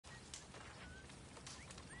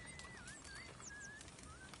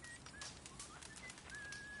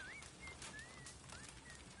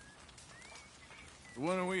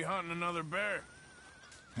When are we hunting another bear?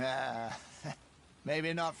 Ah,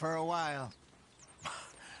 maybe not for a while.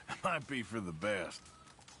 Might be for the best.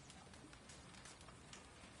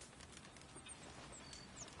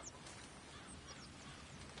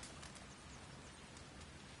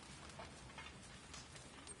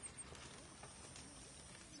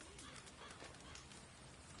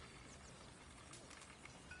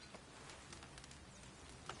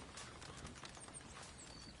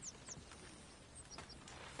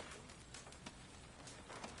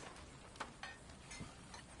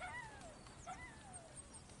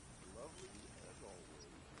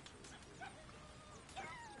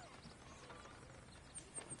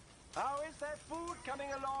 How is that food coming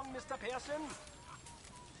along, Mr. Pearson?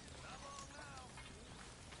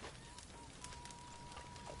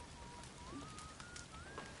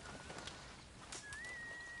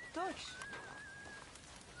 Deutsch.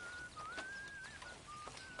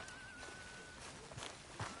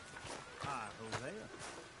 Ah, Hosea.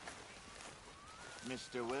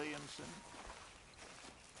 Mr. Williamson?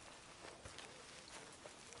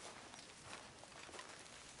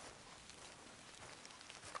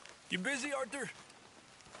 You busy, Arthur?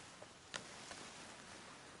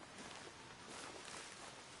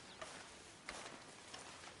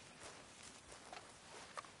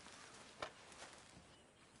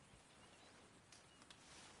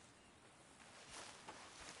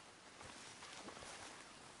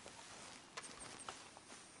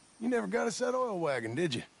 You never got us that oil wagon,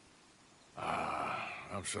 did you?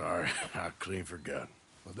 I'm sorry. I clean forgot.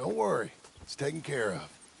 Well, don't worry. It's taken care of.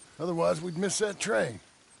 Otherwise, we'd miss that train.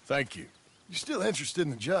 Thank you. You're still interested in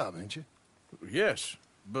the job, ain't you? Yes,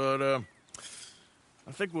 but,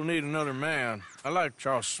 I think we'll need another man. I like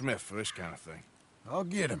Charles Smith for this kind of thing. I'll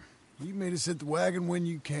get him. You meet us at the wagon when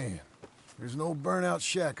you can. There's an old burnout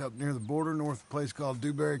shack up near the border north of a place called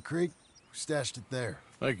Dewberry Creek. We stashed it there.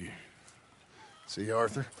 Thank you. See,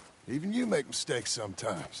 Arthur, even you make mistakes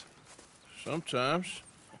sometimes. Sometimes.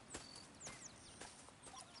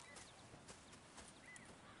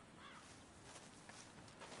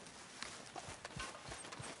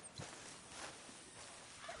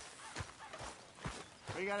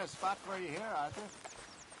 We got a spot for you here, Arthur.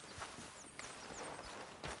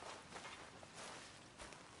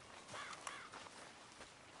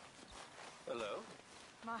 Hello?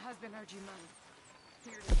 My husband owed you money.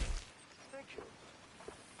 Here it is. Thank you.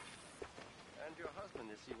 And your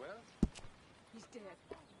husband, is he well? He's dead.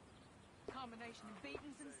 Combination of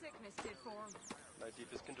beatings and sickness did for him. My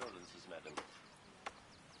deepest condolences, madam.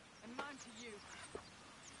 And mine to you.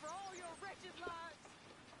 For all your wretched lives.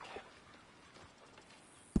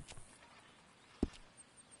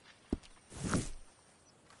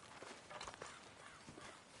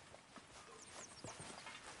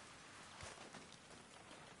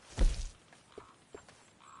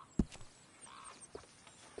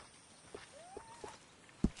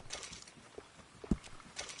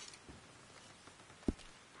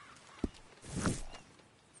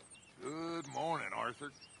 Good morning,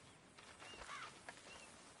 Arthur.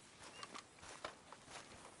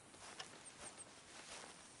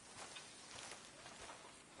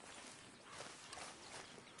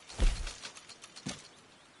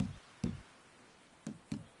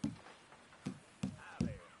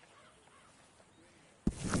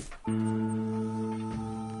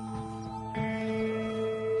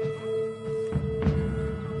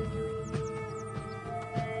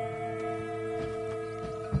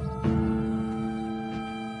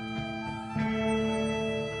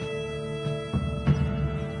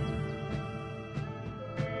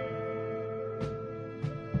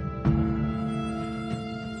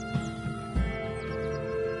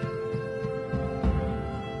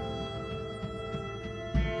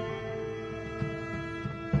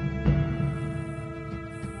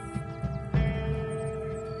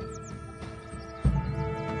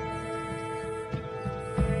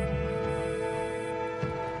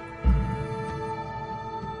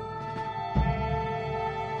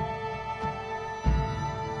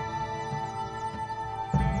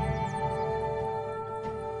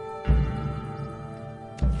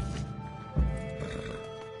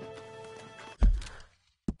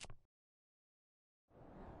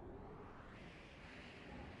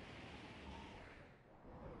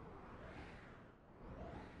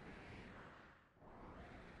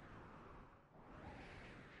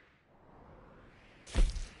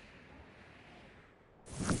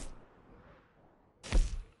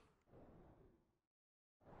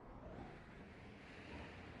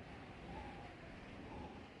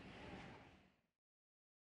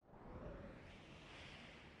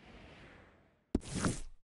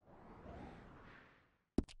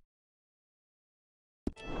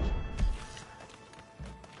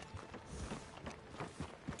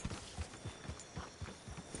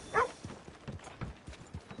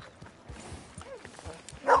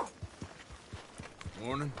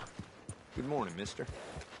 Morning. Good morning, mister.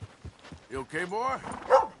 You okay, boy?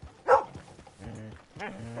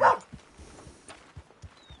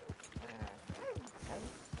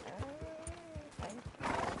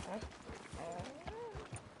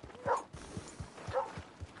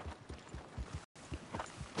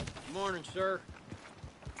 Morning, sir.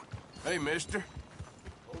 Hey, mister.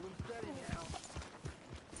 Hold him steady now.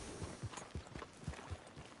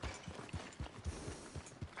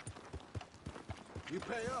 You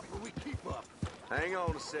pay up or we keep up. Hang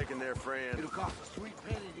on a second there, friend. It'll cost a sweet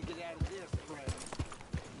penny to get out of this, friend.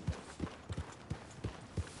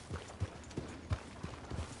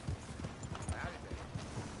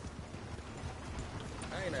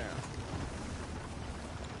 Hey now.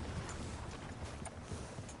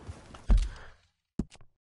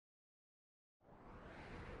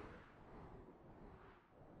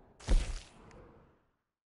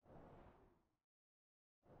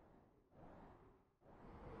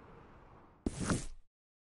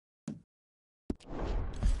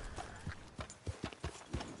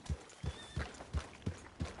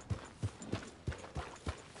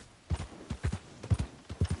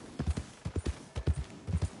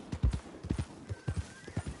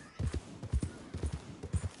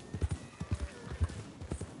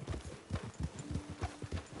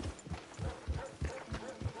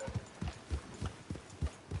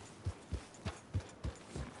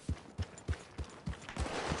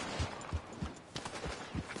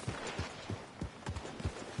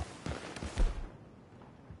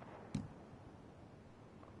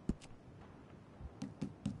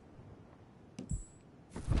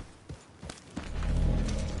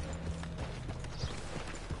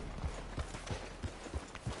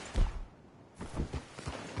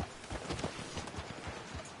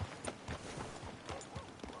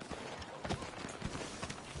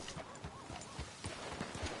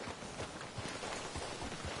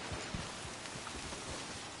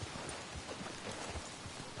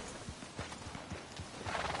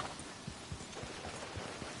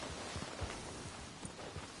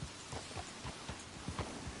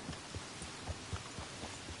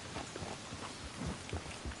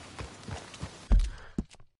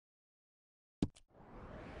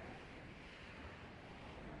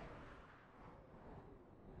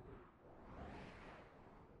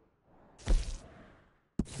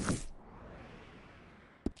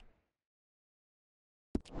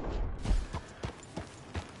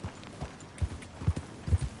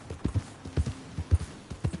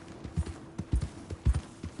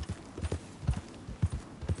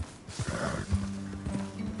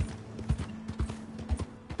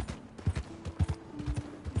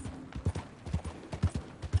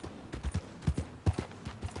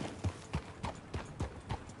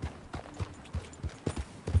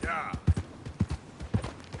 Yeah.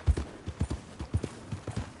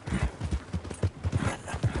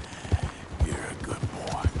 You're a good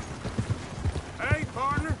boy. Hey,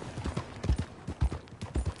 partner.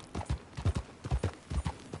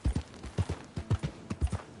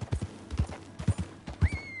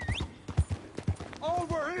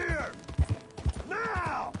 Over here!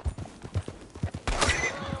 Now!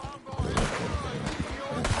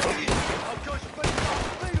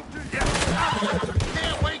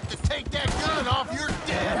 Can't wait to take that gun off your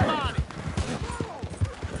dead body!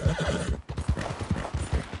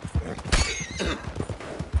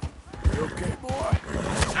 You okay, boy?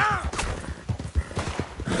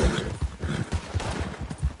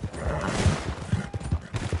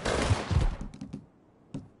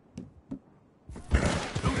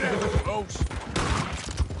 Do that, folks.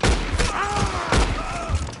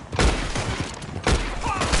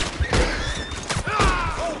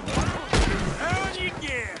 Down you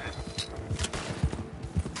get.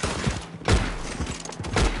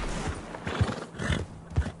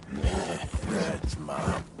 That's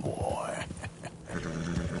my boy.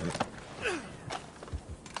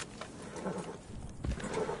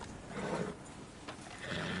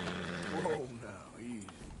 Whoa, now, easy.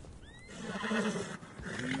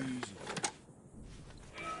 Easy.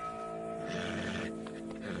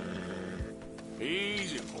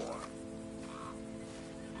 Easy, boy.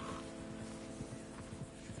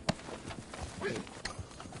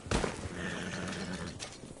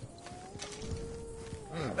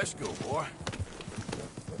 Let's go, boy.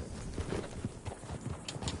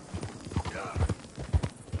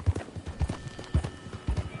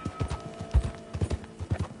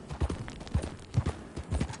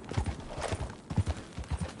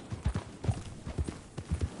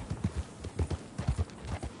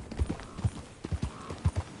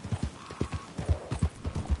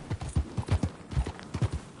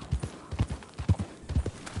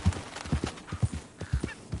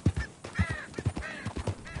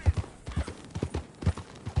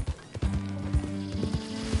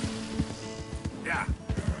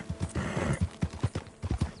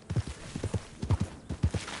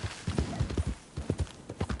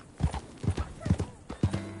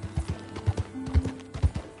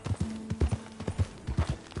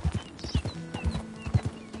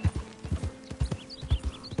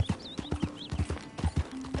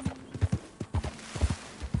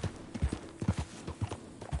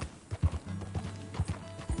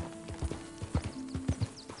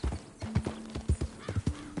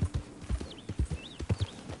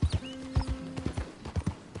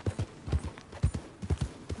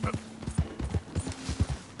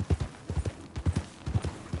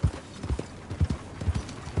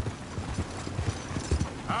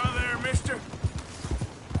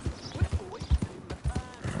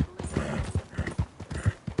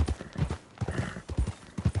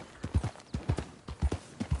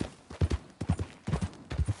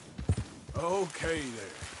 Okay, there.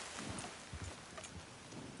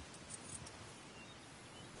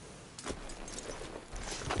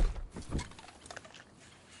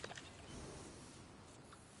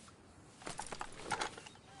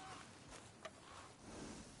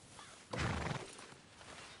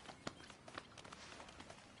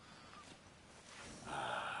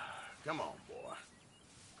 Come on, boy.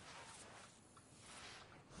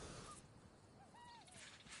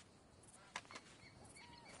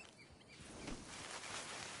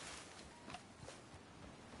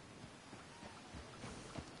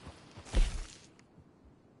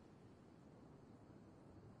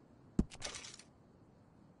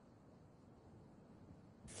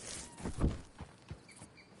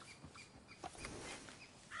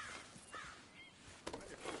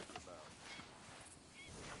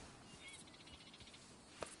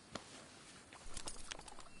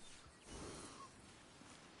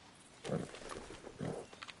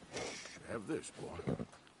 Have this, boy.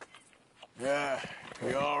 Yeah,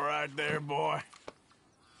 you all right there, boy?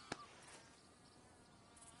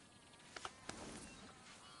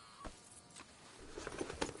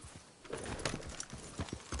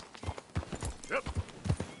 Yep.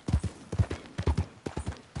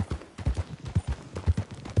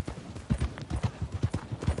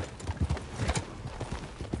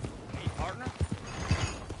 Hey, partner?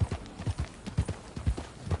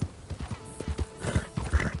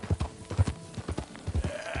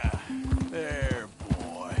 There,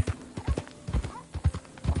 boy.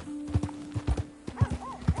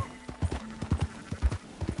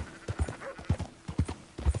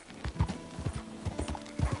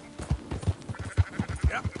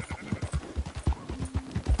 Yep.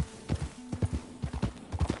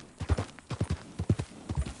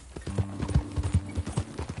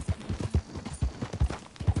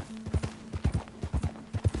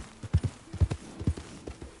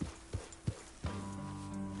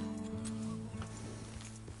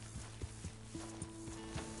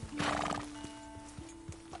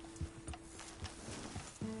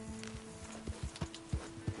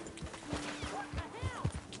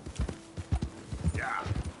 Yeah.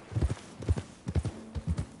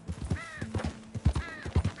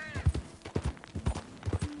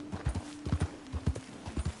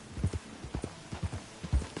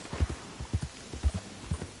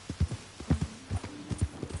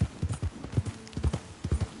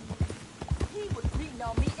 He was beating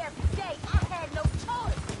on me every day. I had no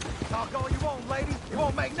choice. Talk all you want, lady. It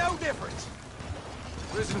won't make no difference.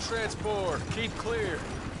 Prison transport. Keep clear.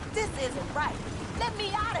 This isn't right. Let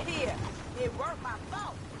me out of here. It weren't my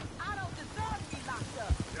fault. I don't deserve to be locked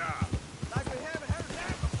up. Yeah. Like we haven't heard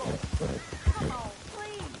that before. Come on,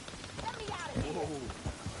 please. Let me out of here.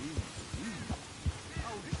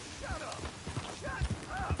 Oh, just shut up. Shut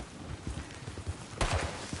up.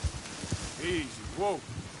 Easy. Whoa.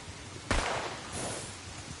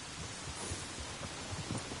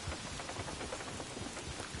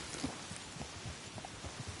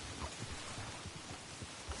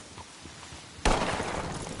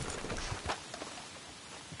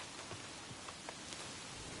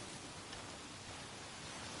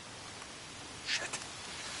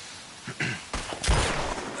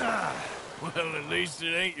 Well, at least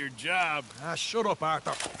it ain't your job. Ah, shut up,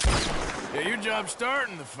 Arthur. Yeah, your job's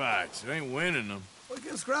starting the fights. It ain't winning them. We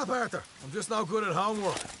can scrap, Arthur. I'm just no good at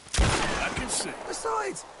homework. I can see.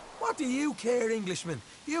 Besides, what do you care, Englishman?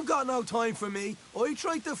 You've got no time for me. I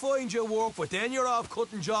tried to find you work, but then you're off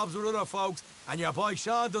cutting jobs with other folks, and your boy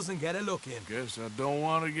Sean doesn't get a look in. Guess I don't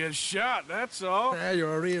want to get shot, that's all. Ah,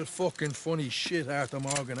 you're a real fucking funny shit, Arthur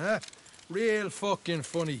Morgan, huh? Real fucking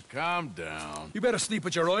funny. Calm down. You better sleep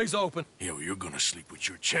with your eyes open. Yeah, well, you're gonna sleep with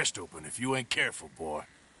your chest open if you ain't careful, boy.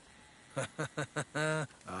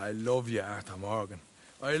 I love you, Arthur Morgan.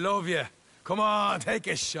 I love you. Come on, take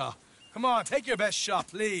a shot. Come on, take your best shot,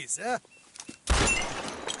 please, huh?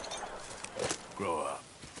 Grow up.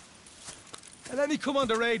 And let me come on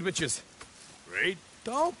the raid with yous. Raid?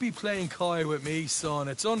 Don't be playing coy with me, son.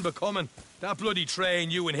 It's unbecoming. That bloody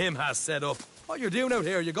train you and him has set up. What you're doing out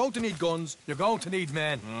here, you're going to need guns, you're going to need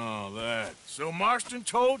men. Oh, that. So Marston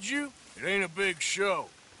told you? It ain't a big show.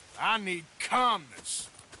 I need calmness.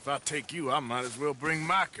 If I take you, I might as well bring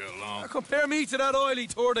Micah along. Now compare me to that oily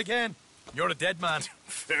turd again. You're a dead man.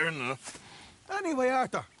 Fair enough. Anyway,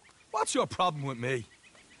 Arthur, what's your problem with me?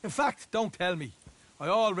 In fact, don't tell me. I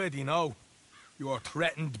already know. You're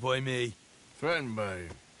threatened by me. Threatened by you.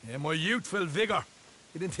 Yeah, my youthful vigor.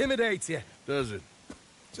 It intimidates you. Does it?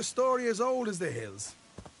 It's a story as old as the hills.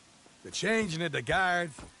 The changing of the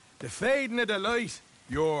guard, the fading of the light.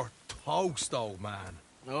 You're toast, old man.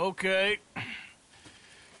 Okay.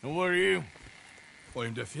 And what are you?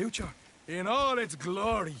 I'm the future. in all its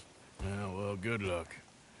glory. Yeah, well, good luck.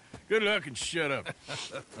 Good luck and shut up.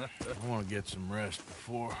 I want to get some rest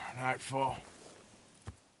before nightfall.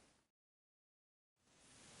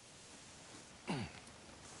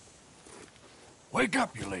 Wake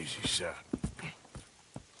up, you lazy sod.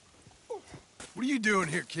 What are you doing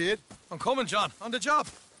here, kid? I'm coming, John, on the job.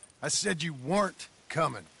 I said you weren't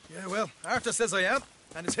coming. Yeah, well, Arthur says I am,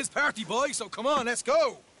 and it's his party, boy, so come on, let's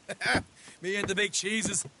go. Me and the big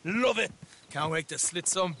cheeses, love it. Can't wait to slit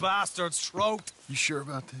some bastard's throat. You sure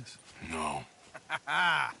about this? No.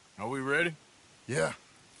 Are we ready? Yeah.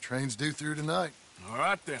 Train's due through tonight. All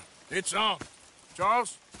right, then. It's on.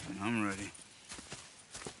 Charles? I'm ready.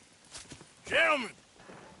 Gentlemen,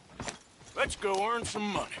 let's go earn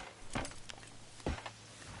some money.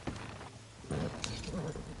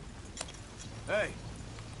 Hey,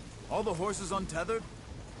 all the horses untethered?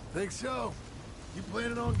 Think so. You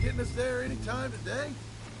planning on getting us there any time today?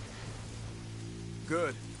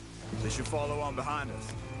 Good. They should follow on behind us.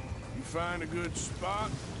 You find a good spot,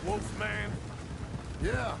 Wolfman?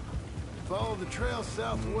 Yeah. Follow the trail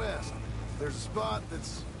southwest. There's a spot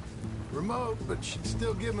that's remote, but should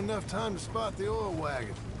still give them enough time to spot the oil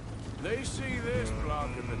wagon. They see this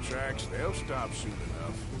blocking the tracks, they'll stop soon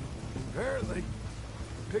enough. Apparently,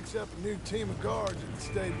 picks up a new team of guards at the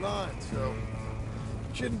state line, so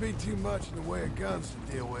shouldn't be too much in the way of guns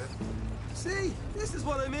to deal with. See, this is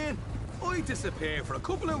what I mean. I disappear for a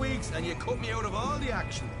couple of weeks and you cut me out of all the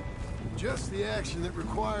action. Just the action that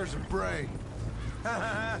requires a brain.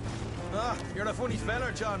 You're a funny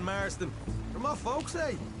feller, John Marston. From what folks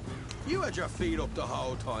say. You had your feet up the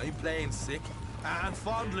whole time, playing sick, and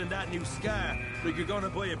fondling that new scar like you're gonna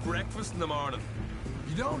buy a breakfast in the morning.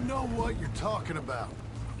 You don't know what you're talking about.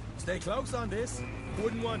 Stay close on this.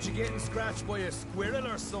 Wouldn't want you getting scratched by a squirrel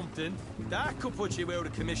or something. That could put you out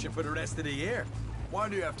of commission for the rest of the year. Why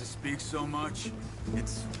do you have to speak so much?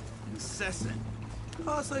 It's incessant.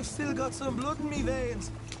 Cause I've still got some blood in me veins.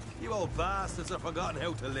 You old bastards have forgotten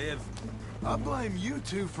how to live. I blame you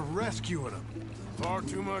two for rescuing them. Far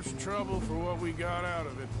too much trouble for what we got out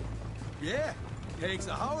of it. Yeah, takes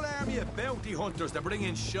a whole army of bounty hunters to bring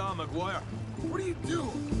in Sean McGuire. What are you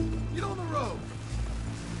doing? Get on the road.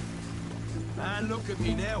 And look at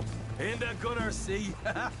me now, in the gunner seat.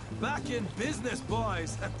 Back in business,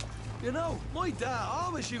 boys. You know, my dad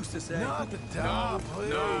always used to say... Not the dog,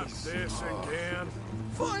 please. Not this again.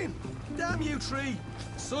 Fine. Damn you three.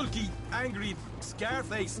 Sulky, angry,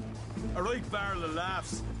 Scarface. A right barrel of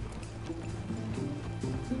laughs.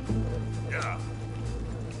 Yeah.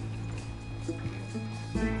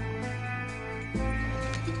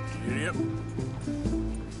 Yep.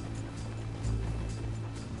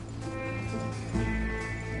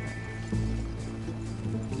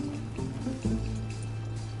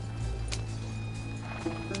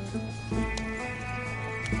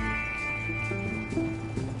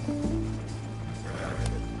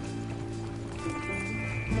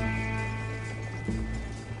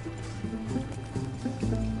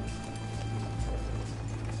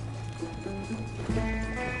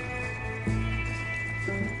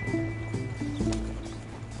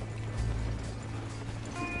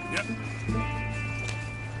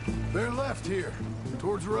 They're left here,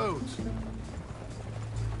 towards Rhodes.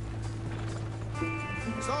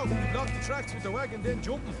 So, block the tracks with the wagon, then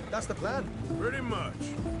jumping. That's the plan. Pretty much.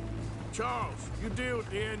 Charles, you deal with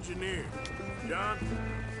the engineer. John,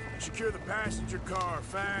 secure the passenger car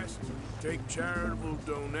fast, take charitable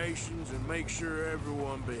donations, and make sure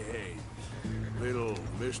everyone behaves. Little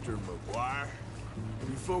Mr. McGuire,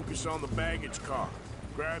 you focus on the baggage car.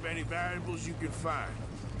 Grab any valuables you can find.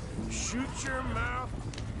 Shoot your mouth,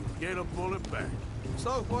 get a bullet back.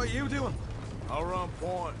 So, what are you doing? I'll run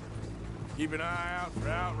point. Keep an eye out for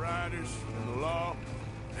outriders and the law.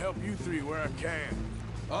 Help you three where I can.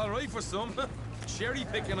 All right for some. Cherry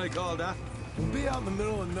picking, I call that. We'll be out in the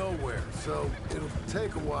middle of nowhere, so it'll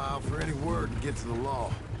take a while for any word to get to the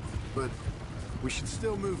law. But we should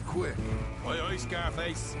still move quick. Aye, aye,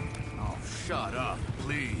 Scarface. Oh, shut up,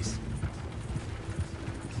 please.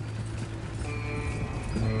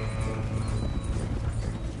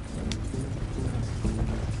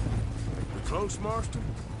 We close, Marston?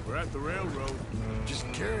 We're at the railroad. Just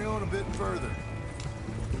carry on a bit further.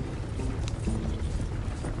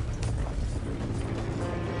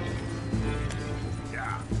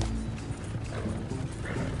 Yeah.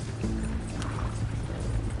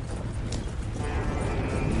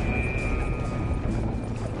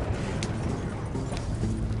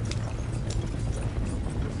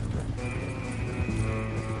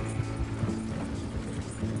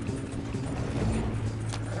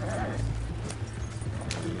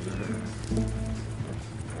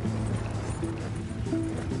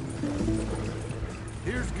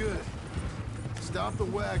 Drop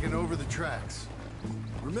the wagon over the tracks.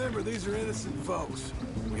 Remember, these are innocent folks.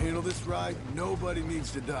 We handle this right, nobody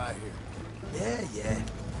needs to die here. Yeah.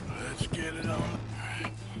 Let's get it on.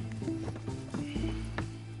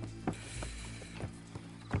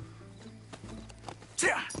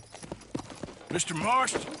 Mr.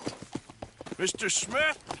 Marston, Mr.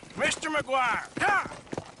 Smith, Mr. McGuire, ha!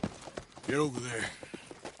 Get over there.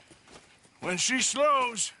 When she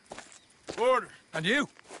slows, order. And you?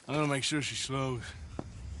 I'm gonna make sure she slows.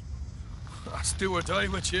 I'll do or die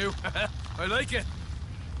with you. I like it.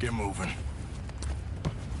 Get moving.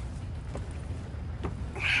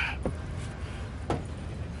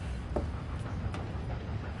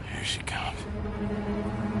 Here she comes.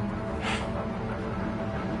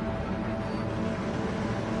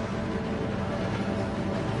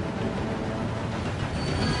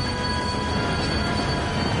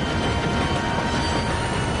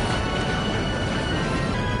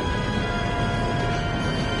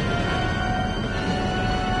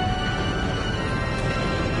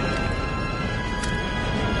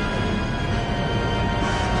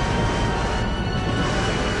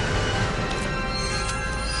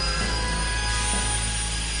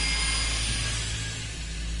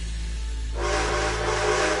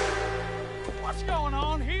 What's going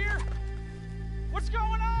on here? What's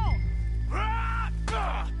going on?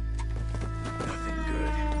 Nothing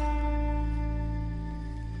good.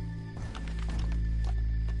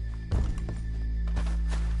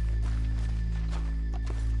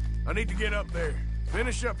 I need to get up there.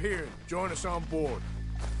 Finish up here and join us on board.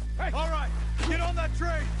 Hey, all right, get on that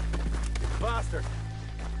train. Bastard.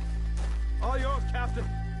 All yours, Captain.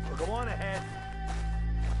 We'll go on ahead.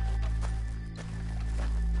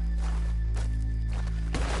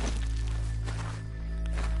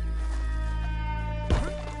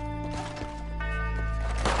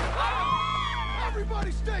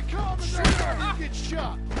 Everybody stay calm and let you get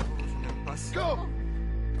shot. Go.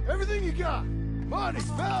 Everything you got. Money,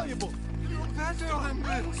 valuable.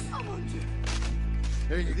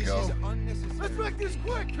 There you go. Let's make this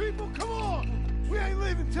quick, people. Come on. We ain't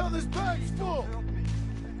leaving till this bag's full.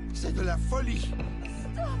 C'est de la folie.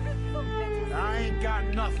 I ain't got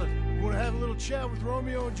nothing. You want to have a little chat with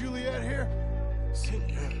Romeo and Juliet here?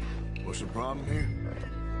 What's the problem here?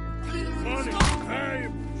 Money,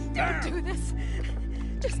 valuable. Don't do this.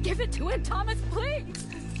 Just give it to him, Thomas, please.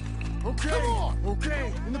 Okay. Come on.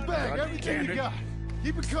 Okay. In the bag, everything you got.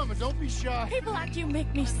 Keep it coming. Don't be shy. People like you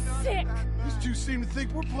make me sick. These two seem to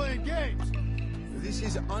think we're playing games. This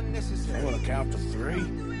is unnecessary. I'm gonna count to 3.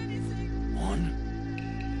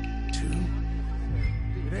 1,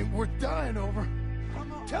 2. It ain't worth dying over.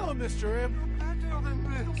 Tell him, Mr. M.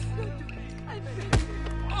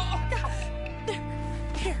 Oh, God. There.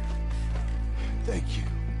 Here. Thank you.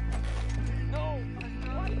 No.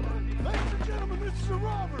 Ladies and gentlemen, this is a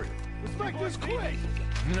robbery. Let's make this quick.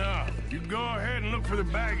 No, you go ahead and look for the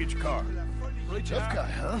baggage car. Tough guy,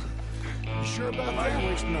 huh? You sure about that?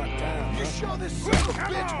 Language not down. You show this son of a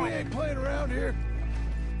bitch we ain't playing around here.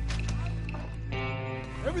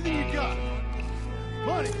 Everything you got.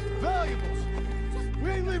 Money, valuables. We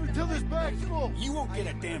ain't leaving till this bag's full. You won't get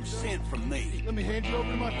a damn cent from me. Let me hand you over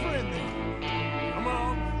to my friend then. Come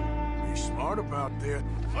on. Be smart about that.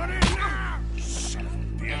 Put it now! Son of a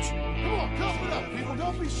bitch. Come on, cough it up, people.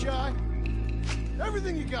 Don't be shy.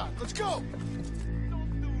 Everything you got. Let's go.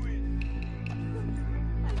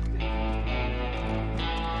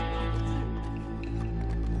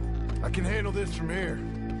 I can handle this from here.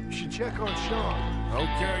 You should check on Sean.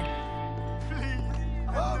 Okay.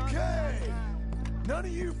 Okay. None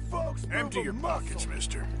of you folks move Empty a your muscle. pockets,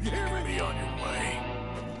 mister. You hear me? Be on your way.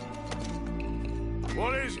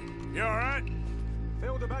 What is it? You all right?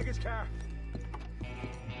 Fill the baggage car.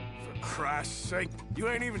 For Christ's sake, you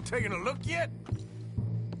ain't even taken a look yet?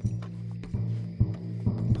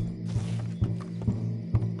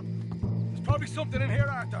 There's probably something in here,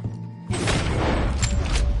 Arthur.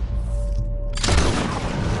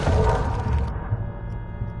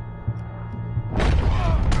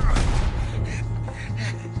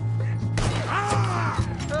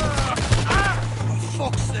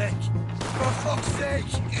 For fuck's sake!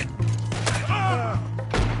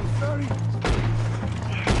 Sorry.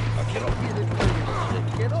 Get up here, little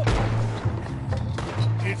Get up!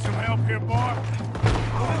 Need some help here, boy?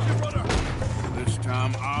 Where's your brother? This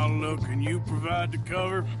time I'll look and you provide the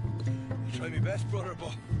cover. Try my best, brother,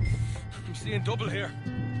 but I'm seeing double here.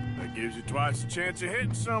 That gives you twice the chance of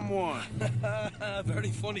hitting someone.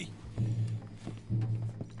 Very funny.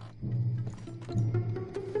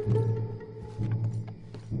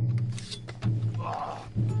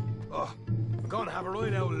 I'm gonna have a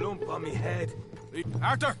right old lump on me head.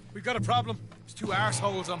 Arthur, we've got a problem. There's two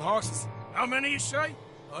arseholes on horses. How many you say?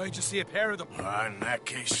 I just see a pair of them. In that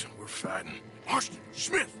case, we're fighting. Marston,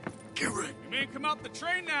 Smith, get ready. You men come out the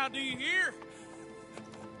train now, do you hear?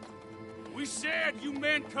 We said you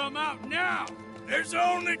men come out now. There's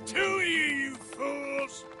only two of you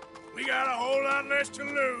fools. We got a whole lot less to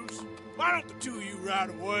lose. Why don't the two of you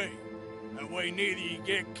ride away? That way neither of you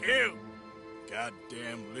get killed.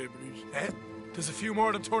 Goddamn liberties. There's a few more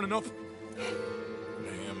of them turning up.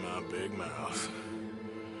 Damn my big mouth.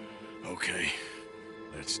 Okay,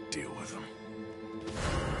 let's deal with them.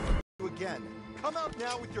 Again. Come out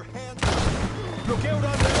now with your hands. Look out on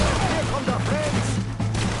there! Here comes our friends!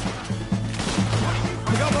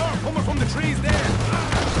 We got more coming from the trees there!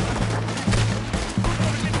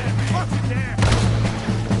 What's it there?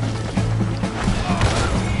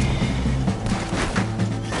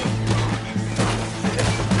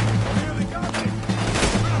 Nearly got me!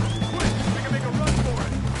 Quick, we can make a run for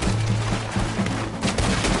it!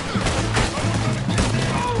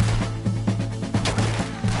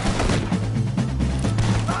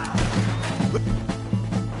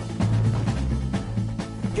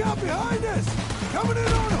 Get out behind us! Coming in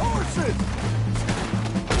on horses!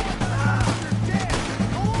 You're dead!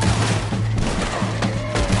 Go on!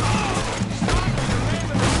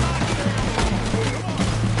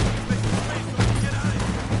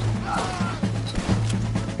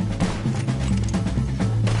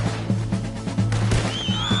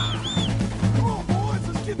 Come on, boys!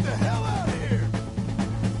 Let's get the hell out of here!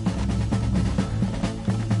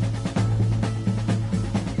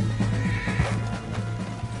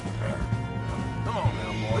 Come on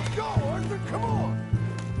now, boy. Let's go, Arthur! Come on!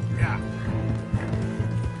 Yeah.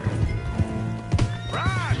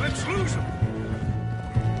 Right, let's lose them.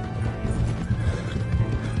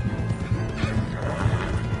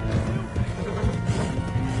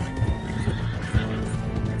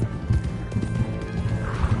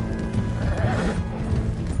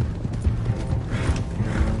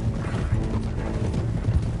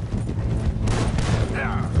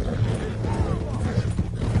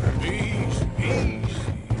 Easy, easy.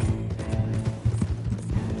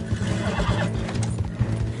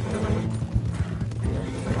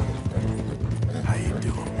 How you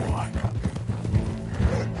doing, boy?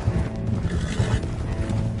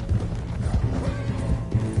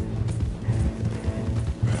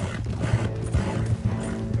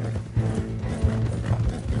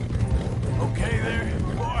 Okay there,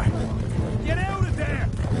 boy? Get out of there!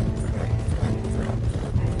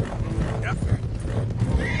 Yep.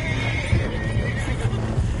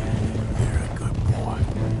 You're a good boy.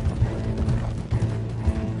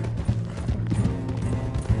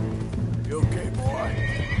 You okay, boy?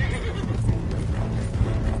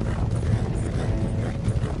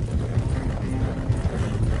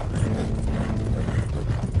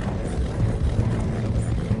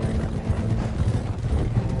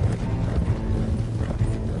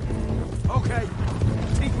 Okay, I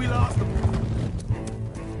think we lost them.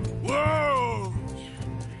 Whoa!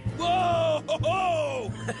 Whoa! Ho,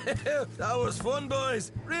 ho! That was fun,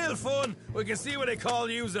 boys. Real fun. We can see what they call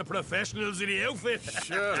you the professionals in the outfit.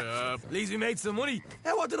 Shut up. At least we made some money.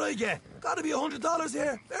 Hey, what did I get? Gotta be $100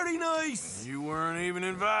 here. Very nice. You weren't even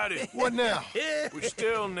invited. What now? We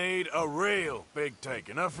still need a real big take,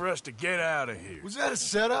 enough for us to get out of here. Was that a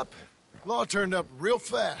setup? Law turned up real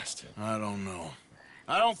fast. I don't know.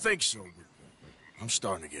 I don't think so, but I'm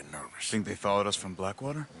starting to get nervous. Think they followed us from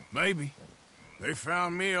Blackwater? Maybe. They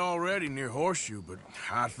found me already near Horseshoe, but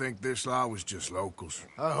I think this lot was just locals.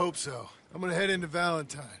 I hope so. I'm gonna head into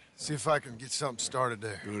Valentine. See if I can get something started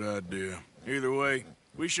there. Good idea. Either way,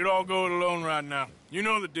 we should all go it alone right now. You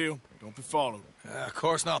know the deal. Don't be followed. Of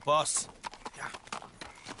course not, boss.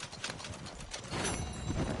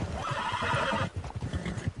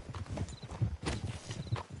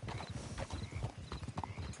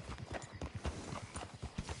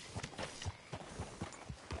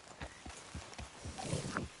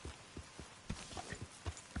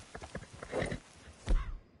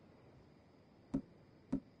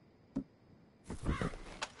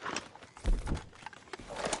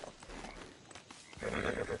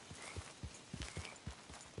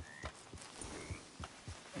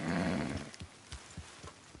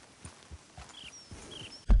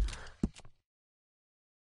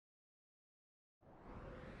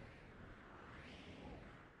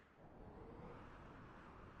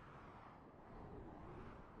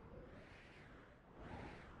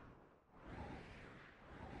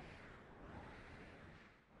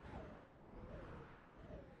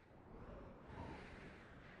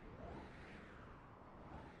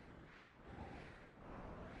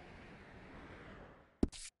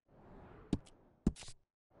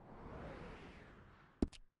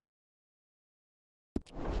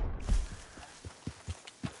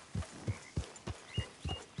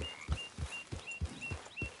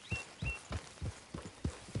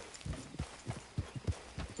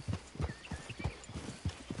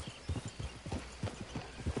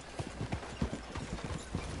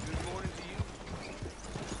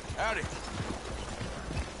 Howdy.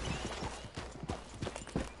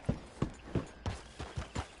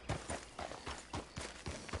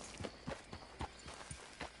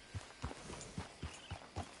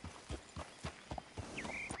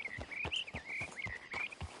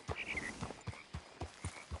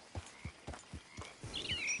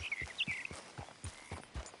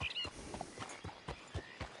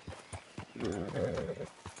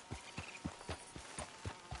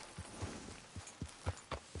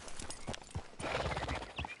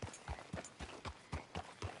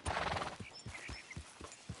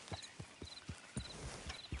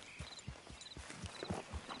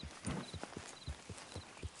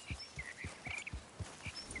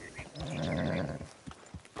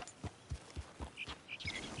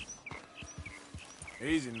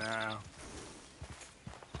 Easy now.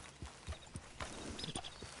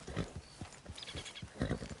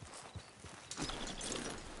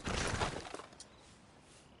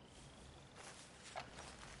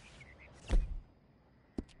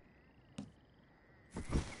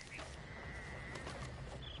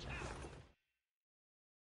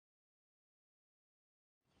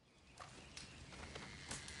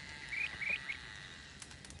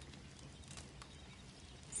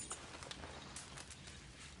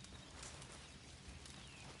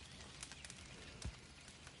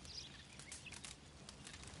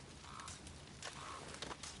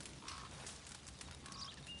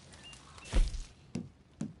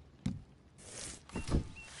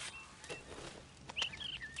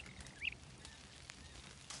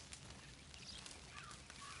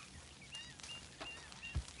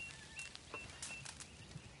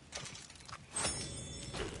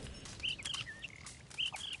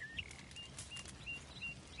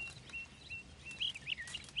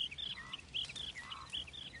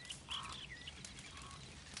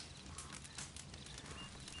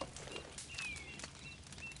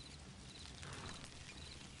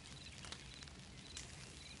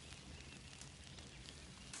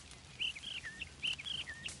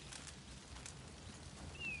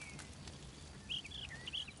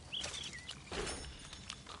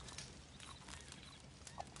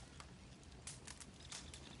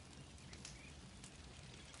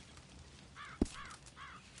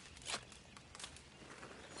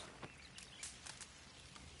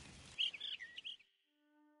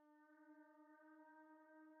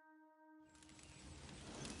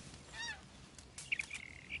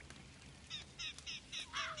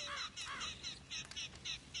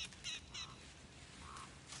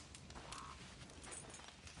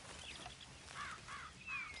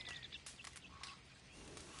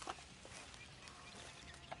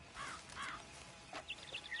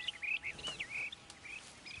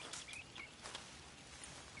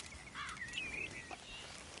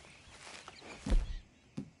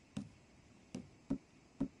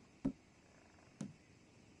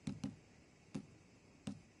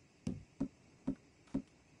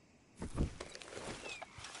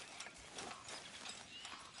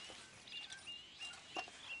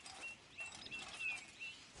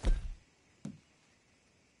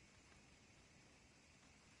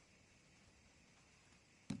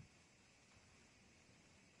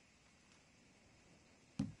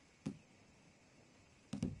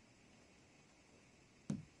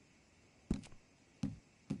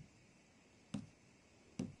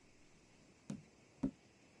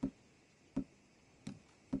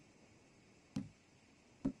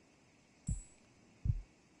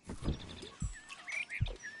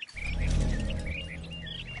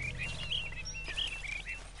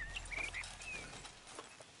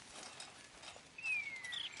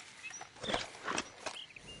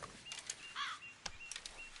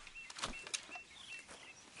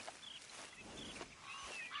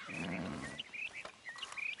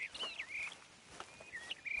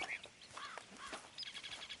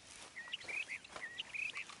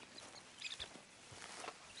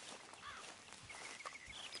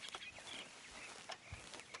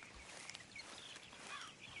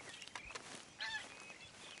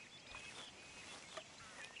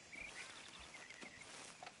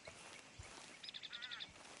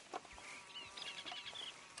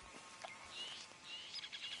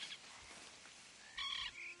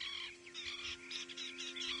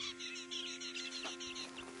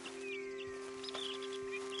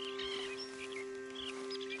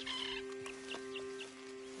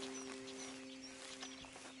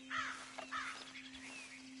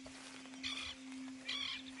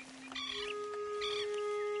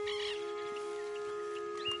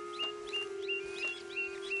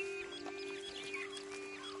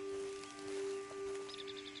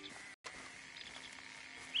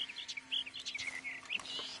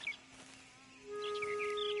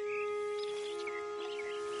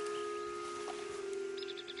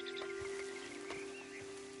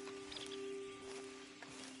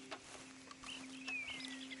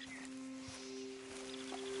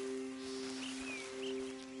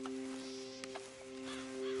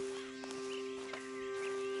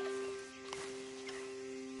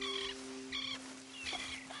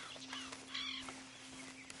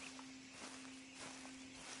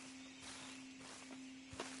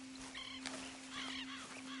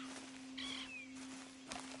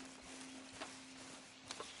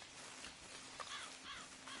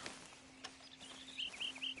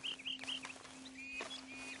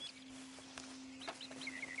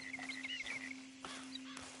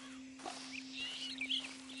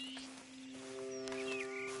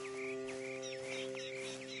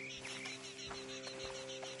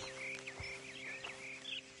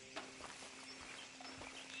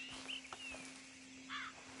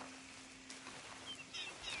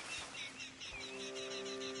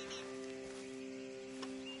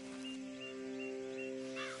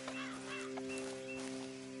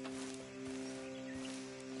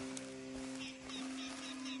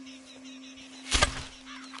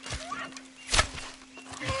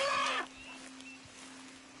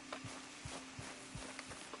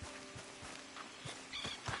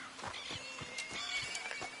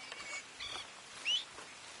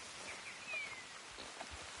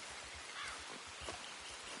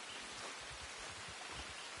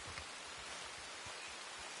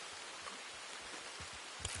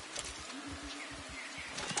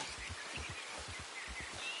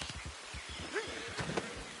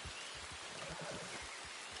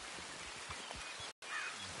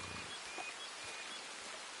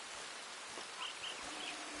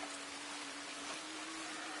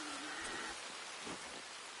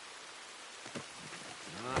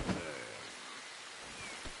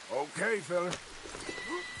 Okay, fella.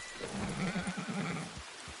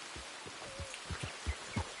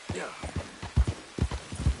 Yeah.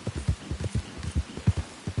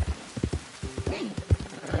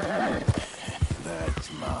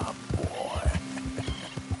 That's my boy.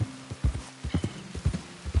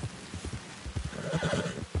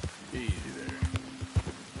 Easy there.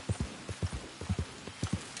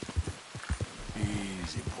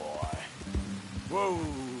 Easy, boy. Whoa,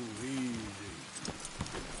 easy.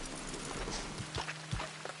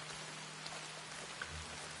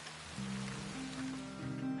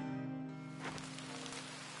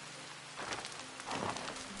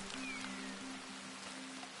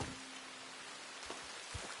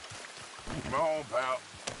 Come on, pal.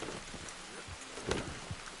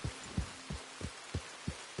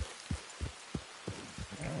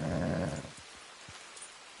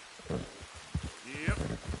 Yep.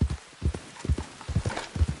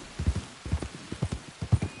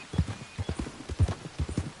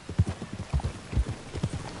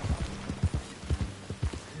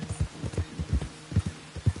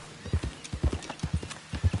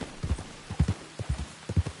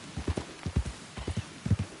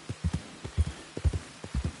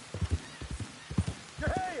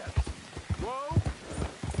 Whoa!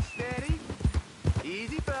 Steady.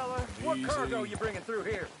 Easy, fella. What cargo you bringing through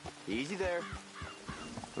here? Easy there.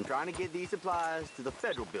 I'm trying to get these supplies to the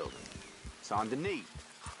federal building. Saint Denis.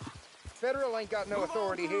 Federal ain't got no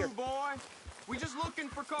authority here. boy. We just looking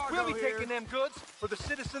for cargo We'll be taking them goods for the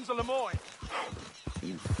citizens of Lemoyne.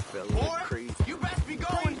 You fellas Boy, are crazy. you best be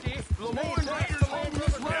going. Crazy? Lemoyne Me, Raiders the on Land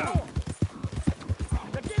this Rover road. Now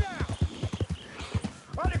get out!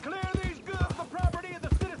 I declare these goods the property of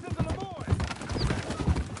the citizens of Lemoyne.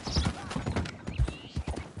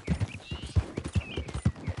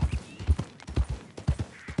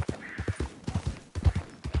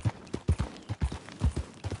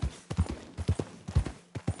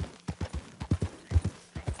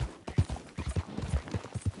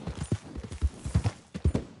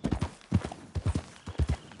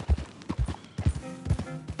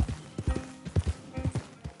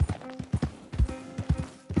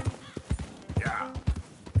 Yeah.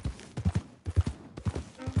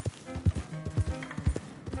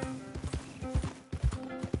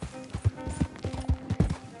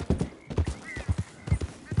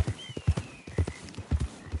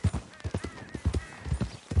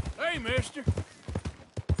 Hey, mister.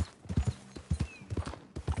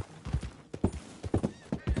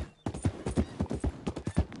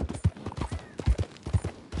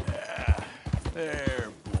 There,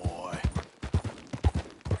 boy.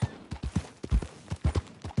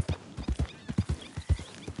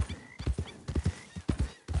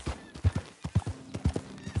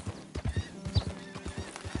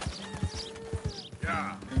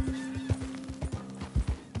 Yeah.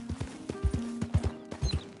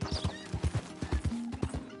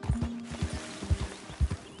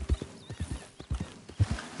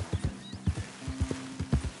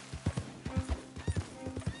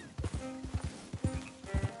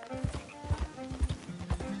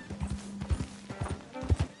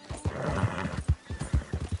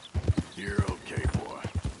 You're okay, boy.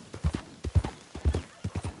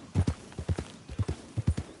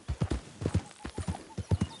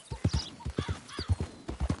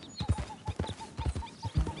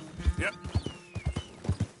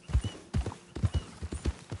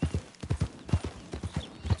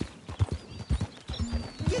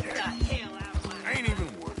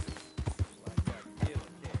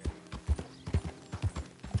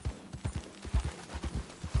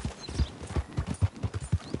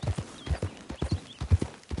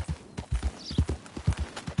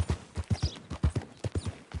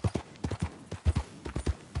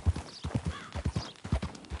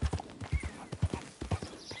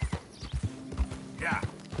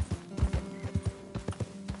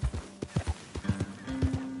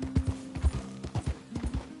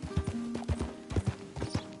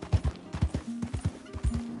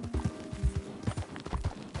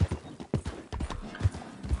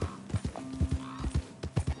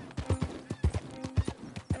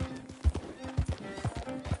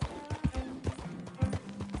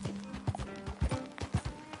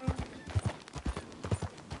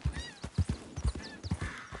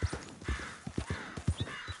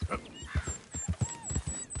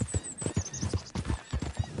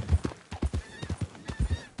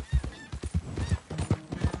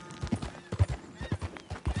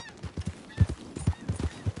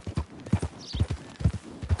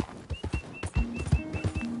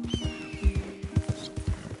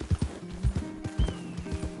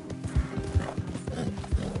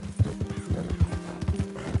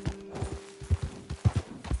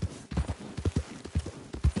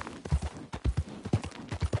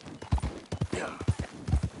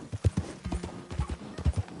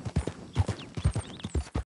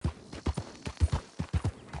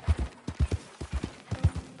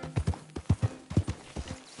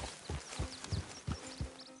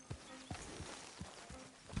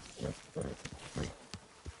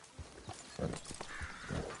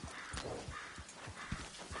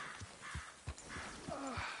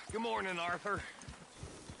 Good morning, Arthur.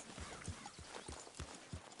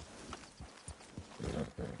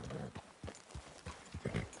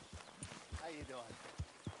 How you doing?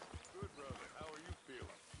 Good, brother. How are you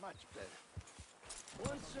feeling? Much better.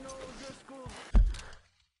 Once an O'Driscoll.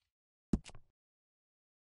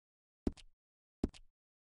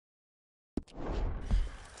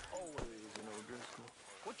 Always an O'Driscoll.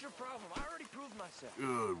 What's your problem? I already proved myself.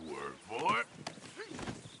 Good work, boy.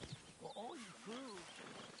 Well, all you prove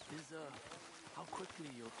is, how quickly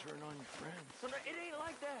you'll turn on your friends. So no, it ain't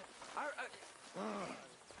like that.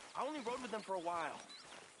 I only rode with them for a while.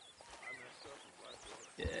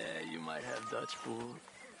 Yeah, you might have Dutch fool.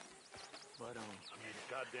 But, I made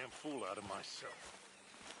a goddamn fool out of myself.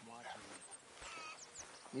 watching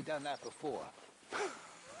You done that before.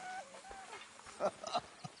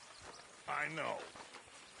 I know.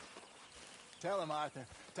 Tell him, Arthur.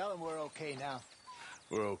 Tell him we're okay now.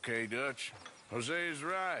 We're okay, Dutch. Jose's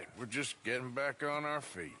right. We're just getting back on our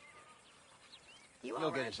feet. You'll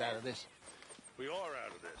get us out of this. We are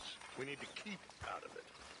out of this. We need to keep out of it.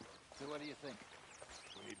 So what do you think?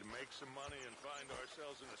 We need to make some money and find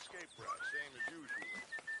ourselves an escape route, same as usual.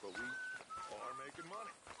 But we are making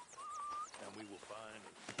money. And we will find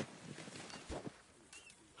it.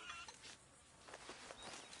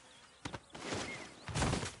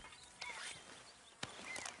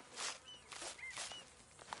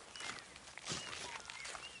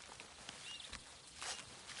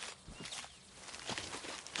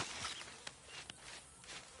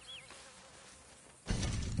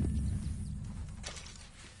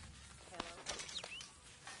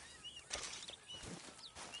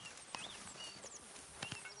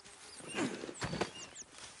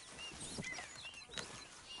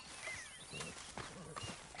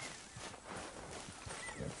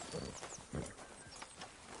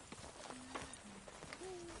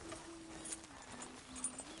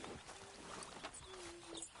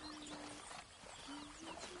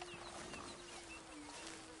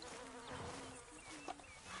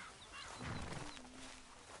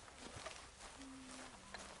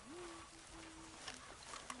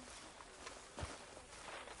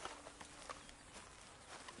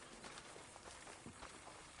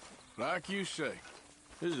 Like you say,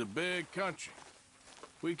 this is a big country.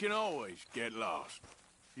 We can always get lost.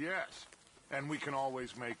 Yes. And we can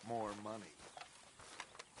always make more money.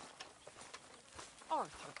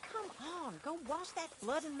 Arthur, come on. Go wash that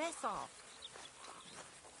blood and mess off.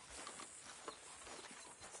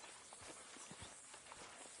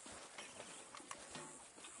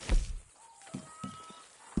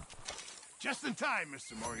 Just in time,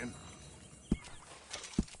 Mr. Morgan.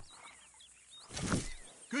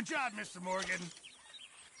 Good job, Mr. Morgan.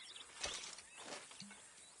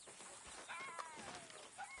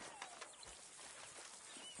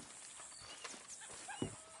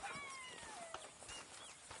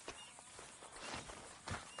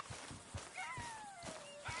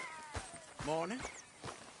 Morning.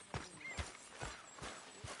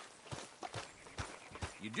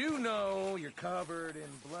 You do know you're covered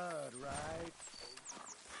in blood, right?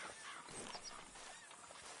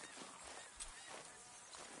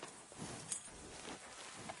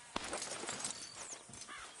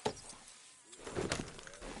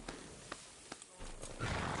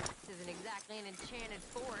 This isn't exactly an enchanted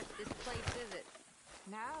forest, this place, is it?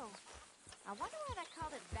 No. I wonder why they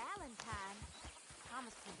called it Valentine.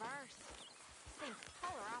 Almost perverse. Seems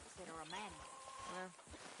polar opposite of romantic. Well,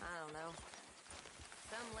 I don't know.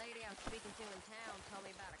 Some lady I was speaking to in town told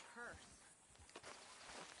me about a curse.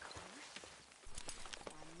 A curse?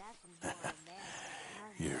 Now, nothing more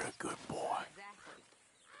romantic. You're a good boy. Exactly.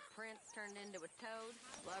 Prince turned into a toad,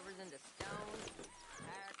 lovers into stones,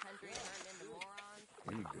 entire country turned into morons.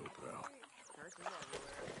 Here you go, pal. Curses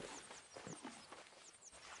everywhere.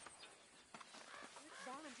 What's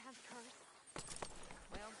Valentine's curse?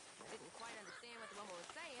 Well, I didn't quite understand what the woman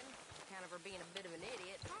was saying, kind of her being a bit of an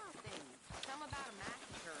idiot. How things? Some about a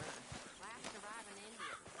massacre, last surviving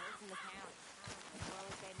Indian, cursing the county. Well,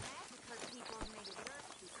 if they massacred people, maybe the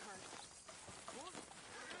earth be cursed. What?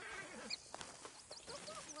 What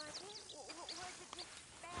was it? Was it just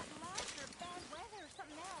bad luck or bad weather or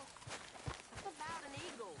something else? It's about an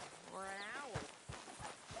eagle or an owl.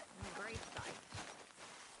 And a grave site.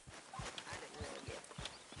 I didn't really get it.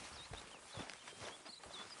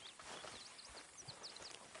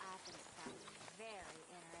 I think it sounds very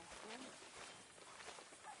interesting.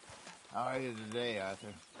 How are you today,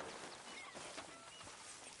 Arthur?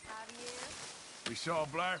 Javier? We saw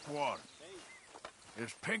Blackwater.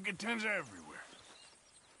 There's Pinkertons everywhere.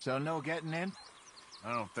 So no getting in?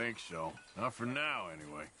 I don't think so. Not for now,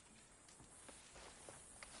 anyway.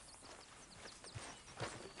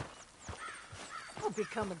 You're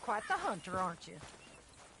becoming quite the hunter, aren't you?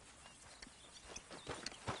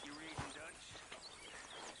 You reading Dutch?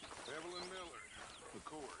 Evelyn Miller, of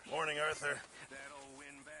course. Morning, Arthur. That old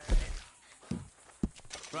windbag.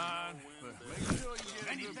 Fine, but make sure you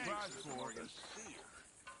get a good price for it.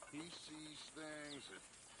 He sees things that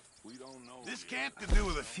we don't know. This yet. camp could do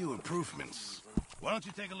with a few improvements. Why don't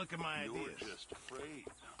you take a look at my You're ideas? just afraid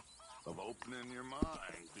of opening your mind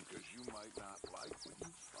because you might not like what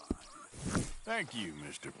you find. Thank you,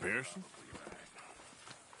 Mr. Pearson.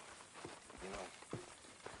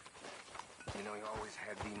 You know, he always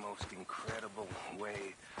had the most incredible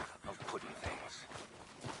way of putting things.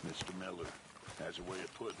 Mr. Miller has a way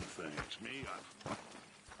of putting things. Me,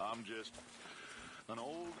 I'm just an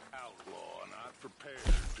old outlaw, not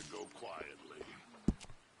prepared to go quietly.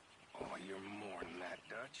 Oh, you're more than that,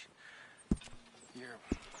 Dutch. You're...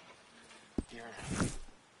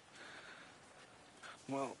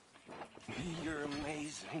 Well, you're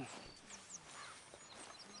amazing.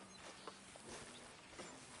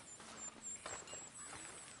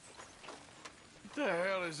 What the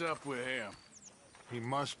hell is up with him? He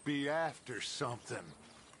must be after something.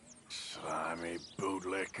 Slimy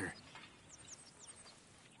bootlicker.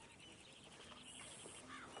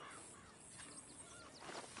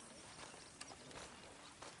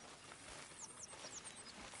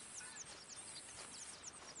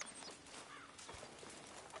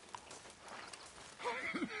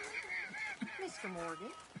 Mr.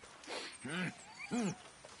 Morgan.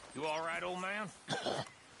 You all right, old man?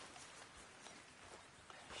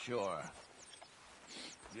 Sure.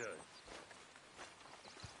 Good.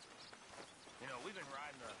 You know, we've been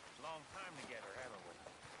riding a long time together, haven't we?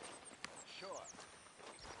 Sure.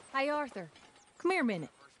 Hey, Arthur. Come here a minute.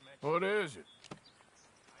 What is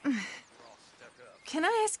it? Can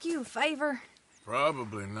I ask you a favor?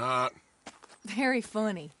 Probably not. Very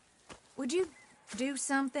funny. Would you do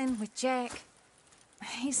something with Jack?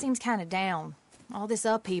 He seems kind of down. All this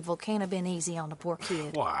upheaval can't have been easy on the poor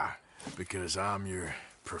kid. Why? Because I'm your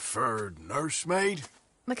preferred nursemaid?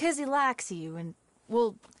 Because he likes you, and,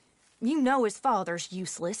 well, you know his father's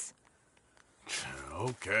useless.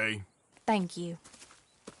 Okay. Thank you.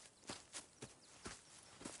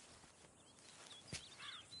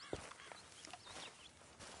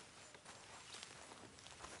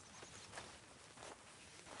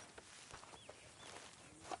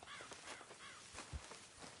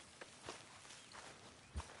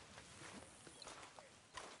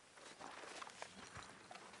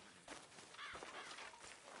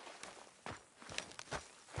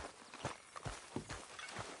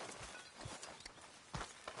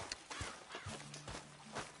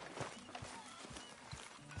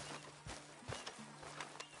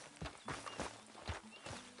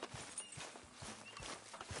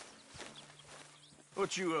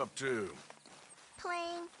 What you up to?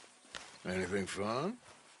 Playing, Anything fun?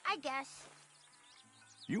 I guess.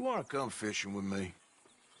 You want to come fishing with me?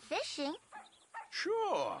 Fishing?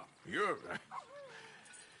 Sure. You're...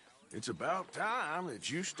 It's about time that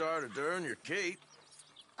you started to earn your keep.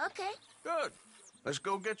 Okay, Good. Let's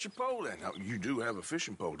go get your pole then. Now, you do have a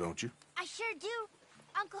fishing pole, don't you? I sure do.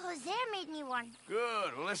 Uncle Jose made me one.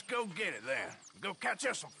 Good. Well, let's go get it then. Go catch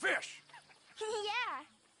us some fish. Yeah.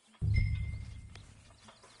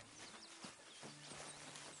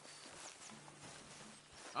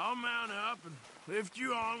 I'll mount up and lift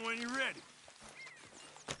you on when you're ready.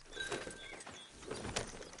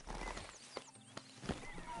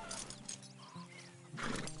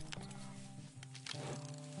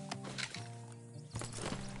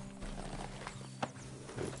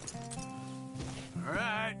 All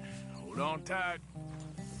right, hold on tight.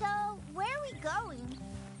 So, where are we going?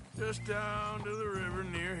 Just down to the river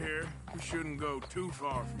near here. We shouldn't go too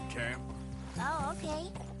far from camp. Oh, okay.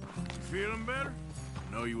 You feeling better?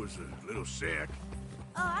 I know you was a little sick.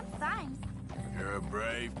 Oh, I'm fine. You're a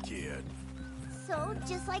brave kid. So,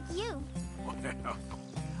 just like you. Well,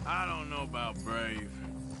 I don't know about brave.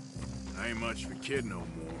 I ain't much of a kid no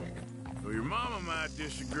more. Well, your mama might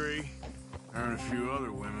disagree. Her and a few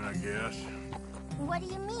other women, I guess. What do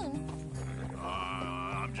you mean?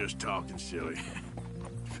 I'm just talking silly.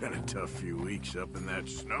 It's been a tough few weeks up in that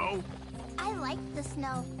snow. I like the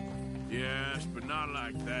snow. Yes, but not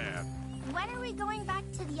like that. When are we going back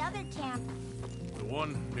to the other camp? The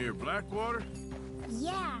one near Blackwater?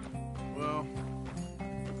 Yeah. Well,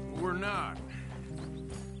 we're not.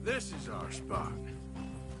 This is our spot.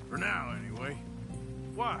 For now, anyway.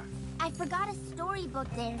 Why? I forgot a storybook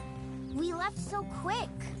there. We left so quick.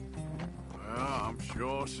 Well, I'm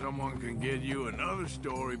sure someone can get you another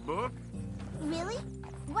storybook. Really?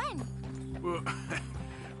 When? Well,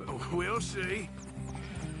 we'll see.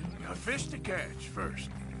 a fish to catch first.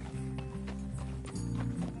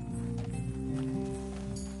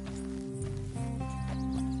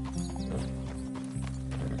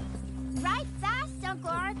 Right fast, Uncle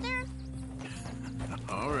Arthur.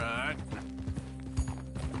 All right.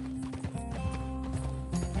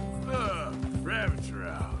 Rabbits are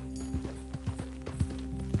out.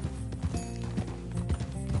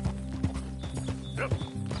 Yep.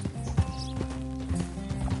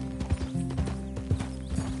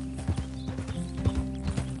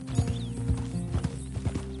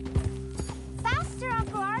 Faster,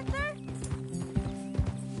 Uncle Arthur.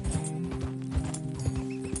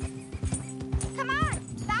 Come on,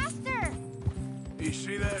 faster. You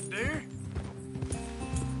see that deer?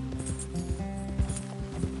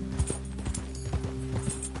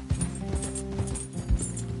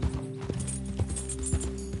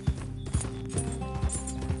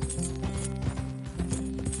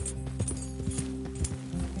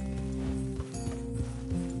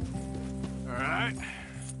 All right.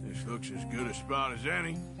 This looks as good a spot as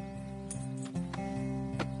any.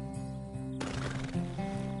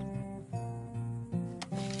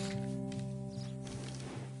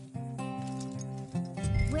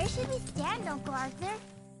 Where should we stand, Uncle Arthur?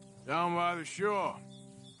 Down by the shore.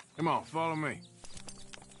 Come on, follow me.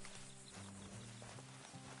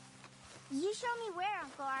 You show me where,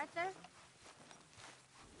 Uncle Arthur.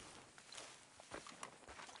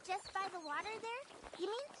 Just by the water there, you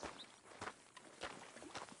mean?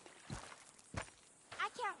 I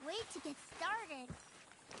can't wait to get started.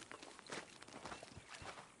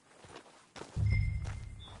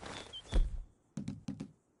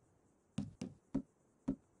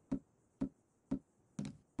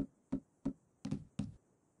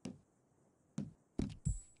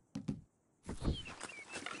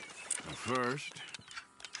 First,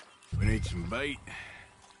 we need some bait.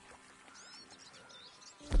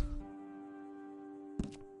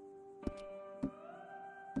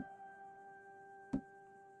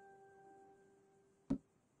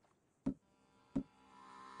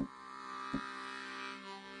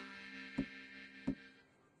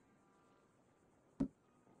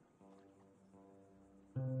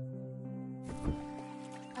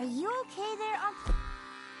 Are you okay there, Uncle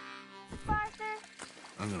Arthur?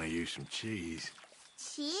 I'm gonna use some cheese.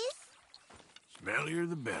 Cheese? Smellier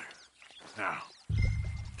the better. Now,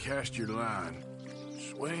 cast your line.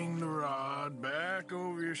 Swing the rod back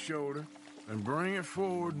over your shoulder and bring it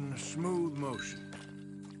forward in a smooth motion.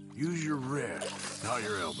 Use your wrist, not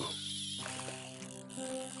your elbow.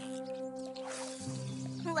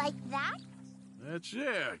 Like that? That's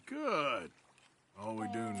it. Good. All we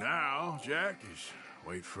do now, Jack, is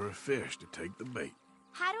wait for a fish to take the bait.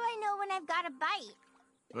 How do I know when I've got a bite?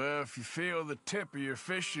 Well, if you feel the tip of your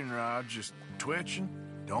fishing rod just twitching,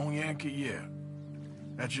 don't yank it yet.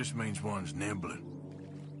 That just means one's nibbling.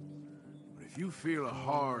 But if you feel a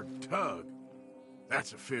hard tug,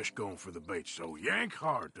 that's a fish going for the bait, so yank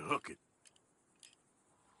hard to hook it.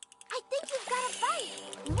 I think you've got a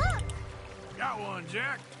bite. Look! Got one,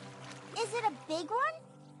 Jack. Is it a big one?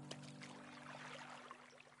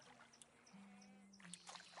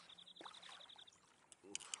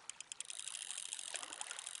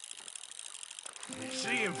 You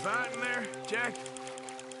see him fighting there, Jack?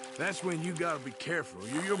 That's when you gotta be careful.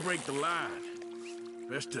 You'll break the line.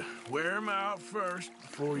 Best to wear him out first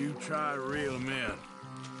before you try to reel him in.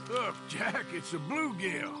 Look, Jack, it's a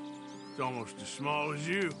bluegill. It's almost as small as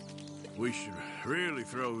you. We should really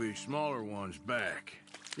throw these smaller ones back.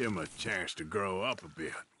 Give them a chance to grow up a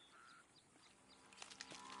bit.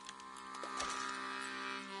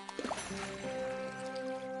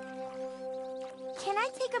 Can I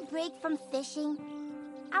take a break from fishing?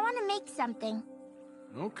 I want to make something.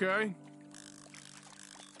 Okay.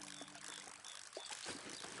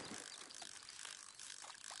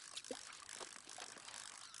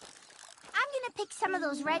 I'm gonna pick some of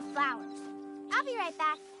those red flowers. I'll be right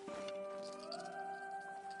back.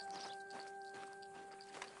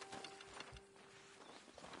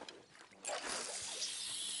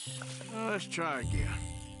 Let's try again.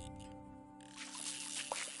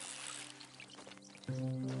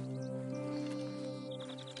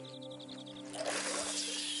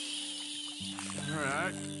 All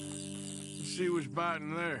right. Let's see what's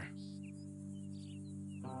biting there.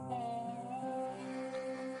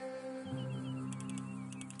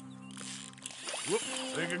 Whoop,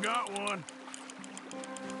 think I got one.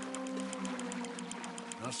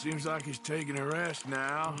 Well, seems like he's taking a rest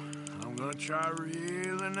now. I'm gonna try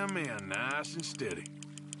reeling him in nice and steady.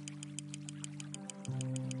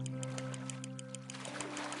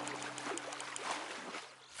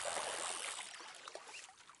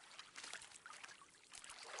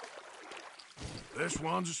 This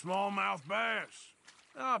one's a smallmouth bass.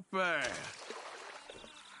 Not bad.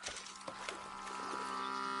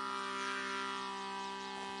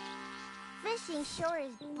 Fishing sure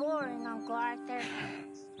is boring, Uncle Arthur.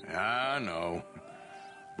 I know.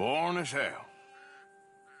 Boring as hell.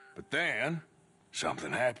 But then,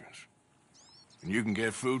 something happens. And you can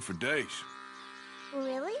get food for days.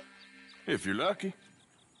 Really? If you're lucky.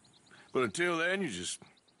 But until then, you just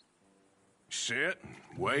sit and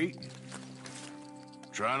wait.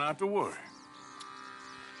 Try not to worry.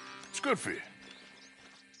 It's good for you.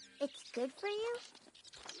 It's good for you?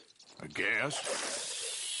 I guess.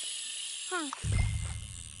 Huh.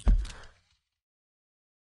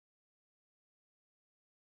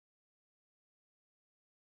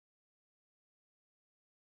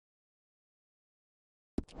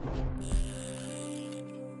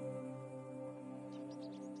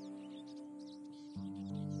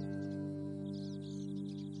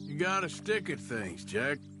 You gotta stick at things,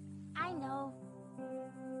 Jack. I know.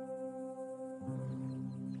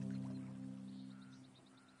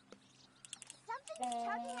 Something's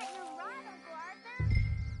tugging at your rod, Uncle Arthur.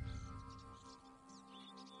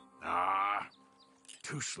 Ah,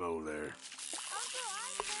 too slow there.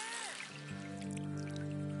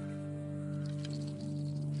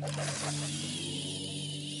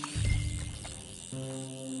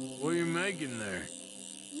 What are you making there?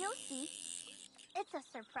 You'll see. It's a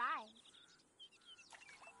surprise.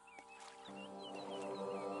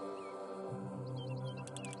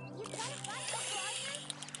 You gotta fight, Uncle Arthur.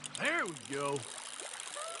 There we go.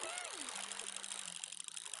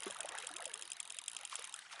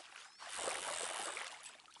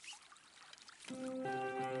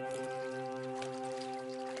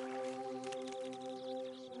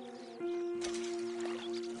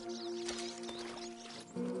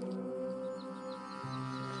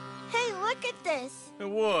 Hey, look at this.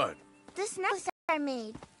 What? This necklace I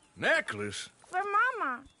made. Necklace? For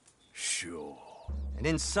Mama. Sure. And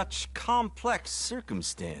in such complex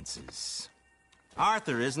circumstances.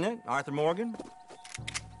 Arthur, isn't it? Arthur Morgan?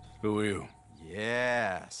 Who are you?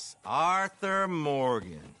 Yes, Arthur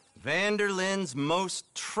Morgan. Vanderlyn's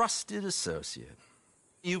most trusted associate.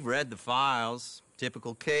 You've read the files.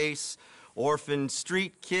 Typical case. Orphaned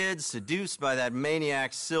street kid seduced by that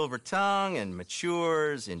maniac's silver tongue and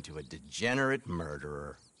matures into a degenerate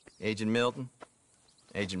murderer. Agent Milton?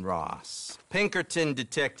 Agent Ross. Pinkerton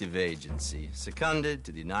Detective Agency, seconded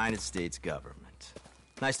to the United States government.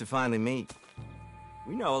 Nice to finally meet.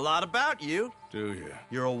 We know a lot about you. Do you?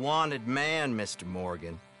 You're a wanted man, Mr.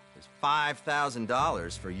 Morgan. There's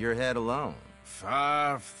 $5,000 for your head alone.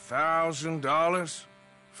 $5,000?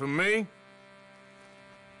 For me?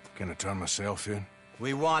 Can I turn myself in?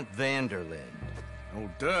 We want Vanderlyn. Oh,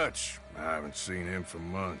 Dutch. I haven't seen him for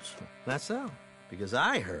months. That's so. Because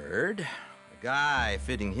I heard a guy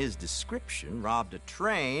fitting his description robbed a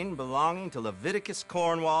train belonging to Leviticus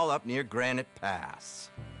Cornwall up near Granite Pass.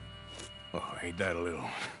 Oh, ain't that a little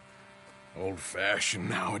old-fashioned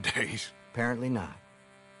nowadays? Apparently not.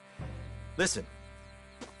 Listen.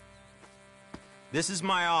 This is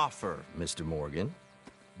my offer, Mr. Morgan.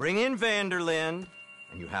 Bring in Vanderlyn,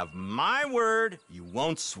 and you have my word you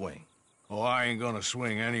won't swing. Oh, I ain't gonna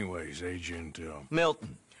swing anyways, Agent,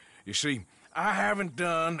 Milton. You see, I haven't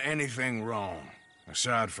done anything wrong,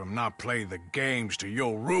 aside from not play the games to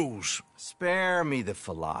your rules. Spare me the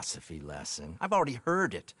philosophy lesson. I've already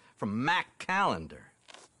heard it from Mac Callender.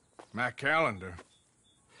 Mac Callender?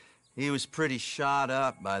 He was pretty shot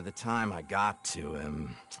up by the time I got to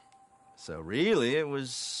him. So really, it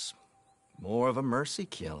was more of a mercy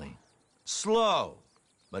killing. Slow,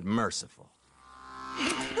 but merciful.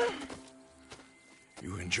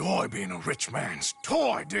 You enjoy being a rich man's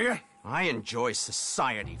toy, do you? I enjoy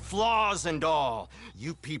society, flaws and all.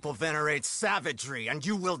 You people venerate savagery, and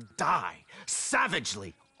you will die.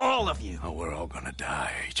 Savagely, all of you. Oh, we're all gonna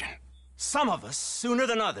die, Agent. Some of us sooner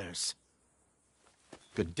than others.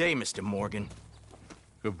 Good day, Mr. Morgan.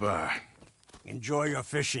 Goodbye. Enjoy your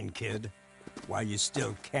fishing, kid, while you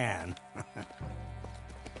still can.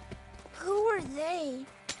 Who are they?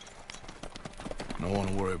 No one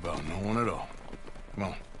to worry about, no one at all. Come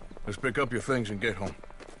on, let's pick up your things and get home.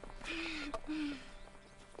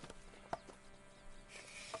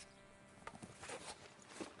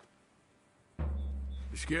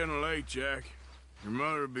 It's getting late, Jack. Your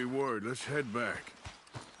mother'll be worried. Let's head back.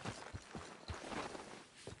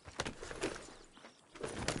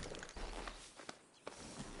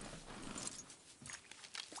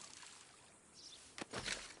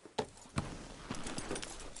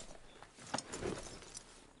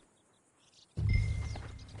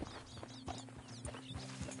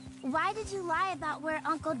 Why did you lie about where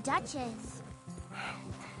Uncle Dutch is?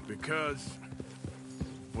 Because...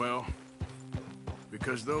 well...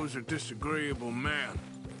 because those are disagreeable men.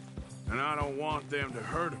 And I don't want them to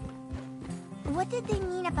hurt him. What did they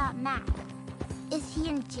mean about Matt? Is he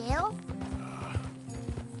in jail?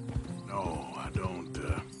 No, I don't,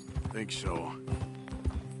 think so.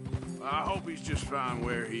 I hope he's just fine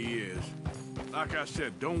where he is. Like I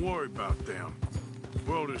said, don't worry about them.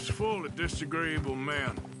 The world is full of disagreeable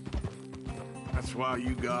men. That's why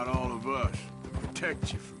you got all of us, to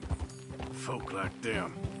protect you from folk like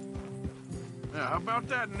them. Now, how about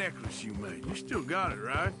that necklace you made? You still got it,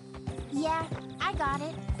 right? Yeah, I got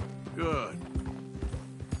it. Good.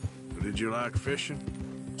 Did you like fishing?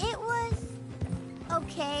 It was...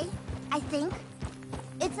 okay, I think.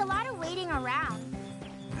 It's a lot of waiting around.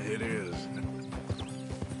 It is.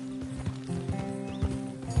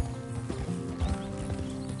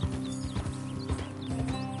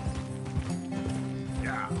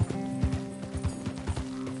 Yeah.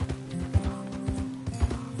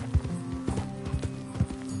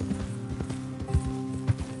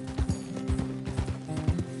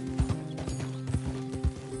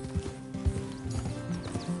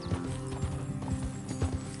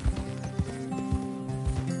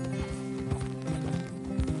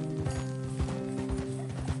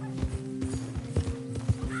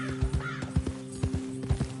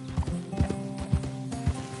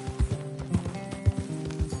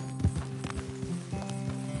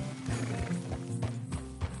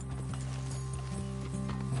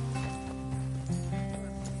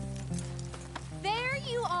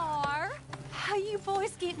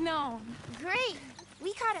 boys getting on? Great.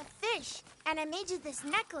 We caught a fish, and I made you this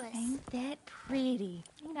necklace. Ain't that pretty?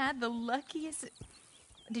 Ain't I the luckiest?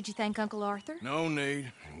 Did you thank Uncle Arthur? No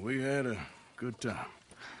need. We had a good time.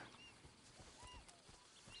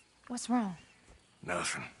 What's wrong?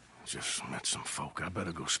 Nothing. Just met some folk. I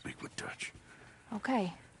better go speak with Dutch.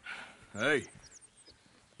 Okay. Hey,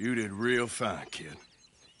 you did real fine, kid.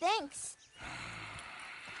 Thanks.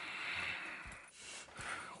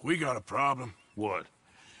 We got a problem. What?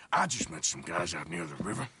 I just met some guys out near the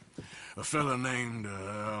river. A fella named,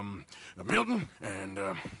 Milton, and,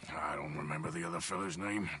 I don't remember the other fella's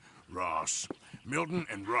name. Ross. Milton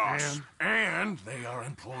and Ross. And they are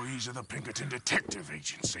employees of the Pinkerton Detective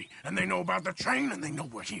Agency. And they know about the train, and they know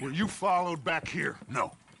we're here. Were you followed back here?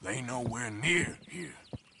 No. They know we're near here.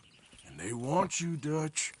 And they want you,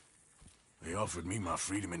 Dutch. They offered me my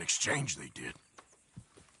freedom in exchange, they did.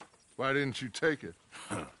 Why didn't you take it?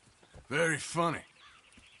 Very funny.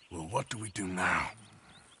 Well, what do we do now?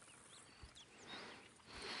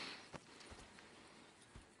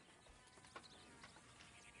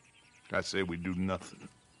 I say we do nothing.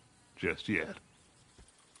 Just yet.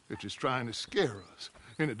 They're just trying to scare us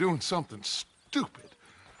into doing something stupid.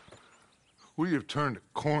 We have turned a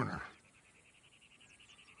corner.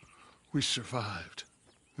 We survived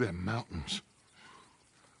them mountains.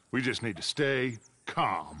 We just need to stay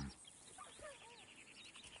calm.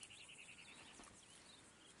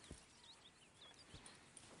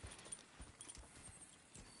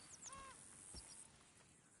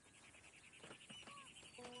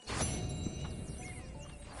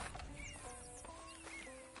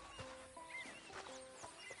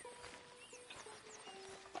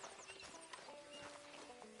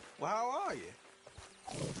 Well, how are you?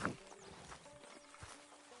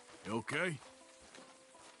 You okay?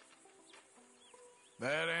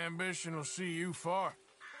 That ambition will see you far.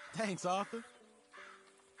 Thanks, Arthur.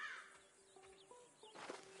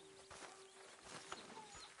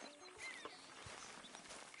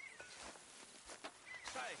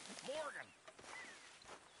 Say, Morgan!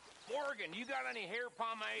 Morgan, you got any hair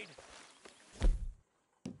pomade?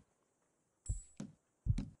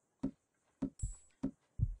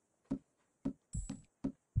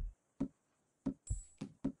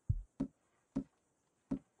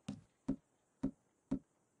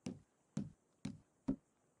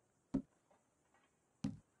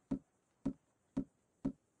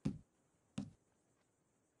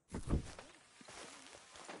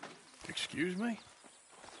 Excuse me?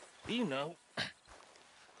 You know,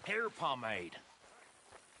 hair pomade.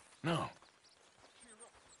 No.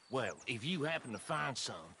 Well, if you happen to find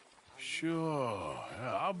some. Sure.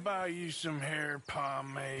 I'll buy you some hair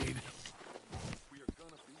pomade.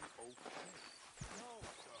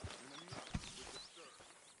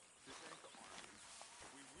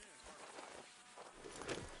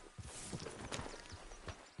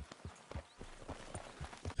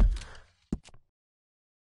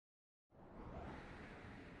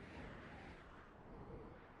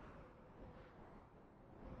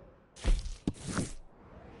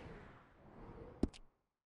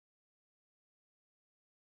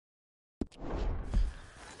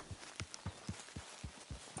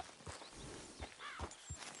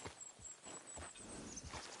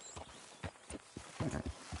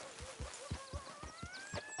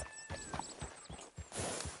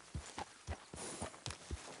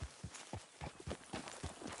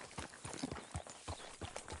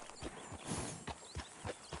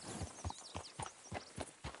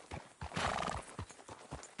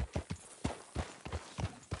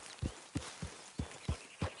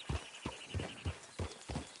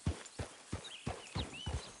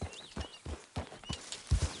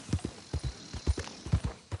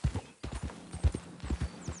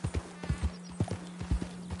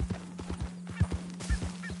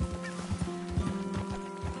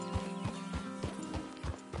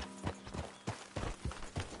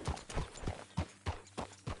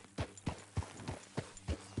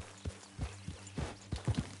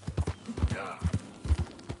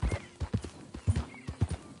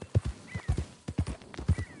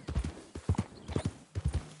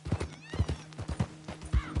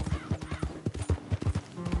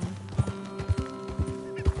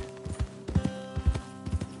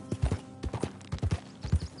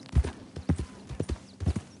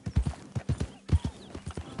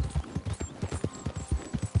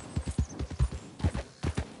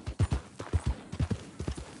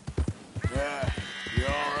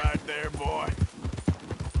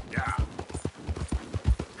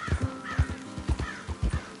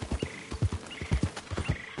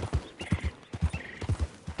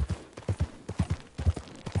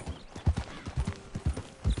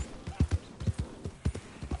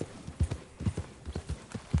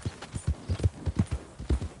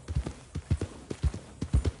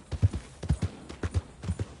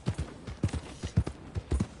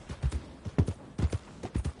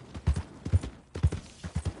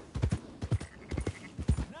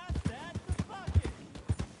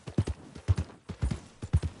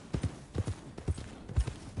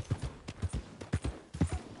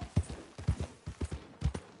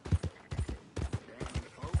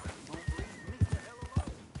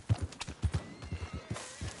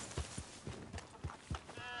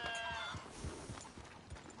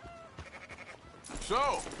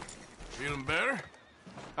 So, feeling better?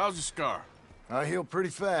 How's the scar? I heal pretty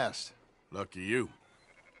fast. Lucky you.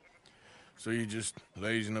 So you just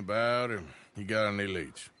lazing about, or you got any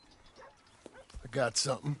leads? I got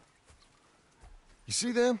something. You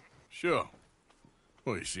see them? Sure.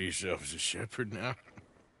 Well, you see yourself as a shepherd now?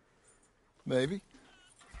 Maybe.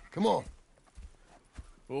 Come on.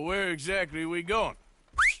 Well, where exactly are we going?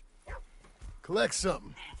 Collect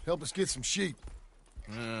something. Help us get some sheep.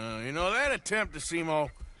 You know, that attempt to seem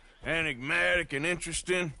all enigmatic and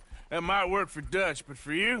interesting, that might work for Dutch, but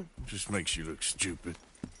for you, it just makes you look stupid.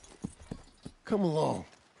 Come along.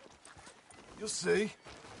 You'll see.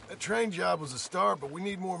 That train job was a start, but we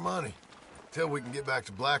need more money. Till we can get back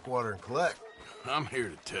to Blackwater and collect. I'm here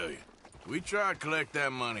to tell you. If we try to collect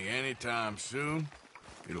that money anytime soon,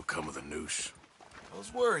 it'll come with a noose. I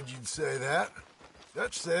was worried you'd say that.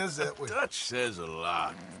 Dutch says that we... Dutch says a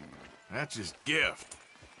lot. That's his gift.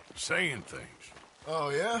 Saying things. Oh,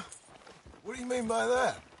 yeah? What do you mean by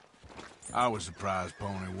that? I was a prize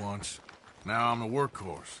pony once. Now I'm a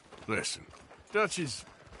workhorse. Listen, Dutch is...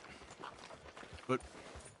 But,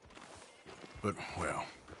 well,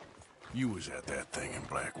 you was at that thing in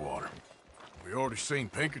Blackwater. We already seen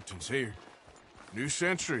Pinkertons here. New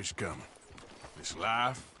century's coming. This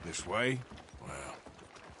life, this way, well,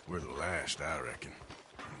 we're the last, I reckon.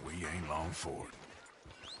 And we ain't long for it.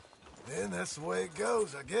 Then that's the way it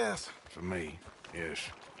goes, I guess. For me, yes.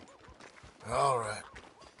 All right.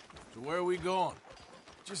 So where are we going?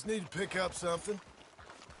 Just need to pick up something.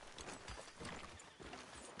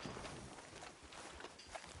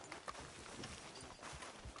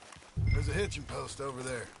 There's a hitching post over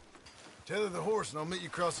there. Tether the horse and I'll meet you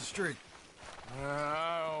across the street.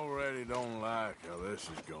 I already don't like how this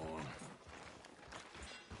is going.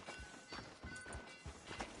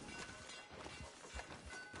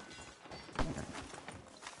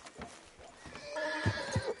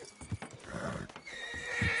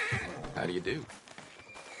 How do you do?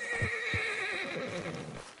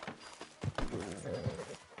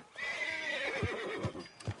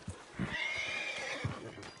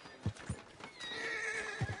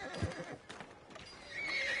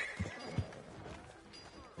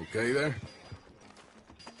 Okay there?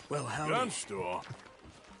 Well, how Gun store?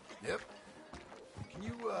 Yep. Can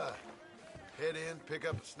you, head in, pick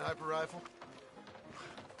up a sniper rifle?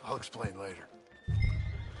 I'll explain later.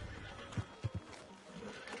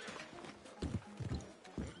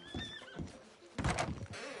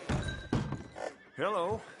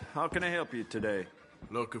 Hello. How can I help you today?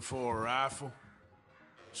 Looking for a rifle?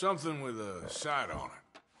 Something with a sight on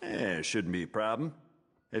it. Yeah, it shouldn't be a problem.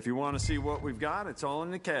 If you want to see what we've got, it's all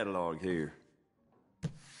in the catalog here.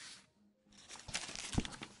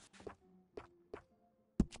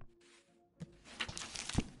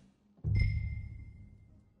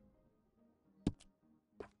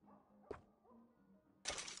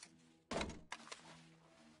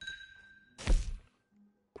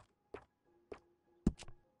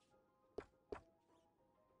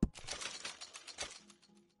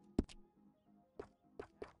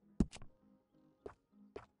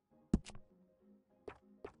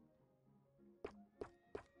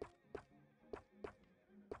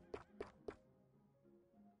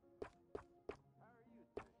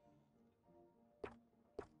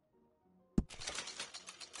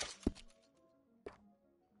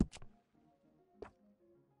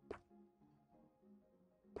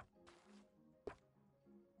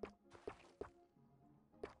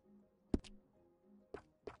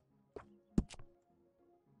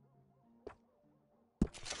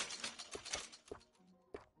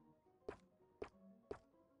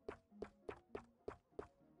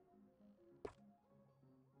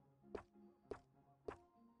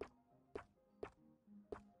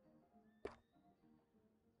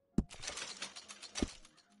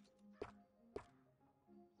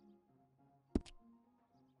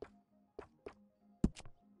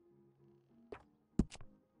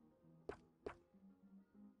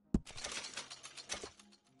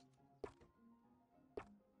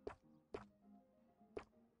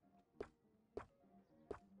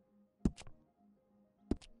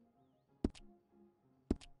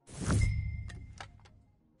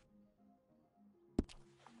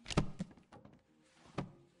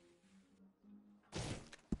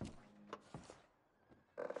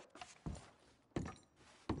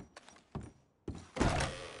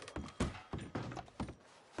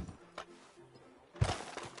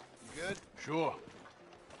 Good? Sure.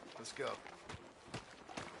 Let's go.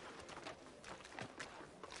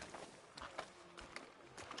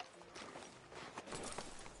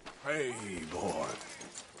 Hey, boy.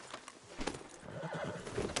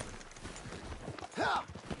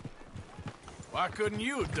 Why couldn't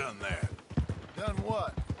you have done that? Done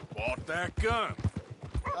what? Bought that gun.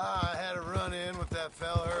 I had a run-in with that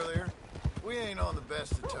fella earlier. We ain't on the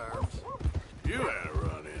best of terms. You had a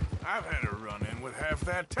run-in. I've had a run-in with half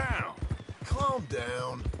that town. Calm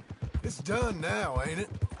down. It's done now, ain't it?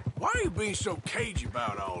 Why are you being so cagey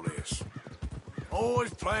about all this?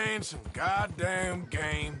 Always playing some goddamn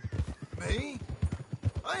game. Me?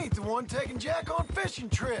 I ain't the one taking Jack on fishing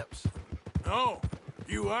trips. No,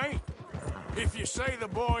 you ain't. If you say the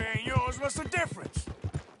boy ain't yours, what's the difference?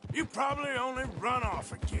 You probably only run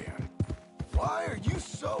off again. Why are you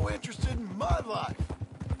so interested in my life?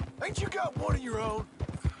 Ain't you got one of your own?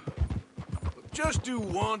 Just do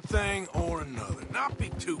one thing or another. Not be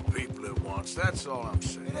two people at once, that's all I'm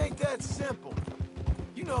saying. It ain't that simple.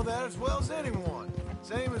 You know that as well as anyone.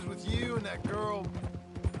 Same as with you and that girl...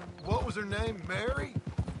 What was her name? Mary?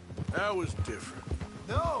 That was different.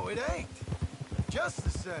 No, it ain't. Just the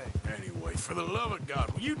same. Anyway, for the love of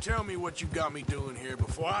God, will you tell me what you got me doing here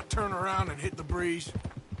before I turn around and hit the breeze?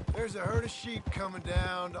 There's a herd of sheep coming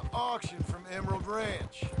down to auction from Emerald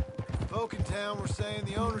Ranch. Folk in town were saying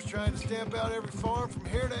the owner's trying to stamp out every farm from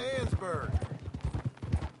here to Annesburg.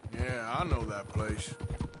 Yeah, I know that place.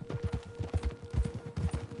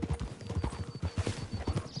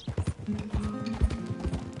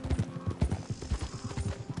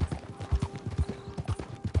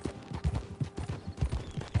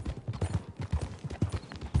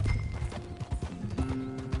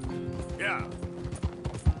 Yeah.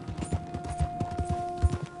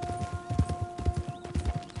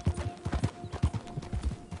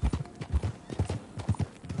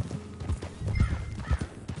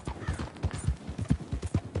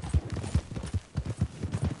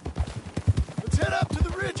 Let's head up to the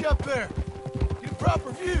ridge up there. Get a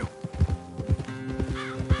proper view.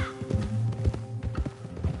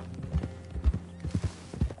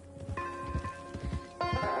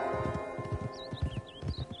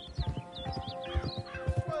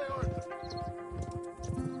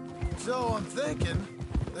 So I'm thinking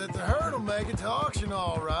that the herd will make it to auction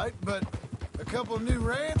all right, but a couple of new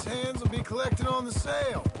ranch hands will be collecting on the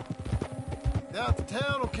sale. Doubt the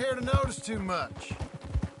town will care to notice too much.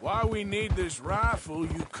 Why we need this rifle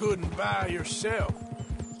you couldn't buy yourself?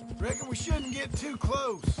 Reckon we shouldn't get too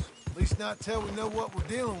close. At least not till we know what we're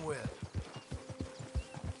dealing with.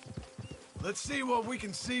 Let's see what we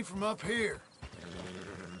can see from up here.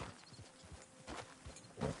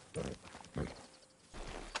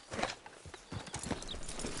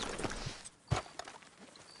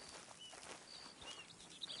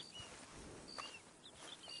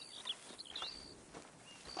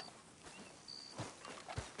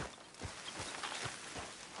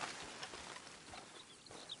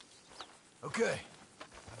 Okay,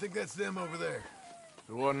 I think that's them over there.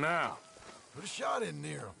 So what now? Put a shot in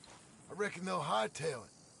near them. I reckon they'll hightail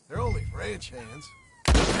it. They're only ranch hands.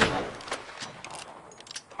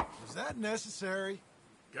 Was that necessary?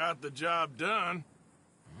 Got the job done.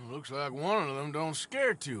 Looks like one of them don't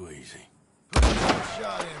scare too easy. Put another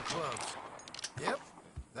shot in close. Yep,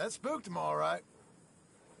 that spooked them all right.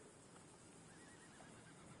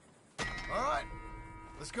 All right,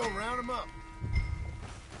 let's go round them up.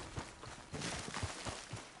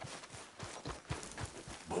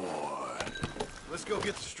 Boy. Let's go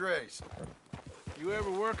get the strays. You ever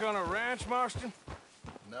work on a ranch, Marston?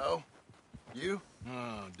 No. You?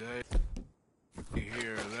 Oh, Dave.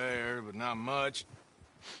 Here or there, but not much.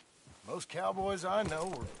 Most cowboys I know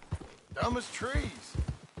were dumb as trees.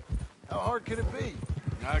 How hard could it be?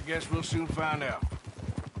 I guess we'll soon find out.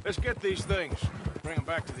 Let's get these things. Bring them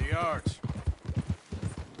back to the yards.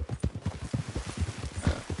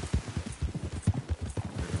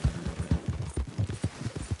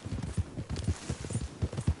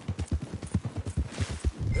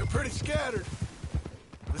 They're pretty scattered.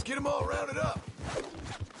 Let's get them all rounded up.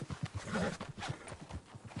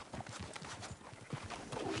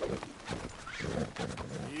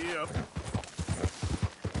 Yep.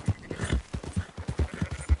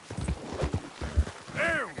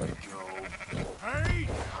 There we go. Hey!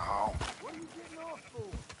 Oh. What are you getting off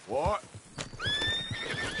for? What?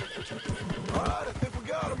 All right, I think we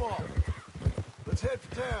got them all. Let's head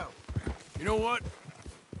for town. You know what?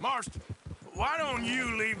 Marston, why don't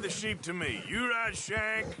you leave the sheep to me? You ride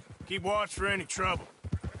Shank, keep watch for any trouble.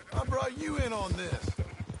 I brought you in on this.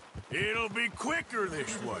 It'll be quicker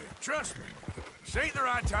this way. Trust me. This ain't the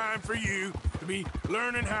right time for you to be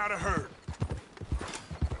learning how to herd.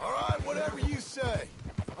 All right, whatever you say.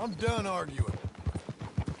 I'm done arguing.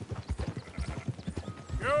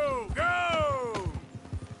 Go, go!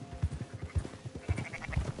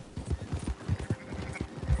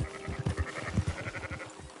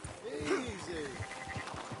 Easy.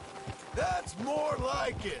 That's more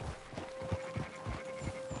like it.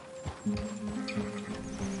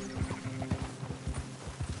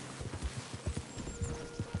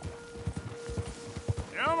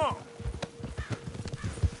 Come on.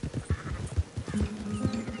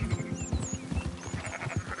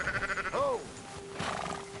 Oh.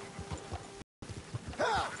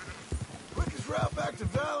 Ha! Quickest route back to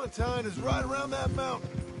Valentine is right around that mountain.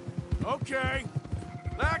 Okay.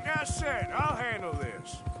 Like I said, I'll handle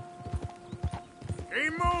this.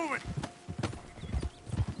 Keep moving.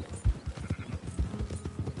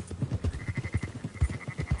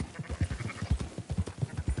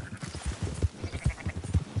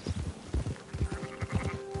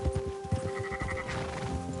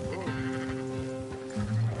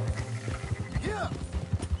 Yeah.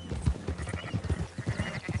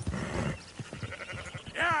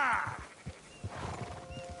 Yeah.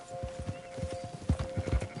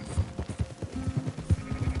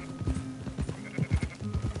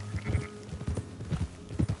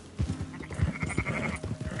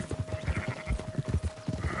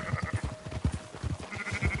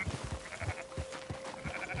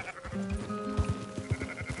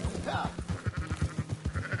 Ha!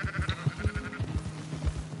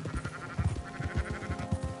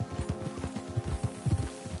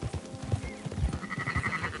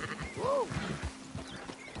 Whoa.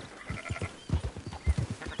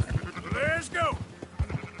 Let's go.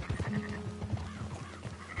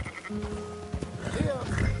 Yeah.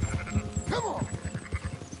 Come on.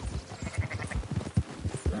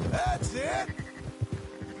 That's it.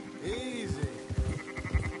 Easy.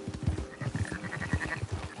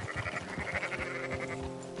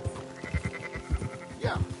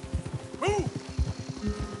 Yeah. Move.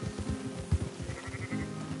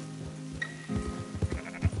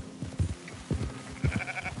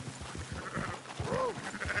 Whoa.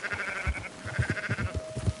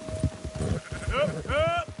 Up,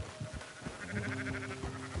 up.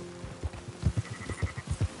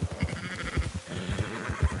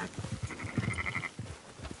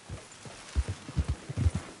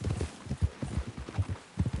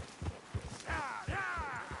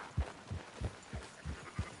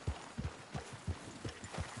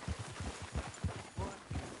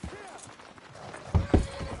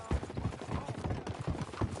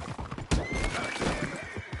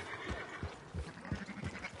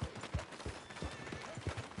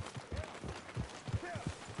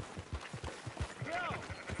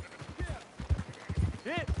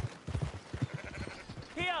 Hit!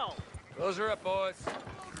 Heel! Those are up, boys.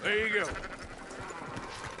 There you go.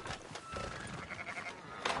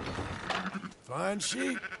 Fine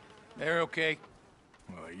sheep. They're okay.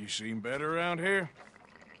 Well, you seem better around here.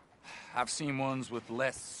 I've seen ones with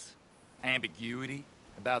less ambiguity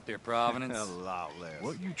about their provenance. A lot less.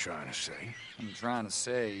 What you trying to say? I'm trying to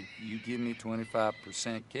say, you give me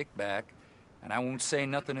 25% kickback, and I won't say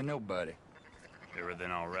nothing to nobody. Everything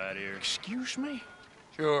all right here? Excuse me?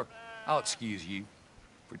 Sure, I'll excuse you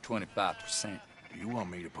for 25%. You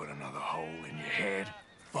want me to put another hole in your head?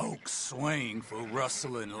 Folks swing for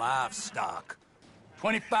rustling livestock.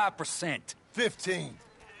 25%. 15.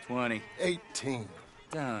 20. 18.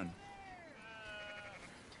 Done.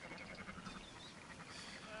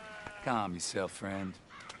 Calm yourself, friend.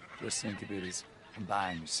 Just think of it as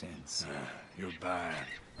buying your sins. You're buying.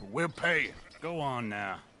 But we'll pay you. Go on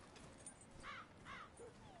now.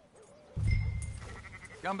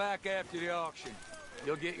 Come back after the auction.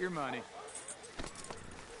 You'll get your money.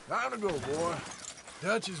 Time to go, boy.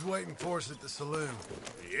 Dutch is waiting for us at the saloon.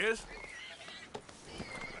 He is?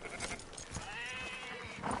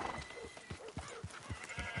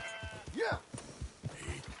 Yeah.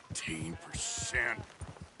 18%. I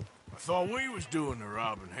thought we was doing the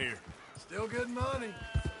robbing here. Still good money.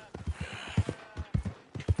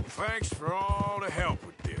 Thanks for all the help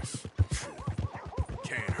with this.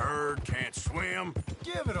 Can't herd, can't swim.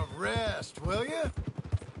 Give it a rest, will you?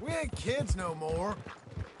 We ain't kids no more.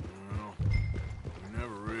 Well, we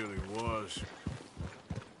never really was.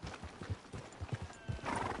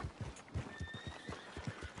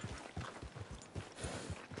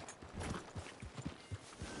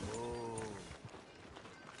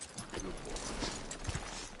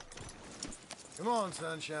 Come on,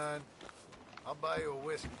 sunshine. I'll buy you a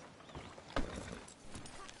whiskey.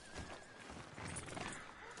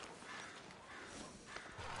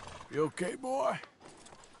 You okay, boy?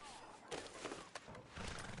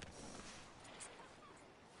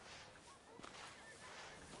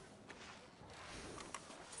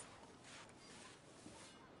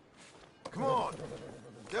 Come on.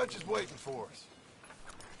 Dutch is waiting for us.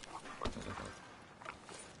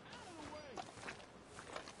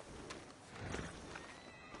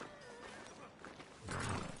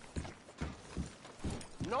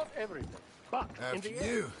 Not everything, but in After the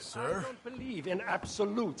you, end, sir. I don't believe in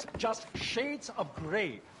absolutes, just shades of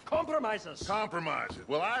gray. Compromises. Compromises?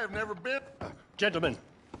 Well, I have never been... Gentlemen.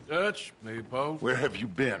 Dutch, me, Poe. Where have you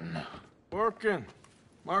been? Working.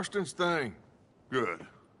 Marston's thing. Good.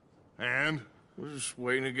 And? We're just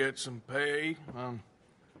waiting to get some pay on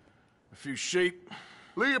a few sheep.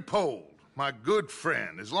 Leopold, my good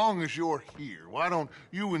friend, as long as you're here, why don't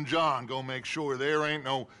you and John go make sure there ain't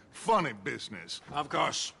no funny business? Of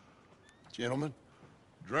course. Gentlemen?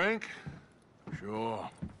 Drink? Sure.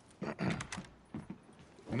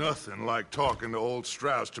 Nothing like talking to old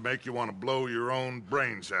Strauss to make you want to blow your own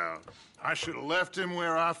brains out. I should have left him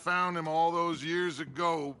where I found him all those years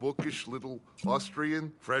ago. Bookish little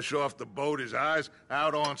Austrian, fresh off the boat, his eyes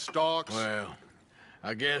out on stalks. Well,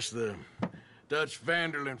 I guess the Dutch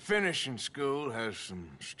Vanderlyn Finishing School has some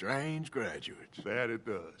strange graduates. That it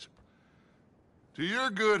does. To your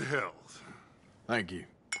good health. Thank you.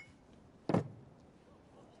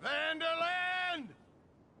 Vanderland!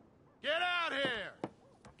 Get out here!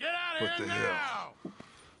 Get out What here the now! hell?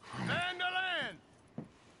 Vanderland!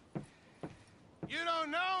 You don't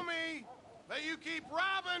know me, but you keep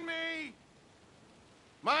robbing me!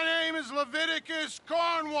 My name is Leviticus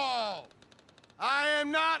Cornwall. I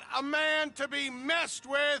am not a man to be messed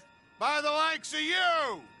with by the likes of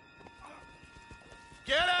you!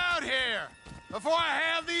 Get out here before I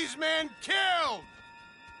have these men killed!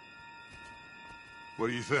 What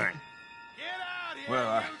do you think? Get out here,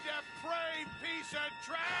 Well, you depraved piece of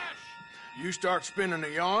trash! You start spinning a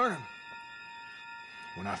yarn, and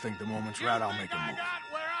when I think the moment's right, I'll make a I move. got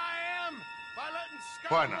where I am by letting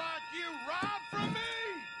Why scum not? like you rob from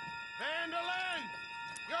me! Vanderlyn,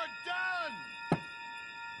 you're done!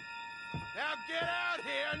 Now get out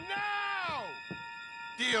here now!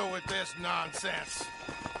 Deal with this nonsense.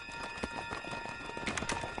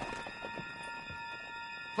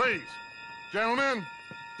 Please, gentlemen,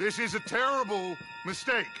 this is a terrible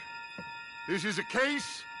mistake. This is a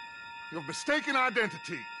case of mistaken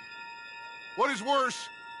identity. What is worse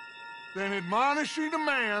than admonishing a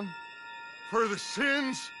man for the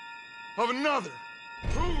sins of another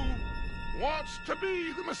who wants to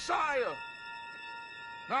be the Messiah?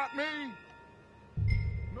 Not me.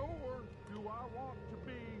 Nor do I want to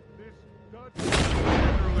be this Dutch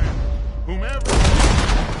Vanderlyn, whomever.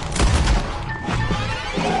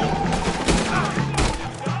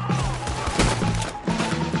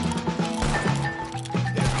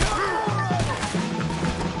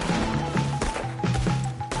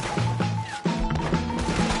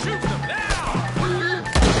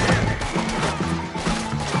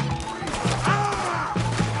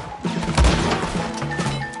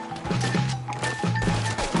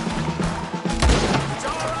 It's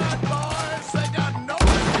all right, boys. They got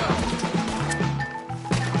nowhere to go.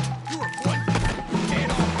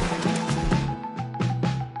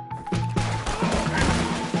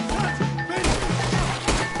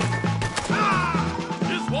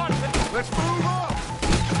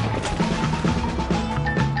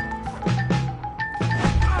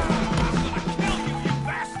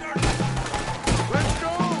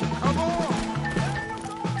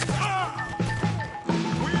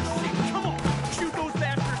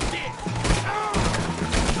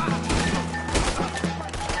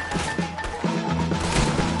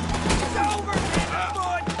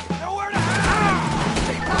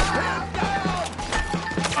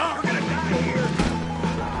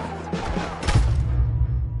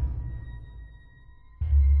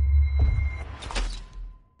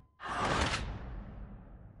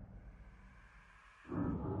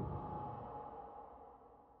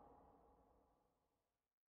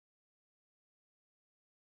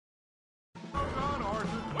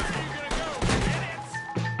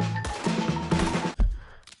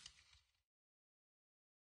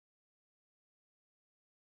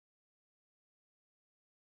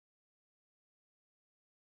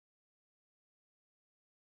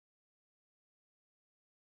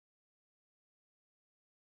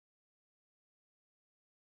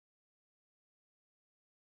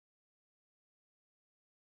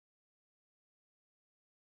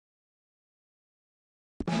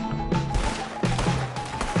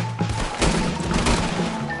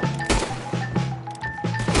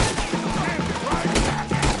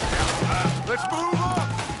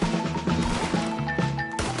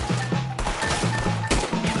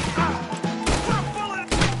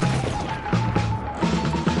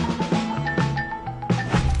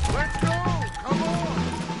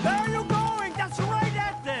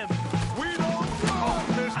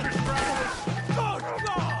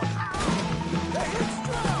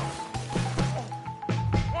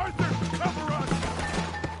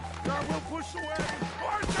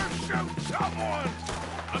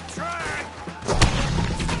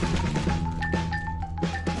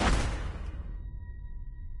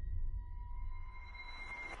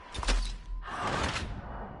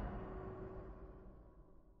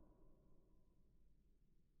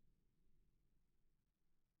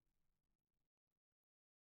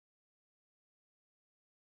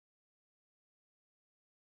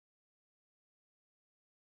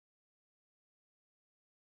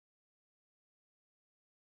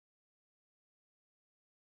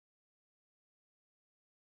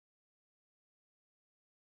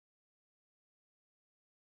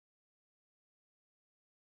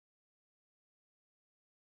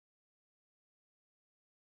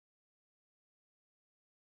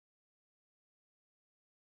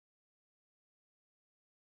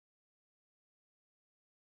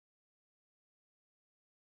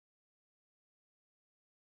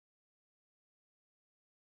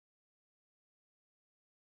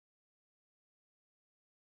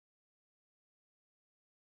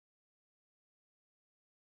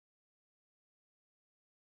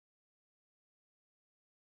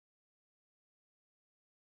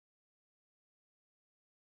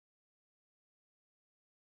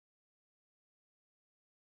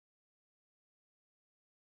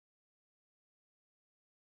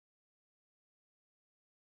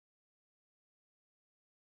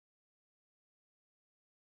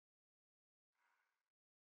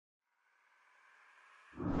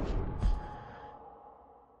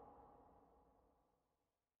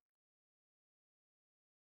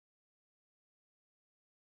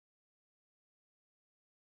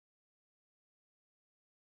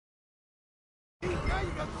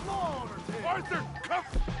 you got the law on her tail. Arthur, come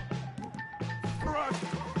for us.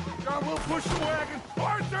 John, we'll push the wagon.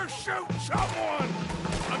 Arthur, shoot someone!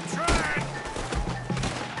 I'm trying.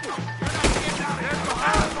 You're not getting out here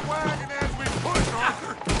behind the wagon as we push,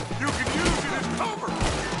 Arthur. You can use it as cover.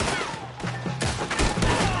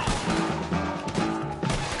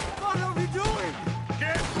 What are we doing?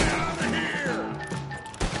 Get out of here!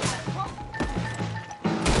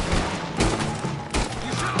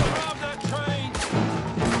 You should have robbed that train.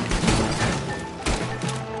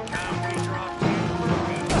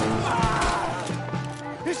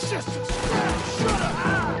 It's just a scratch. Shut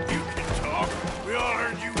up! You can talk. We all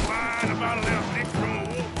heard you whine about a little nick from a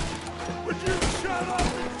wolf. Would you shut up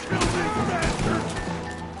and kill these bastards?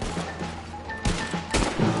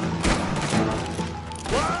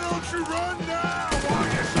 Why don't you run now while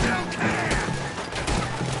you still can?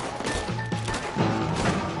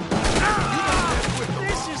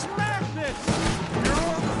 This is madness. You're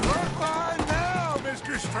on the front line now,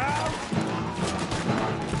 Mr. Strauss.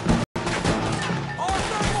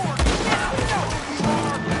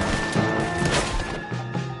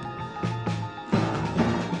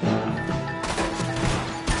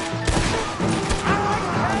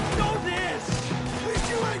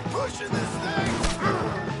 Pushing this thing!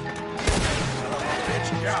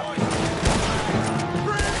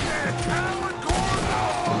 Bring that coward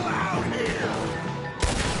Cornwall out here!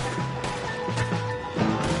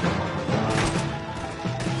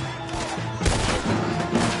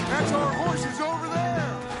 That's our horses over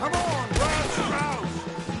there! Come on, Brad Strauss!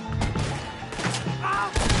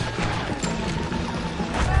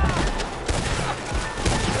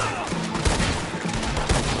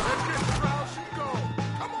 Let's get Strauss and go!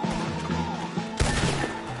 Come on!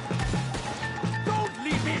 Don't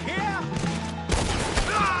leave me here.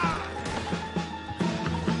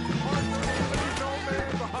 Leave no man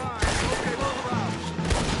behind. Okay, move around.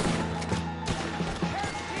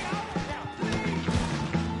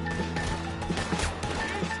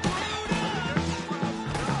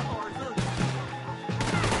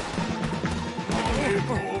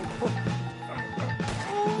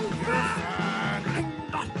 I'm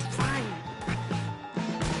not fine.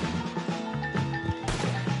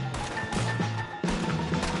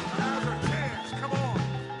 Now's our chance. Come on.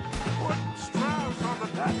 Put Strauss on the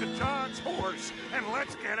back of John's horse, and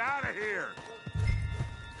let's get out of here.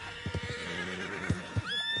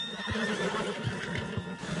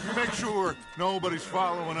 Make sure nobody's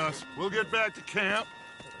following us. We'll get back to camp.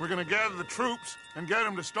 We're gonna gather the troops and get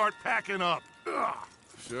them to start packing up. Ugh.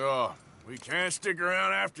 Sure. We can't stick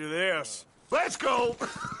around after this. Let's go!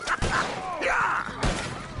 Yeah!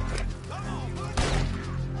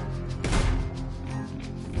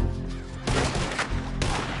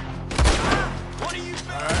 What are you?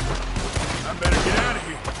 All right. I better get out of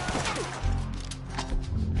here.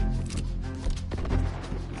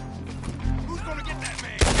 Who's gonna get that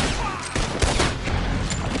man?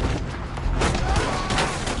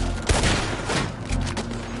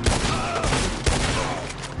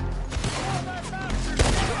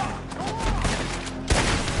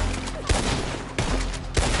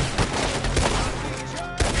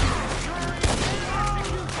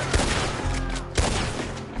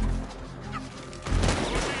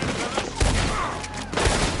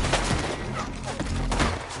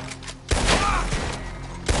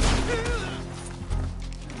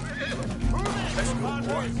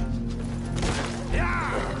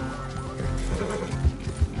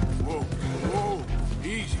 Whoa, whoa,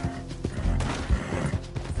 easy.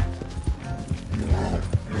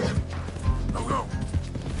 Go, go.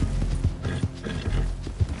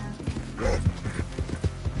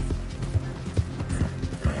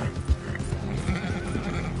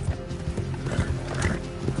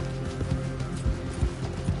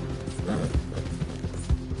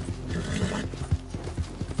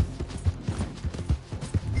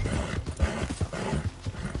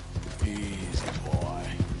 Easy, boy.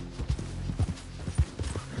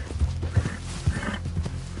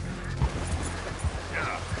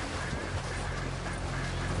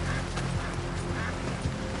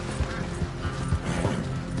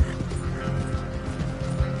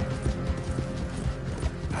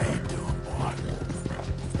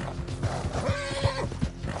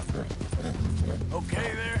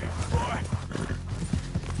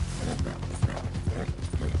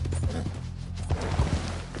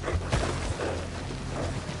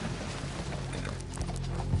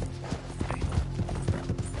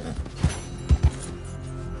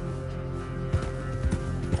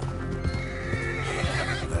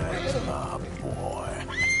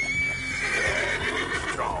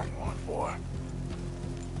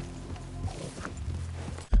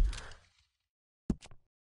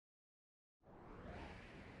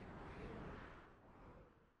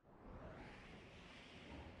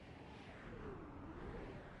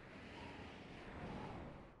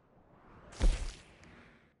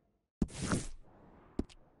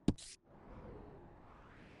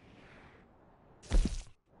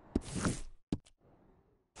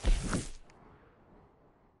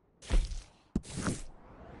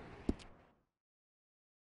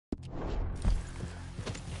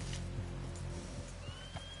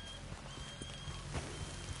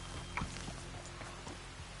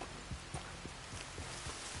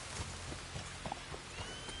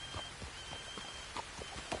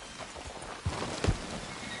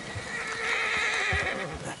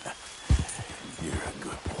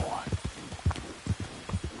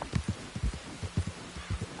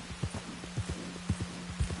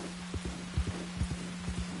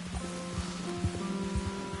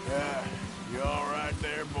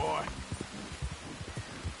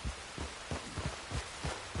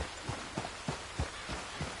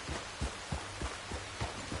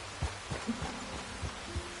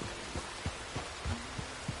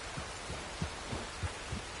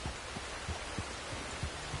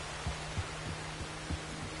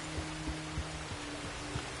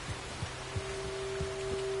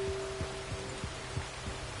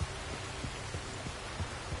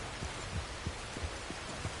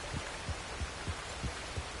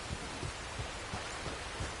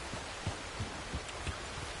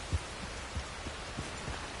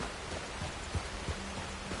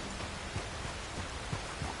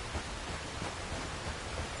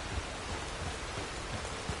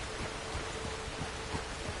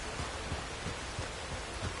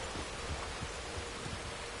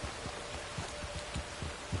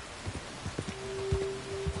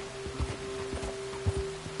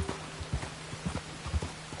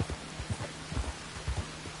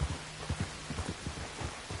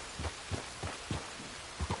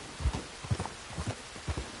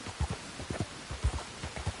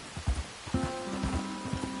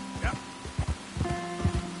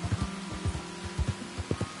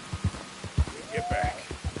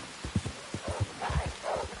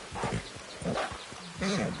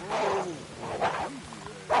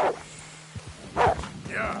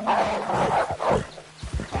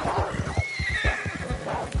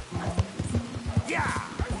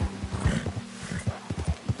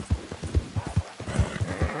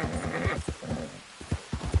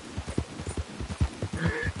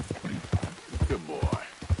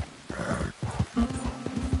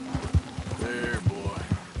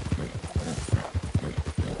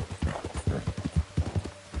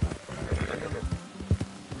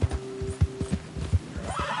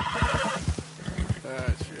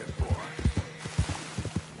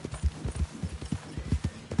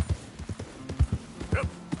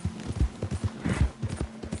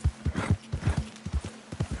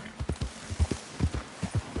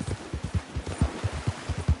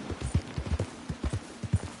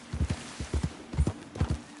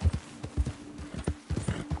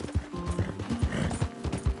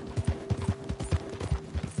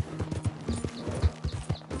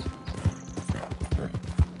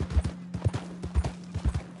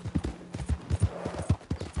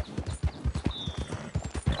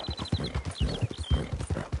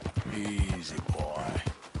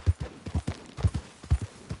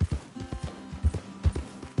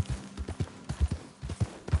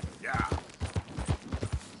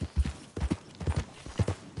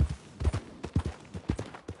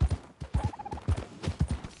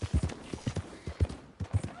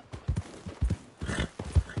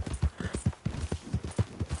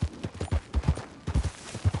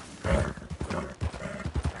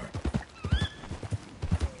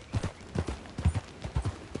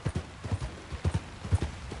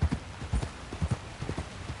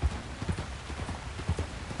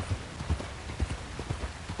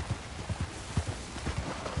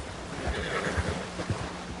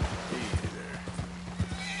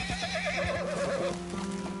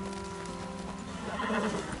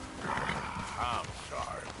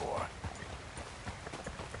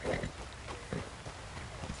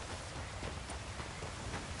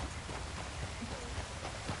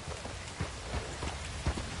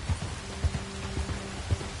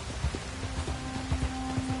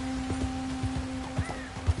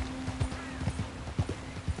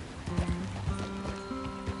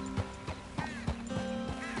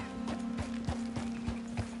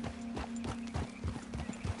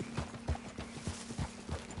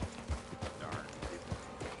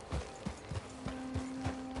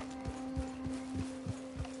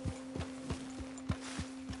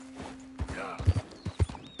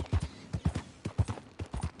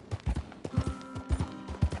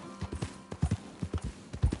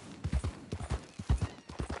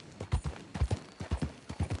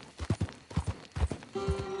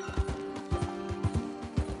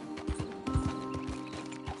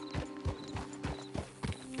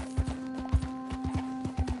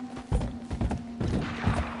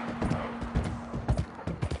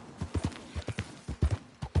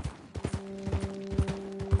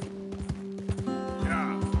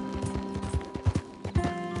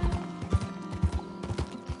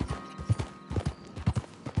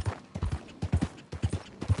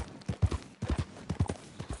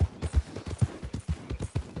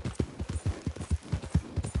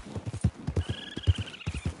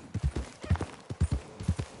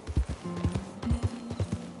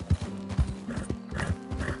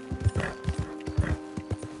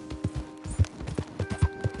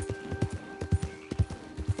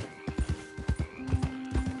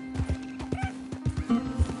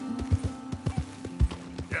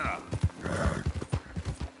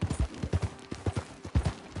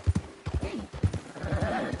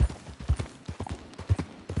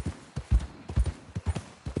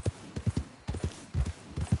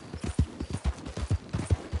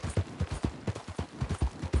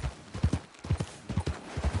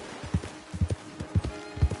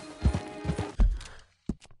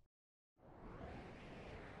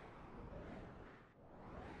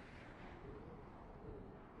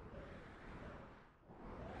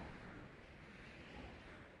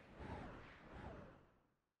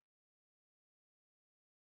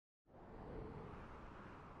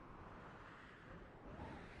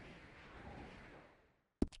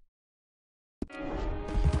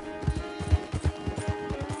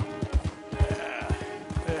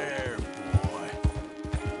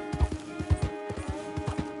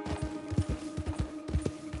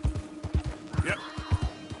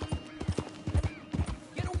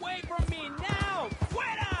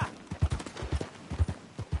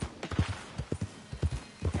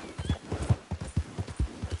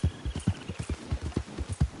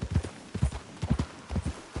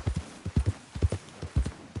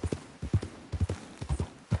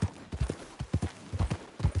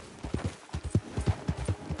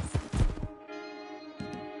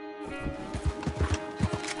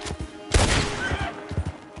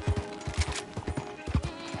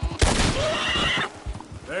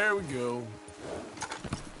 There we go.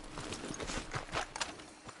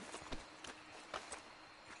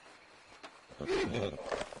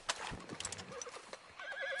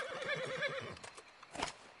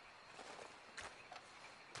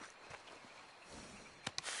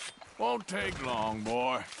 Won't take long,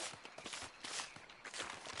 boy.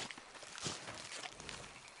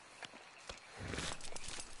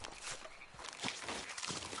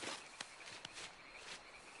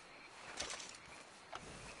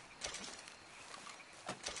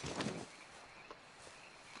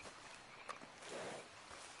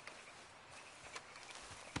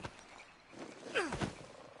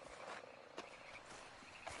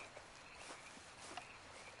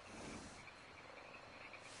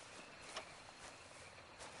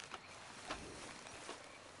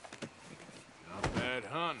 Bad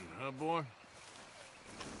hunting, huh, boy?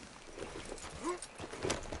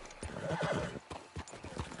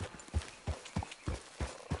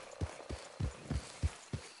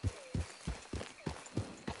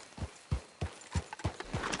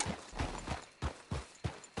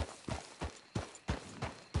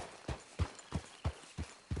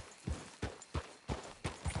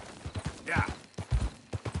 Yeah.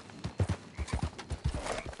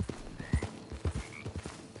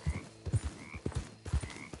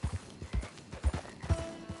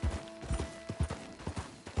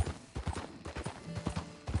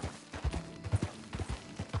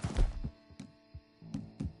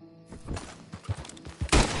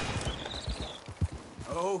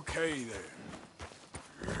 Okay there.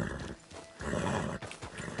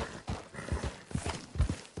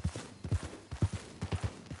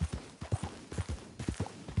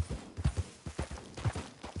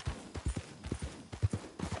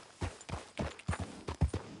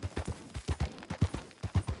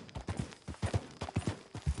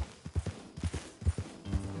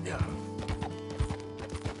 Yeah.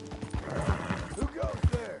 Who goes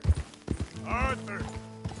there? Arthur!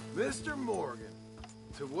 Mr. Morgan.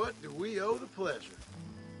 To what do we owe the pleasure?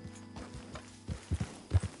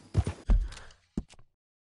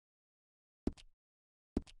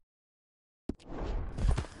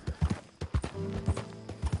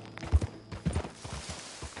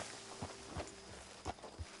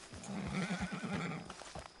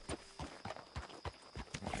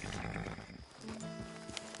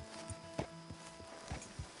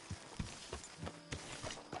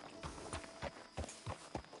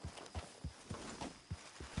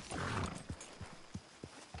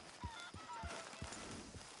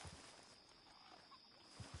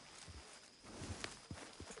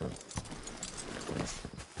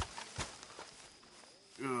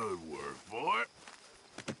 Good work, boy.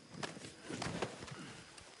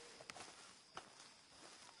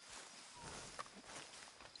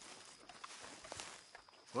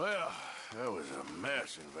 Well, that was a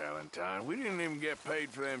mess in Valentine. We didn't even get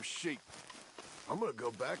paid for them sheep. I'm gonna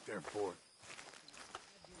go back there for it.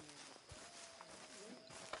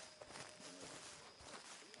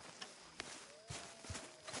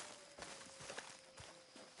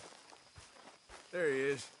 There he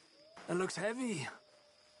is. That looks heavy.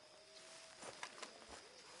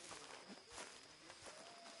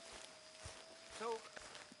 So,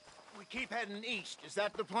 we keep heading east. Is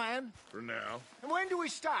that the plan? For now. And when do we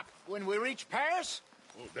stop? When we reach Paris?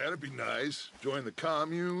 Well, that'd be nice. Join the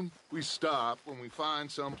commune. We stop when we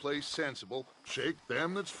find someplace sensible, shake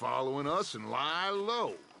them that's following us, and lie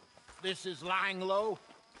low. This is lying low?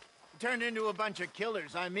 We turned into a bunch of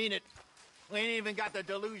killers. I mean it. We ain't even got the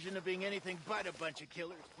delusion of being anything but a bunch of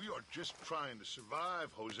killers. We are just trying to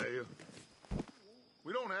survive, Hosea.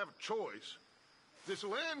 We don't have a choice.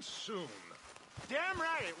 This'll end soon. Damn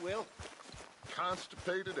right it will.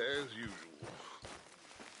 Constipated as usual.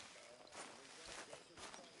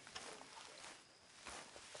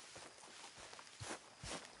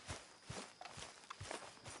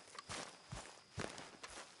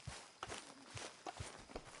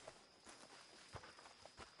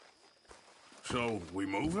 So, we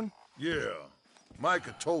moving? Yeah.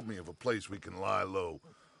 Micah told me of a place we can lie low.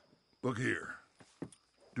 Look here.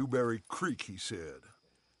 Dewberry Creek, he said.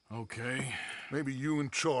 Okay. Maybe you and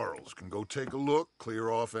Charles can go take a look, clear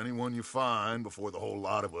off anyone you find before the whole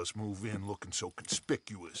lot of us move in looking so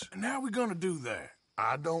conspicuous. And how we gonna do that?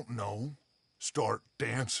 I don't know. Start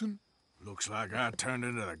dancing? Looks like I turned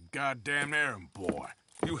into the goddamn errand boy.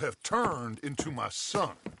 You have turned into my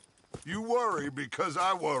son. You worry because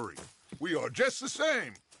I worry. We are just the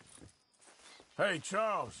same. Hey,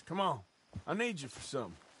 Charles, come on. I need you for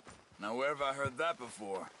something. Now, where have I heard that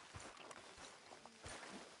before?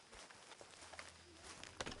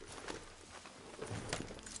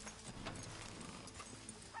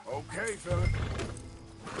 way, fella.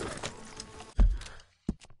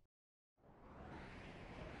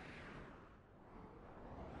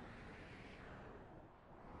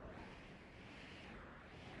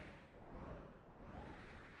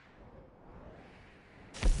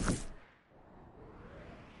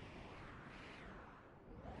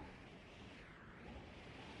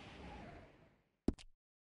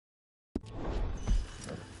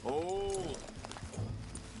 Oh.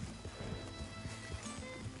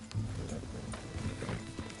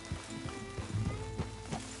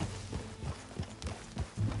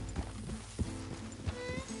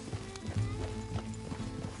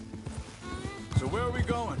 So where are we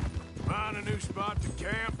going? Find a new spot to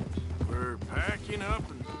camp. We're packing up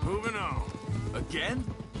and moving on. Again?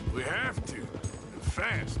 We have to. And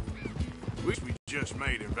fast. Wish we just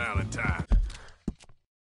made it Valentine.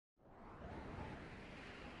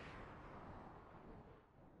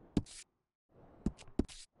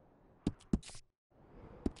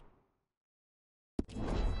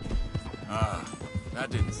 That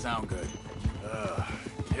didn't sound good.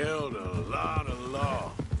 Killed a lot of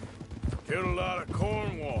law. Killed a lot of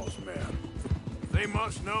Cornwall's men. They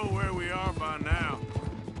must know where we are by now.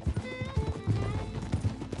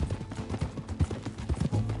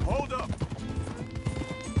 Hold up!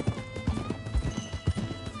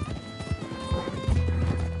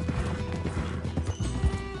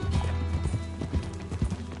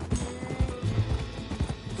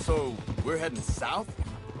 So, we're heading south?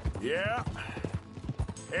 Yeah.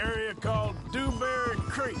 Area called Dewberry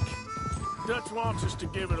Creek. Dutch wants us to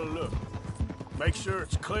give it a look. Make sure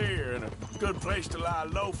it's clear and a good place to lie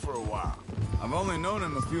low for a while. I've only known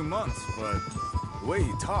him a few months, but the way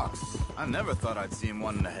he talks, I never thought I'd see him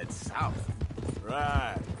wanting to head south.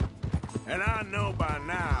 Right. And I know by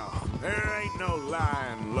now, there ain't no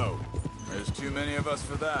lying low. There's too many of us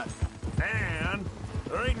for that. And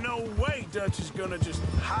there ain't no way Dutch is gonna just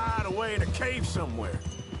hide away in a cave somewhere.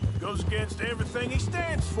 Goes against everything he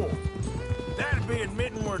stands for. That'd be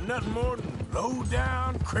admitting we're nothing more than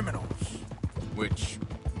low-down criminals. Which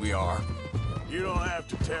we are. You don't have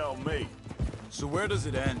to tell me. So where does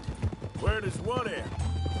it end? Where does what end?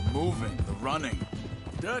 The moving, the running.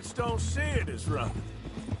 Dutch don't see it as running.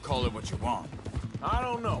 Call it what you want. I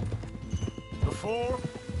don't know. Before,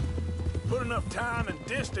 put enough time and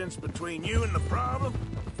distance between you and the problem,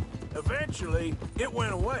 eventually it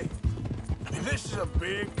went away. I mean, this is a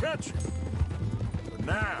big country. But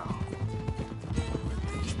now,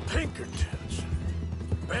 with these Pinkertons,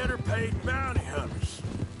 better paid bounty hunters,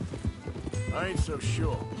 I ain't so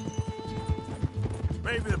sure.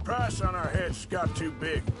 Maybe the price on our heads got too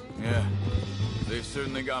big. Yeah, they've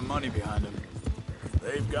certainly got money behind them.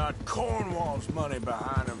 They've got Cornwall's money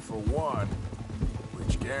behind them for one,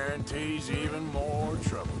 which guarantees even more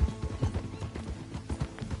trouble.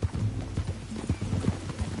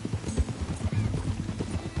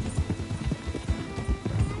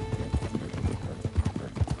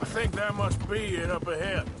 I think that must be it up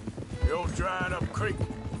ahead. The old dried-up creek.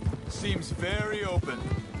 Seems very open.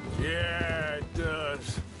 Yeah, it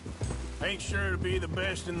does. Ain't sure to be the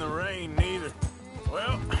best in the rain, neither.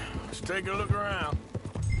 Well, let's take a look around.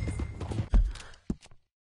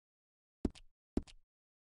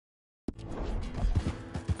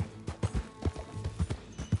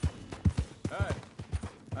 Hey,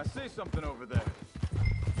 I see something over there.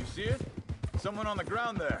 You see it? Someone on the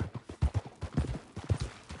ground there.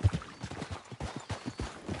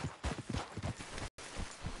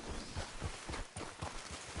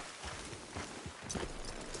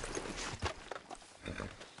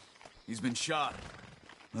 He's been shot.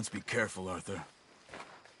 Let's be careful, Arthur.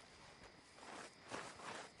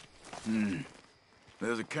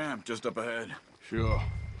 There's a camp just up ahead. Sure.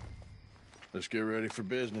 Let's get ready for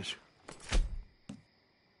business.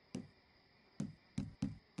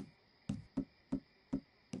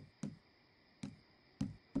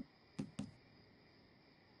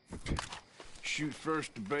 Shoot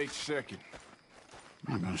first, debate second.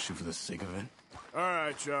 I'm not gonna shoot for the sake of it. All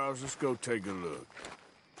right, Charles, let's go take a look.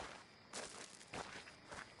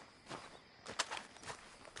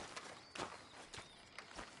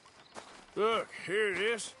 Look, here it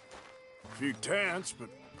is. A few tents, but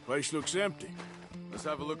the place looks empty. Let's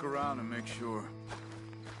have a look around and make sure.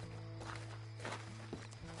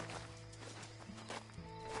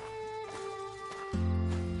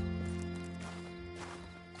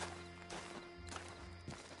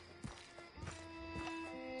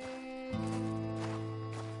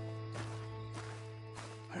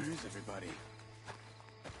 Where is everybody?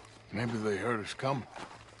 Maybe they heard us coming.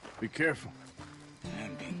 Be careful.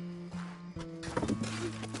 Andy.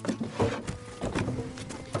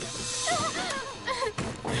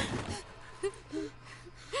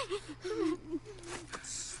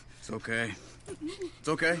 okay. It's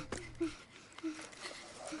okay. You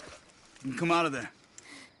can come out of there.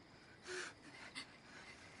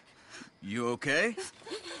 You okay?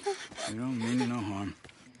 You don't mean you no harm.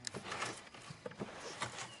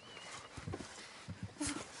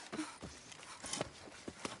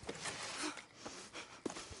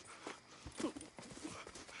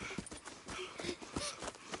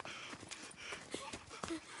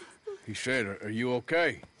 He said, are you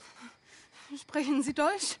okay? Sprechen Sie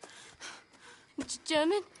Deutsch?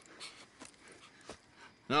 German?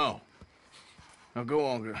 No. Now go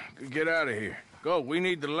on, get out of here. Go, we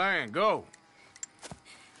need the land, go.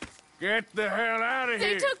 Get the hell out of They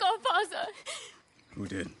here. took our father. Who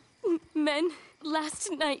did? Men, last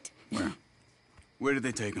night. Where? Where did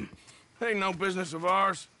they take him? Ain't no business of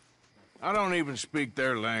ours. I don't even speak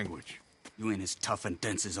their language. You ain't as tough and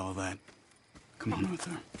dense as all that. Come on,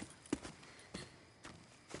 Arthur.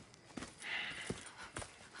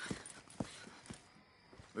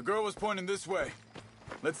 The girl was pointing this way.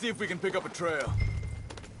 Let's see if we can pick up a trail.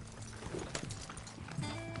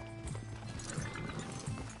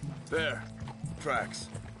 There. Tracks.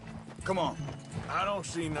 Come on. I don't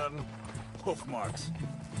see nothing. Hoof marks.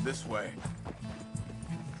 This way.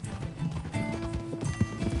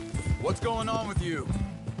 What's going on with you?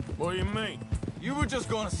 What do you mean? You were just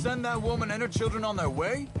going to send that woman and her children on their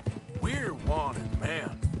way? We're wanted,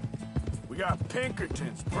 man. We got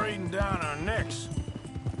Pinkertons breathing down our necks.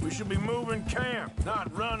 We should be moving camp,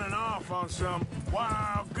 not running off on some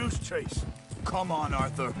wild goose chase. Come on,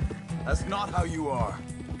 Arthur. That's not how you are.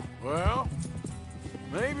 Well,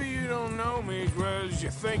 maybe you don't know me as well as you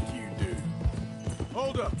think you do.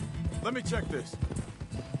 Hold up. Let me check this.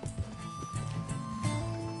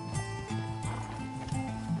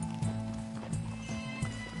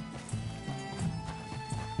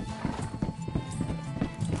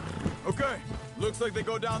 Okay. Looks like they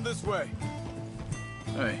go down this way.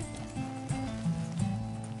 Hey.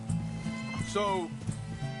 So,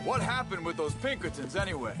 what happened with those Pinkertons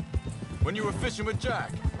anyway? When you were fishing with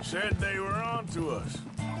Jack? Said they were on to us.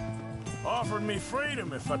 Offered me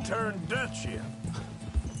freedom if I turned Dutch in.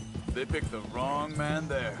 They picked the wrong man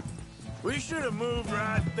there. We should have moved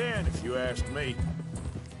right then, if you asked me.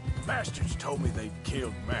 Bastards told me they'd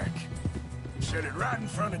killed Mac. Said it right in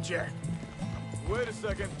front of Jack. Wait a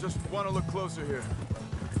second, just want to look closer here.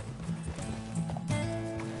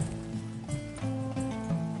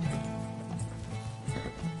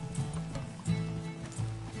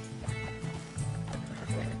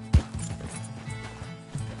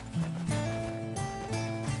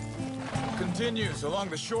 Continues along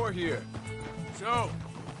the shore here. So,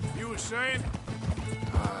 you were saying?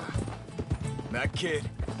 That kid,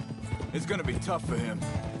 it's gonna be tough for him.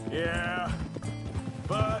 Yeah,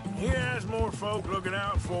 but he has more folk looking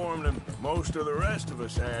out for him than most of the rest of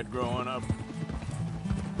us had growing up.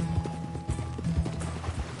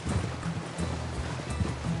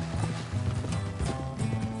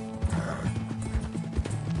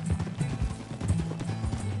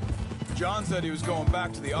 John said he was going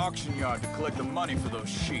back to the auction yard to collect the money for those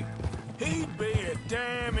sheep. He'd be a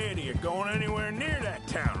damn idiot going anywhere near that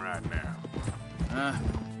town right now.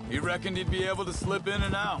 He reckoned he'd be able to slip in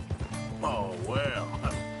and out. Oh, well.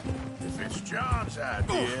 If it's John's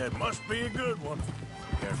idea, it must be a good one.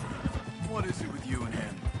 Careful. What is it with you and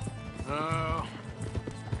him?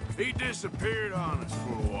 He disappeared on us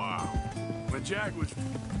for a while. When Jack was...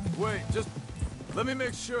 Wait, just let me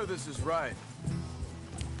make sure this is right.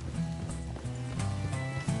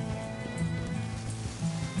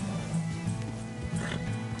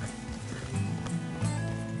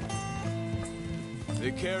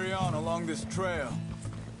 They carry on along this trail.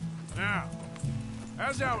 Now,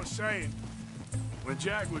 as I was saying, when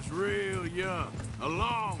Jack was real young, a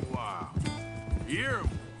long while, a year or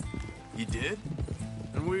more. He did?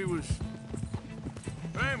 And we was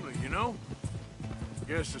family, you know?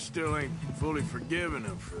 Guess I still ain't fully forgiven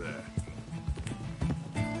him for that.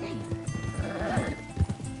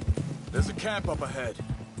 There's a camp up ahead.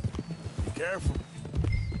 Be careful.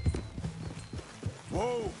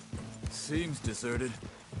 Whoa! Seems deserted.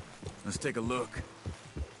 Let's take a look.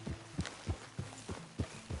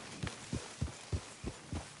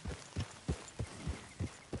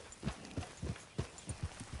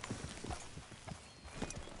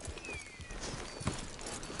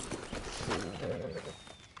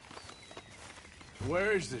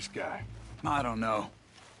 Where is this guy? I don't know.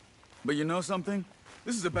 But you know something?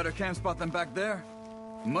 This is a better camp spot than back there.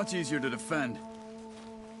 Much easier to defend.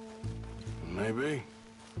 Maybe.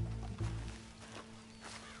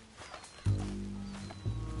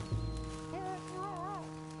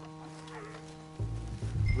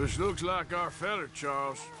 This looks like our feller,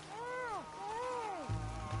 Charles.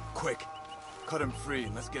 quick. Cut him free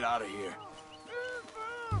and let's get out of here.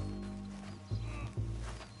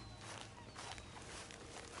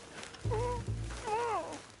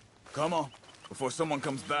 Come on, before someone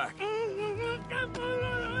comes back.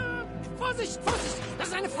 Vorsicht, Vorsicht! Das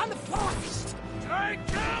ist eine Falle! Vorsicht! Take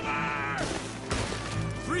cover!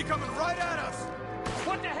 Three coming right at us!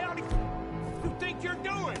 What the hell do you think you're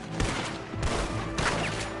doing?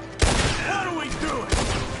 What are we doing?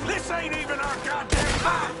 This ain't even our goddamn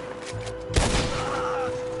fight!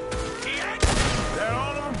 That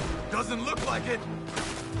all of them? Doesn't look like it.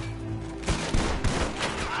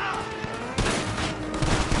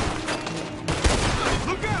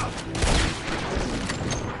 Look out!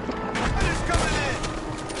 Others coming in!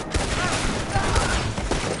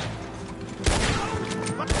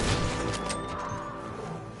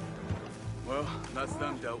 Well, that's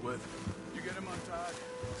them dealt with. You get them untied,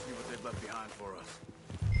 see what they've left behind for us.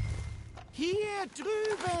 Hier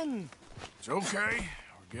drüben! It's okay.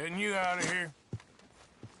 We're getting you out of here.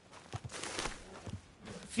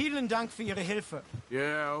 Vielen Dank für Ihre Hilfe.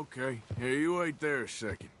 Yeah, okay. Here, you wait there a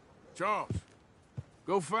second. Charles,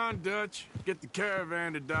 go find Dutch. Get the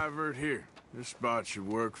caravan to divert here. This spot should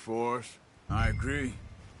work for us. I agree.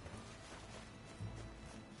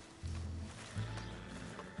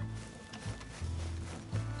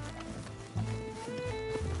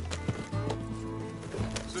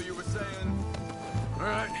 So you were saying? All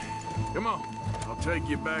right, come on. I'll take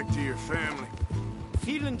you back to your family.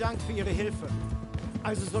 Vielen Dank für Ihre Hilfe.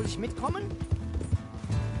 Also soll ich mitkommen?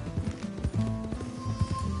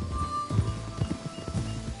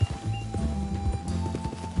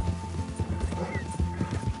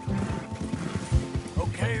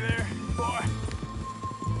 Okay there, boy?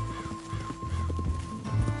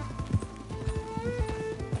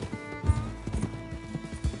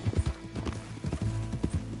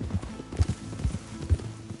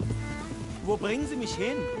 Wo bringen Sie mich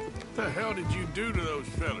hin? What the hell did you do to those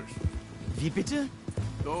fellers? Wie bitte?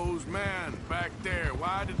 Those men back there,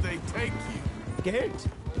 why did they take you? Geld.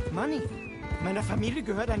 Money. Meiner Familie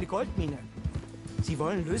gehört eine Goldmine. Sie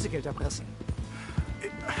wollen Lösegeld erpressen.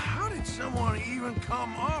 How did someone even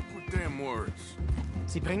come up with them words?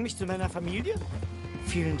 Sie bringen mich zu meiner Familie?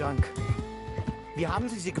 Vielen Dank. Wie haben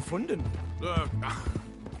Sie sie gefunden? Look,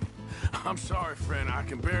 I'm sorry, friend. I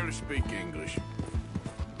can barely speak English.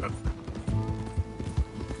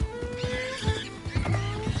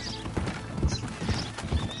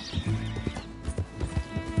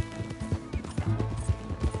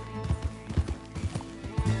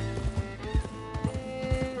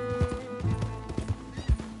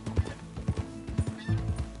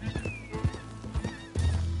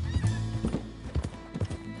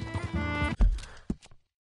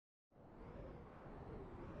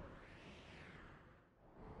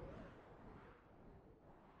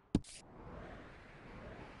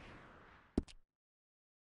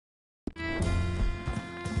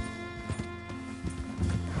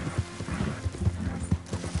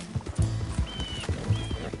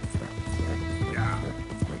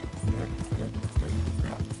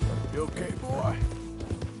 You okay, boy?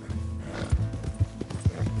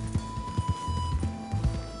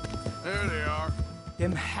 There they are.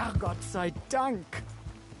 Dem Herrgott sei Dank.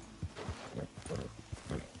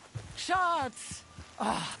 Schatz!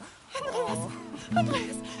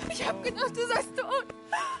 Andreas, ich hab gedacht, du seist tot.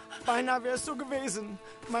 Beinahe wär's so gewesen.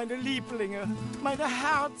 Meine Lieblinge, meine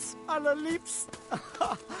Herz allerliebsten.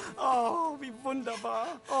 Oh, wie wunderbar.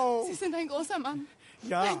 Oh. Sie sind ein großer Mann.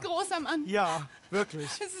 Ja. Ein großer Mann. Ja, wirklich.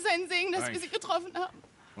 Es ist ein Segen, dass wir Sie getroffen haben.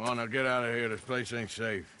 Come on, now get out of here. This place ain't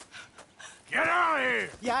safe. Get out of here!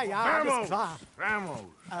 Ja, ja, alles klar. Vamos!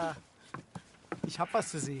 Ich hab was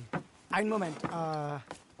für Sie. Einen Moment.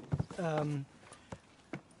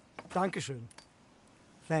 Dankeschön.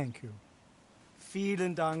 Thank you.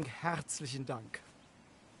 Vielen Dank, herzlichen Dank.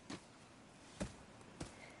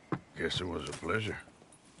 Guess it was a pleasure.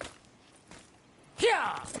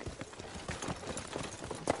 Ja!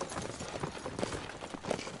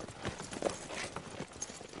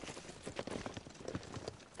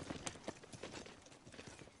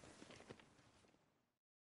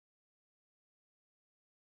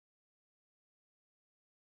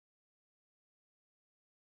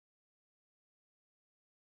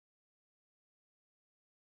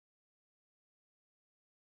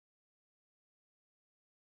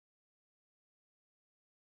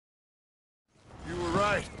 You were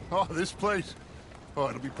right. Oh, this place. Oh,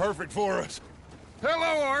 it'll be perfect for us.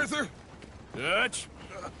 Hello, Arthur. Dutch?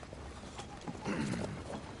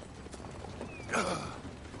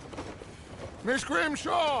 Miss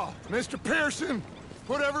Grimshaw, Mr. Pearson,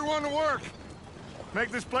 put everyone to work. Make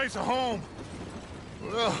this place a home.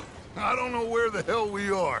 Well, I don't know where the hell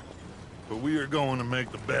we are, but we are going to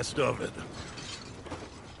make the best of it.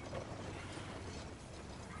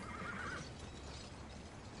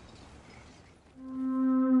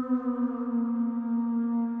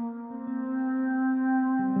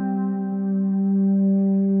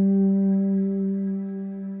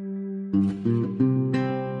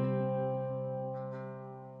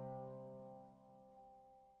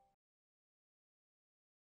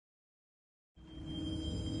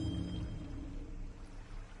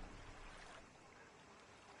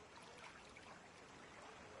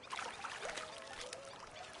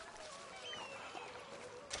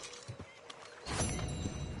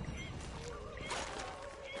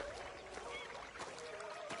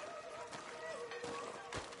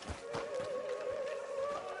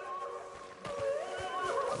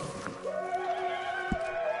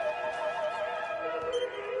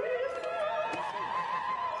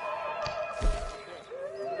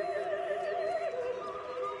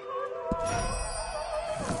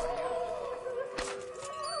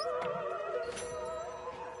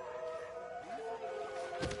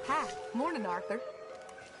 Hi. Morning, Arthur.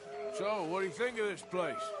 So, what do you think of this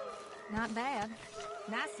place? Not bad.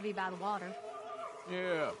 Nice to be by the water.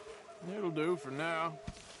 Yeah, it'll do for now.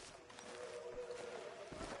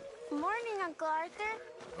 Morning, Uncle Arthur.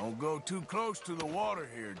 Don't go too close to the water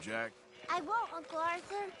here, Jack. I won't, Uncle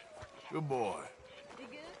Arthur. Good boy. Be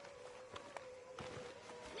good?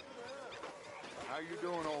 How you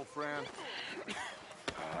doing, old friend?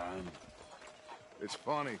 It's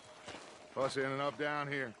funny, us ending up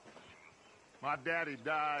down here. My daddy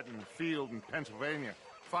died in the field in Pennsylvania,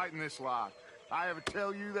 fighting this lot. I ever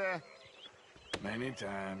tell you that? Many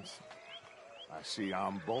times. I see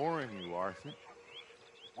I'm boring you, Arthur.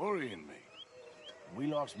 Worrying me. We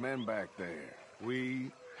lost men back there.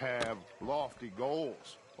 We have lofty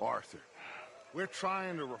goals, Arthur. We're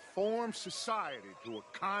trying to reform society to a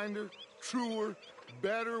kinder, truer,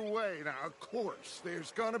 better way. Now, of course,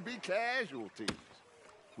 there's gonna be casualties.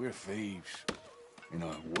 We're thieves. In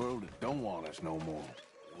a world that don't want us no more.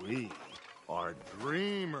 We are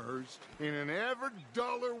dreamers in an ever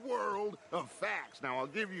duller world of facts. Now, I'll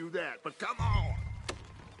give you that, but come on.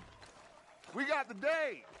 We got the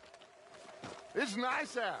day. It's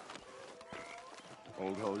nice out.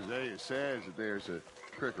 Old Hosea says that there's a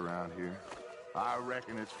creek around here. I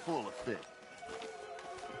reckon it's full of fish.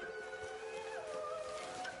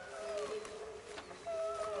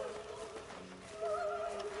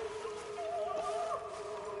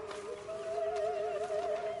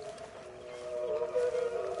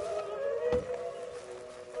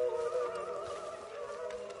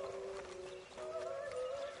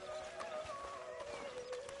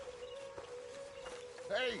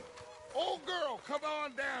 Hey, old girl, come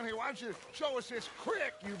on down here. Why don't you show us this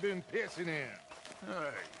creek you've been pissing in?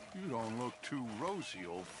 Hey, you don't look too rosy,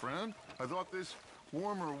 old friend. I thought this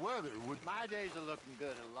warmer weather would... My days are looking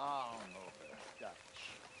good along over Dutch.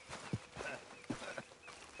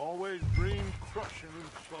 Always dream crushing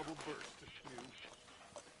and trouble bursting, you.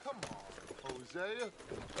 Come on, Hosea.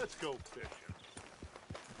 Let's go fishing.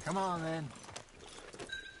 Come on, then.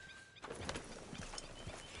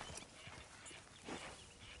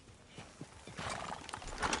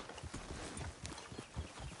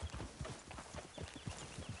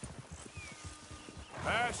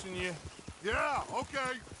 Passing you. Yeah,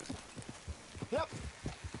 okay. Yep.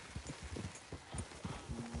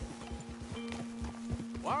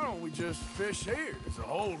 Why don't we just fish here? There's a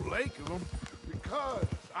whole lake of them. Because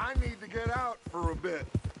I need to get out for a bit.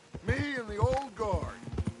 Me and the old guard.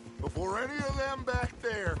 Before any of them back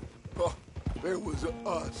there, oh, there was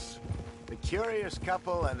us. The curious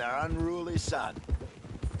couple and their unruly son.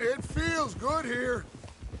 It feels good here.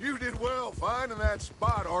 You did well finding that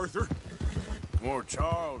spot, Arthur. More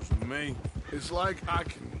Charles than me. It's like I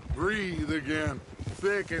can breathe again,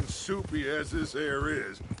 thick and soupy as this air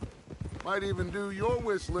is. Might even do your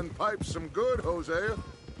whistling pipes some good, Hosea.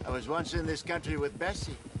 I was once in this country with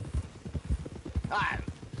Bessie.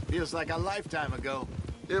 Feels like a lifetime ago.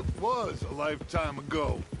 It was a lifetime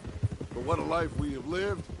ago. But what a life we have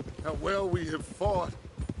lived, how well we have fought,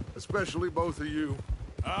 especially both of you.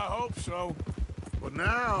 I hope so. But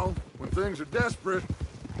now, when things are desperate,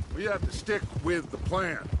 we have to stick with the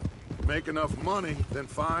plan. Make enough money, then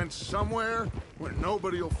find somewhere where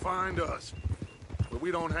nobody will find us. Where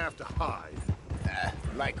we don't have to hide.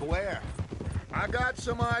 Like where? I got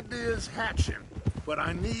some ideas hatching, but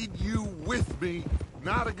I need you with me,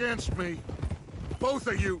 not against me. Both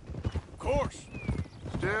of you. Of course.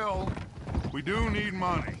 Still, we do need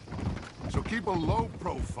money. So keep a low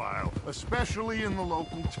profile, especially in the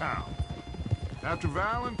local town. After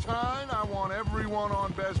Valentine, I want everyone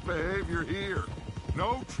on best behavior here.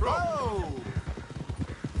 No trouble. Oh!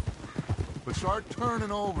 But start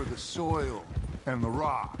turning over the soil and the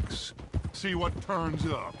rocks. See what turns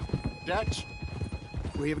up. Dutch,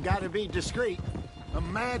 we've got to be discreet.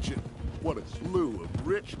 Imagine what a slew of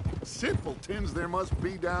rich simpletons there must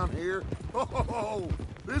be down here. Oh,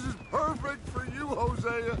 this is perfect for you,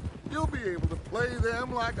 Hosea. You'll be able to play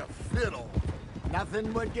them like a fiddle.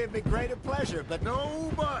 Nothing would give me greater pleasure, but...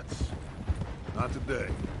 No buts. Not today.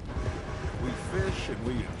 We fish and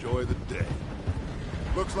we enjoy the day.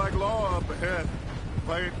 Looks like law up ahead.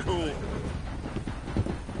 Play it cool.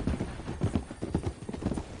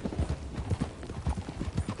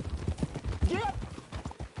 Yep.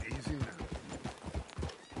 Easy now.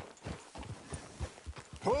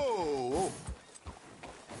 Whoa!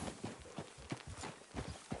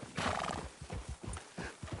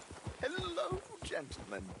 Hello,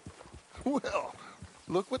 gentlemen. Well,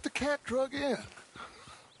 look what the cat drug in.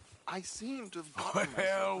 I seem to have gotten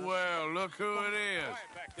Well, look who it is.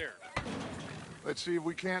 Back there. Let's see if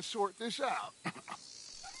we can't sort this out.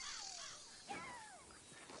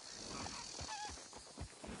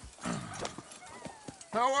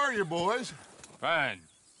 How are you, boys? Fine.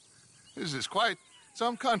 This is quite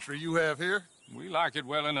some country you have here. We like it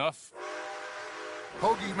well enough.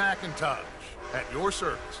 Hoagie McIntosh, at your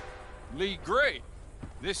service. Lee Gray.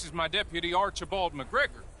 This is my deputy Archibald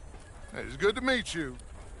McGregor. It's good to meet you.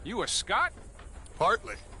 You a Scot?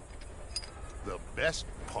 Partly. The best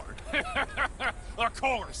part. Of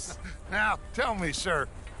course. Now, tell me, sir,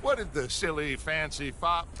 what did the silly, fancy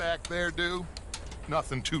fop back there do?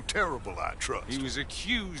 Nothing too terrible, I trust. He was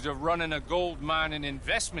accused of running a gold mining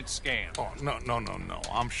investment scam. Oh, no.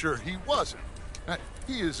 I'm sure he wasn't.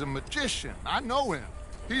 He is a magician. I know him.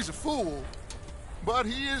 He's a fool, but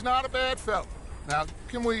he is not a bad fellow. Now,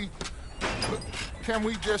 can we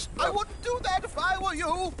just... I wouldn't do that if I were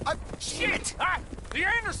you. Shit! The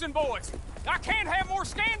Anderson boys! I can't have more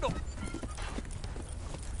scandal!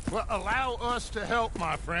 Well, allow us to help,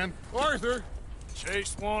 my friend. Arthur!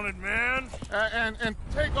 Chase wanted man. And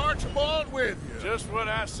take Archibald with you. Just what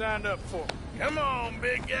I signed up for. Come on,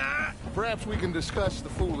 big guy. Perhaps we can discuss the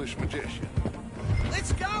foolish magician.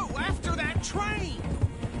 Let's go after that train!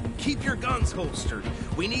 Keep your guns holstered.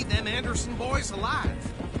 We need them Anderson boys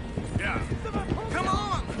alive. Yeah. Come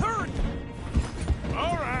on, hurry!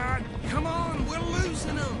 All right. Come on, we're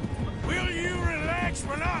losing them. Will you relax?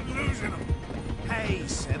 We're not losing them. Hey,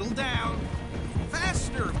 settle down.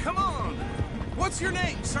 Faster, come on. What's your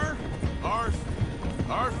name, sir?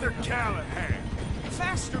 Arthur Callahan.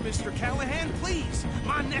 Faster, Mr. Callahan, please.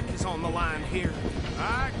 My neck is on the line here.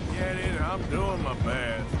 I get it. I'm doing my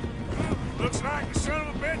best. Looks like the son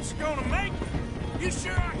of a bitch is gonna make it. You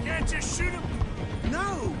sure I can't just shoot him?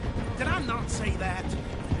 No. Did I not say that?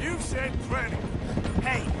 You've said plenty.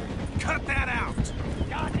 Hey, cut that out.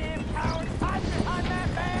 Goddamn coward, hide behind that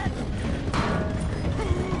man!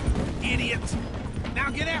 Idiot. Now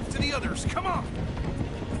get after the others. Come on.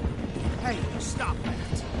 Hey, stop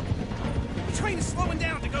that. The train is slowing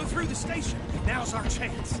down to go through the station. Now's our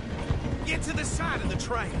chance. Get to the side of the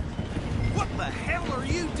train. What the hell are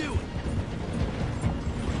you doing?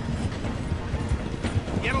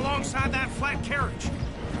 Get alongside that flat carriage.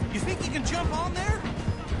 You think you can jump on there?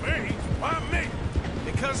 Me? Why me?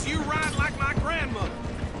 Because you ride like my grandmother.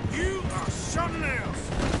 You are something else.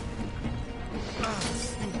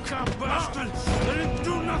 You cop bastard! I didn't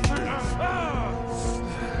do nothing!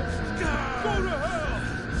 Go to hell!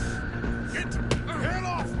 Get the hell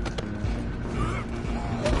off!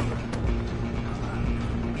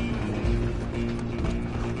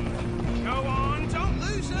 Go on, don't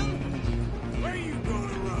lose him! Where you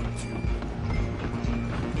gonna run to?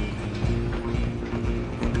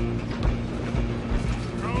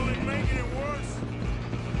 You're only making it worse.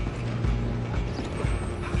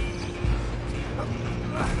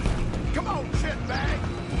 Come on, shitbag!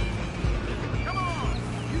 Come on!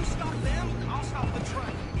 You stop them, I'll stop the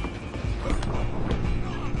train.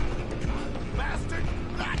 Bastard!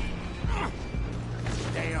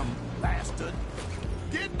 Damn bastard!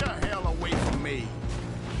 Get the hell away from me!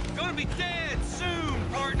 Gonna be dead soon,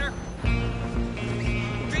 partner.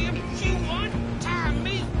 Damn Q1, time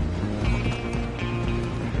me.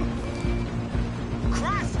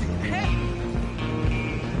 Christ in heaven.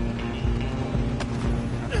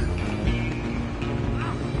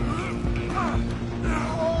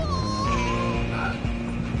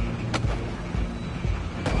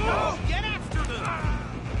 Oh, get after them.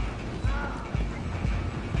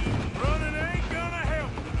 Running ain't gonna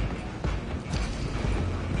help.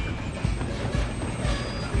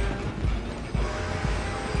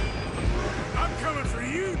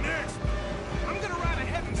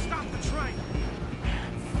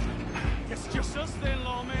 It's us then,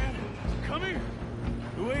 lawman. Come here.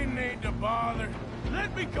 We need to bother.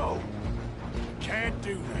 Let me go. Can't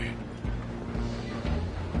do that.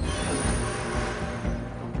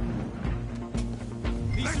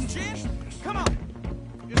 Need some gin? Come on.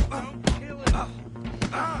 Just don't kill it.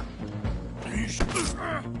 Are you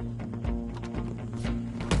sure?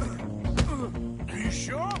 Are you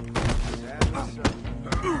sure?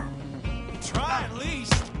 Try at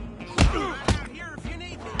least. Out here if you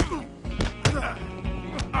need me.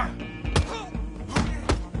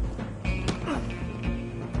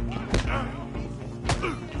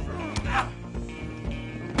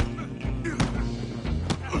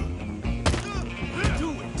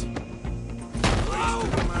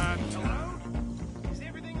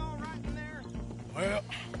 Well,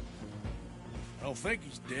 I don't think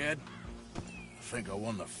he's dead. I think I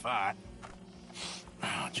won the fight.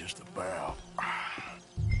 Just about.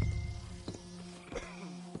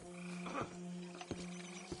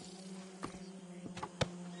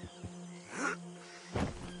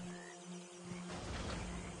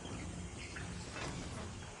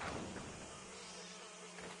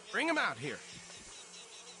 Bring him out here.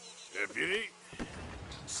 Deputy?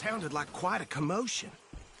 Sounded like quite a commotion.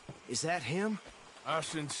 Is that him? I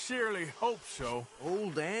sincerely hope so.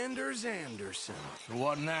 Old Anders Anderson. So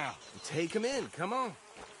what now? Take him in, come on.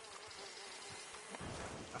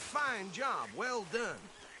 A fine job, well done.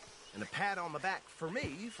 And a pat on the back for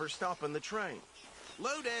me for stopping the train.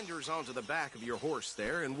 Load Anders onto the back of your horse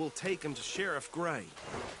there, and we'll take him to Sheriff Gray.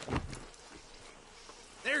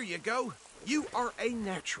 There you go. You are a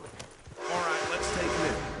natural. All right, let's take him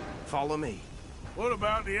in. Follow me. What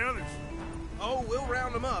about the others? Oh, we'll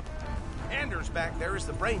round them up. Anders back there is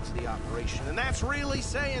the brains of the operation, and that's really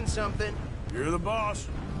saying something. You're the boss.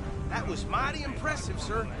 That was mighty impressive,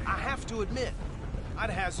 sir. I have to admit. I'd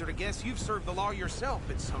hazard a guess you've served the law yourself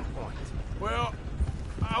at some point. Well,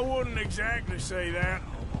 I wouldn't exactly say that.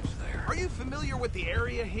 Almost there. Are you familiar with the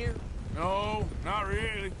area here? No, not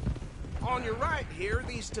really. On your right here,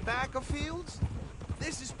 these tobacco fields?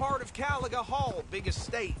 This is part of Caliga Hall, big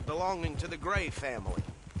estate belonging to the Gray family.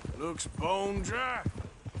 Looks bone dry.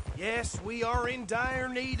 Yes, we are in dire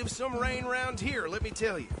need of some rain round here, let me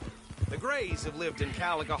tell you. The Grays have lived in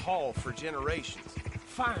Caliga Hall for generations.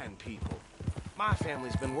 Fine people. My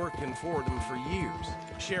family's been working for them for years.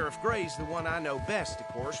 Sheriff Gray's the one I know best, of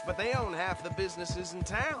course, but they own half the businesses in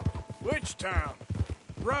town. Which town?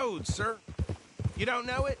 Rhodes, sir. You don't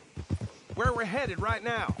know it? Where we're headed right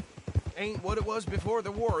now. Ain't what it was before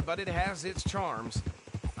the war, but it has its charms.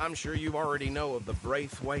 I'm sure you already know of the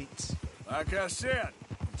Braithwaites. Like I said,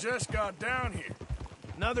 just got down here.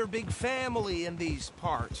 Another big family in these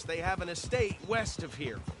parts. They have an estate west of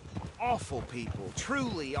here. Awful people,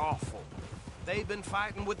 truly awful. They've been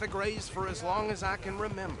fighting with the Grays for as long as I can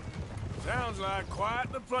remember. Sounds like quite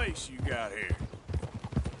the place you got here.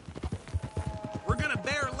 We're gonna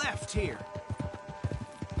bear left here.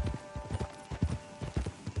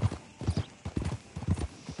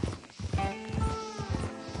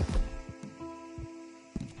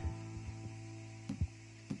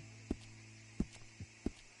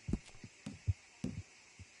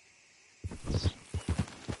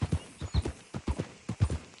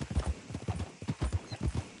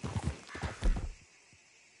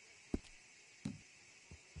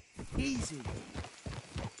 Easy.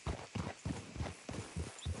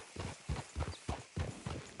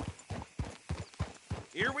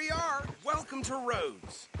 Here we are. Welcome to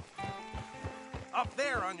Rhodes. Up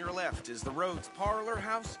there on your left is the Rhodes Parlor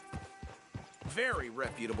House. Very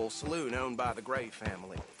reputable saloon owned by the Gray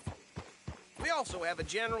family. We also have a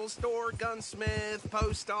general store, gunsmith,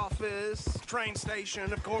 post office, train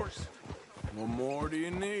station, of course. What more do you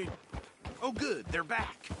need? Oh, good. They're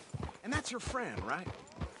back. And that's your friend, right?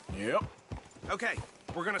 Yep. Okay,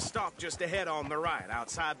 we're gonna stop just ahead on the right,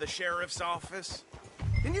 outside the sheriff's office.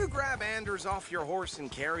 Can you grab Anders off your horse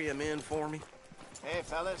and carry him in for me? Hey,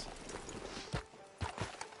 fellas.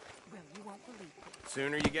 Well, you won't believe it.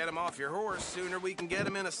 Sooner you get him off your horse, sooner we can get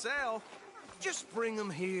him in a cell. Just bring him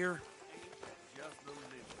here.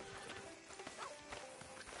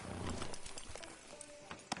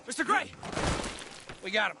 Mr. Gray!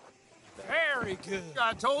 We got him. Very good.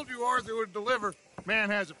 I told you Arthur would deliver.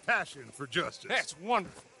 Man has a passion for justice. That's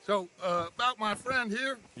wonderful. So, about my friend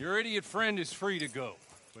here? Your idiot friend is free to go.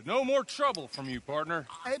 But no more trouble from you, partner.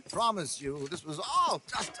 I promise you, this was all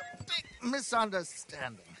just a big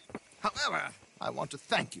misunderstanding. However, I want to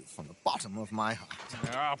thank you from the bottom of my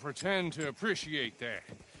heart. I'll pretend to appreciate that.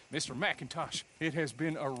 Mr. McIntosh, it has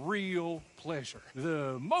been a real pleasure.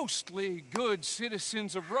 The mostly good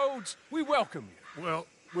citizens of Rhodes, we welcome you. Well,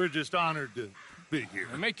 we're just honored to be here.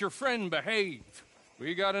 And make your friend behave.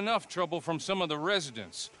 We got enough trouble from some of the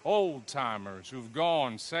residents, old-timers who've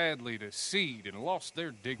gone, sadly, to seed and lost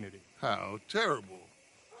their dignity. How terrible.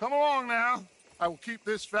 Come along now. I will keep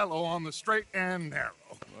this fellow on the straight and narrow.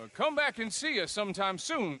 Come back and see us sometime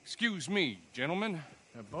soon. Excuse me, gentlemen.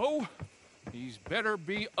 Bo, these better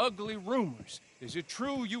be ugly rumors. Is it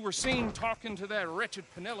true you were seen talking to that wretched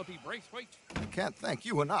Penelope Braithwaite? I can't thank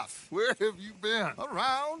you enough. Where have you been?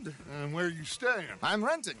 Around. And where are you staying? I'm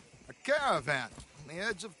renting a caravan on the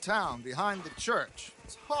edge of town behind the church.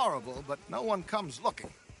 It's horrible, but no one comes looking.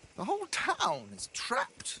 The whole town is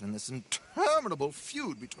trapped in this interminable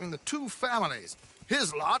feud between the two families.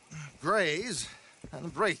 His lot, Gray's, and the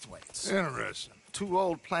Braithwaites. Interesting. Two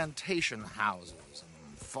old plantation houses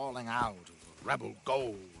and falling out of rebel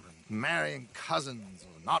gold and marrying cousins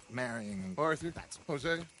or not marrying. Arthur,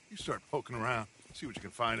 Jose, you start poking around. See what you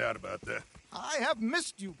can find out about that. I have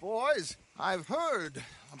missed you, boys. I've heard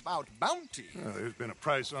about bounty. Well, there's been a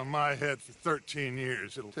price on my head for 13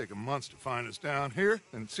 years. It'll take a month to find us down here,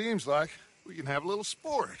 and it seems like we can have a little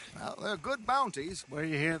sport. Well, they're good bounties. Where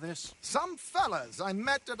you hear this? Some fellas I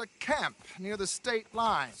met at a camp near the state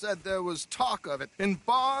line said there was talk of it in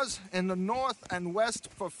bars in the north and west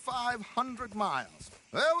for 500 miles.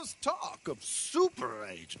 There was talk of super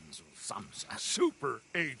agents of some sort. Super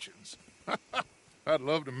agents? I'd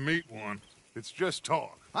love to meet one. It's just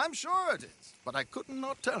talk. I'm sure it is, but I couldn't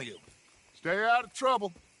not tell you. Stay out of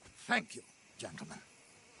trouble. Thank you, gentlemen.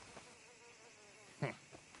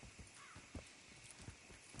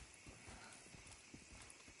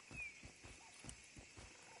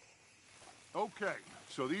 Okay,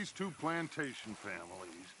 so these two plantation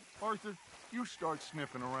families. Arthur, you start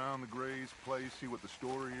sniffing around the Gray's place, see what the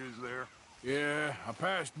story is there. Yeah, I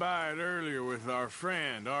passed by it earlier with our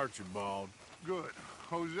friend, Archibald. Good.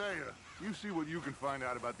 Hosea, you see what you can find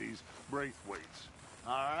out about these Braithwaites.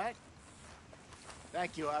 All right.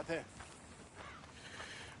 Thank you, Arthur.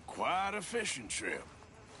 Quite a fishing trip.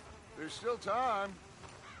 There's still time.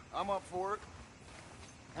 I'm up for it.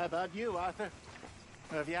 How about you, Arthur?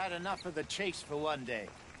 Or have you had enough of the chase for one day?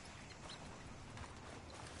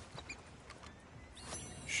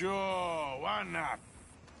 Sure, why not?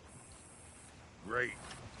 Great.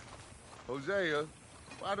 Hosea,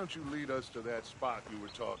 why don't you lead us to that spot you were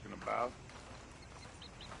talking about?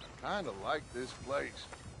 Kinda like this place.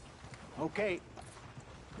 Okay.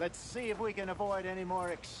 Let's see if we can avoid any more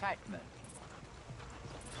excitement.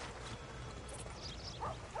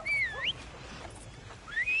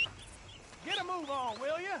 Get a move on,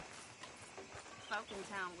 will you? Folk in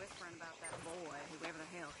town whispering about that boy, whoever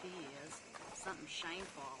the hell he is. Something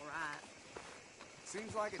shameful, all right.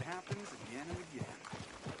 Seems like it happens again and again.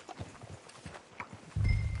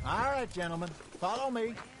 All right, gentlemen. Follow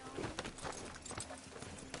me.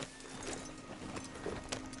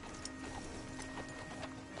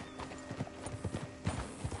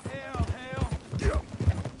 Hell.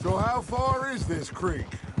 So how far is this creek?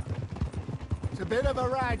 It's a bit of a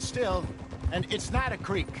ride still. And it's not a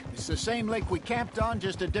creek. It's the same lake we camped on,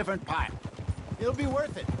 just a different pipe. It'll be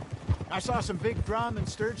worth it. I saw some big drum and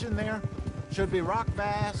sturgeon there. Should be rock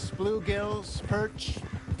bass, bluegills, perch,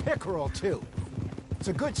 pickerel, too. It's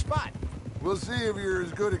a good spot. We'll see if you're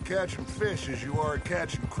as good at catching fish as you are at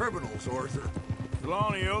catching criminals, Arthur.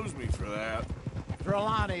 Trelawney owes me for that.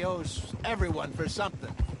 Trelawney owes everyone for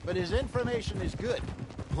something, but his information is good.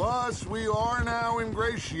 Plus, we are now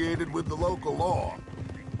ingratiated with the local law.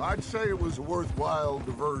 I'd say it was a worthwhile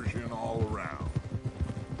diversion all around.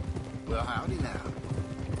 Well, howdy now.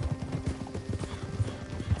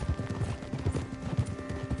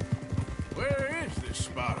 Where is this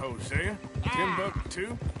spot, Hosea?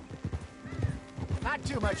 Timbuktu? Not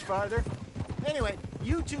too much farther. Anyway,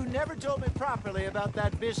 you two never told me properly about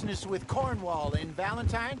that business with Cornwall in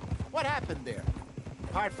Valentine. What happened there?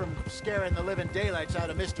 Apart from scaring the living daylights out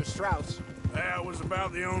of Mr. Strauss. That was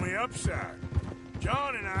about the only upside.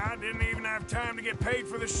 John and I didn't even have time to get paid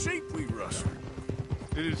for the sheep we rustled.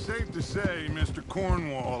 It is safe to say Mr.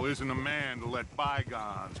 Cornwall isn't a man to let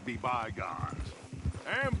bygones be bygones.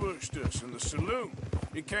 Ambushed us in the saloon.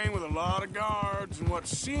 He came with a lot of guards and what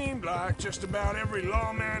seemed like just about every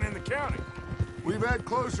lawman in the county. We've had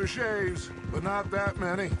closer shaves, but not that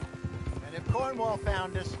many. And if Cornwall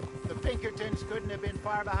found us, the Pinkertons couldn't have been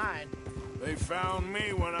far behind. They found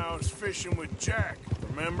me when I was fishing with Jack,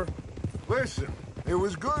 remember? Listen, it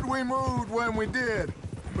was good we moved when we did,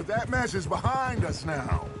 but that mess is behind us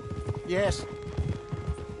now. Yes.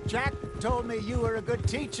 Jack told me you were a good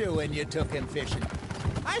teacher when you took him fishing.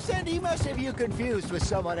 I said he must have you confused with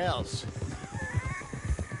someone else.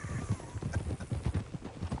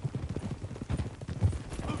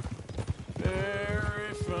 There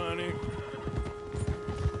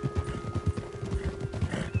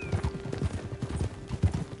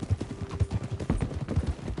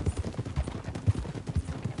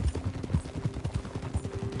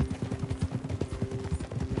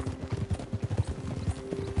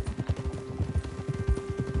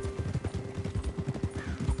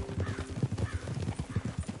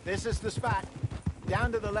This is the spot.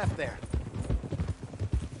 Down to the left there.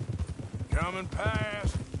 Coming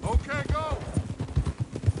past. Okay, go!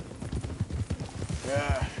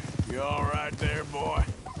 Yeah, you all right there, boy?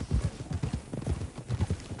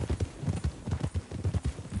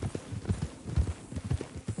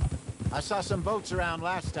 I saw some boats around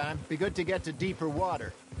last time. Be good to get to deeper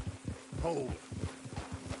water. Hold.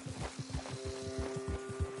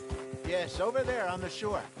 Yes, over there on the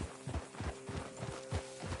shore.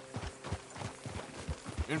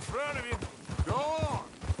 In front of you. Go on.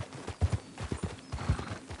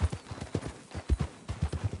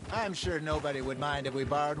 I'm sure nobody would mind if we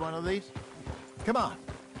borrowed one of these. Come on.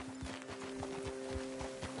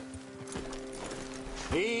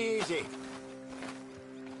 Easy.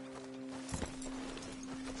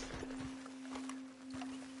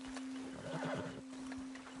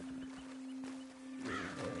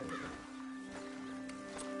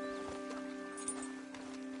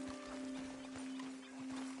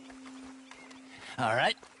 All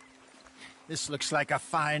right. This looks like a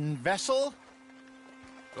fine vessel.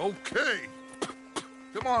 Okay.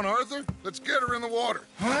 Come on, Arthur. Let's get her in the water.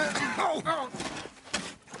 Oh.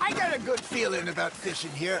 I got a good feeling about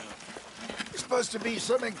fishing here. It's supposed to be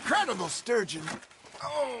some incredible sturgeon.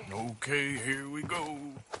 Oh. Okay, here we go.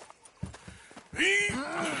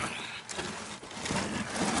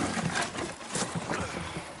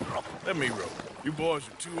 Let me row. You boys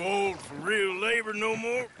are too old for real labor no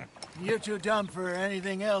more. You're too dumb for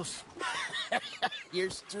anything else. You're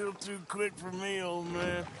still too quick for me, old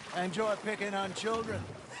man. Enjoy picking on children.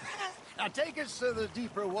 Now take us to the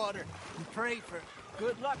deeper water and pray for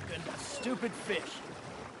good luck and stupid fish.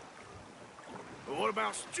 But what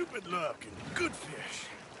about stupid luck and good fish?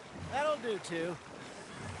 That'll do, too.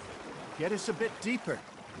 Get us a bit deeper.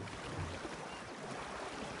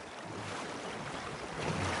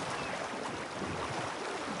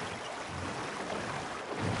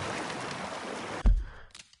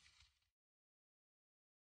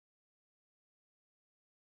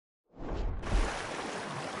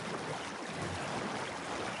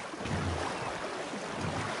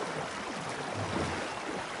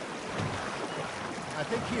 I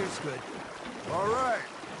think here's good. All right.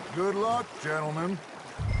 Good luck, gentlemen.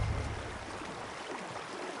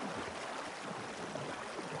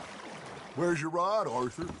 Where's your rod,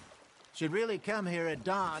 Arthur? Should really come here at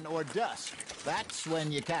dawn or dusk. That's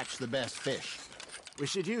when you catch the best fish. We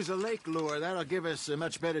should use a lake lure. That'll give us a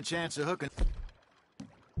much better chance of hooking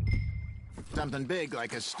something big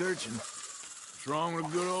like a sturgeon. What's wrong with a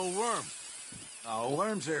good old worm? Oh,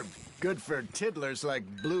 worms are good for tiddlers like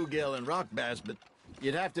bluegill and rock bass, but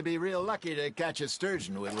you'd have to be real lucky to catch a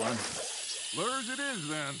sturgeon with one. Lures it is,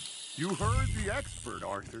 then. You heard the expert,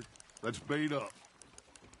 Arthur. Let's bait up.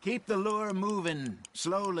 Keep the lure moving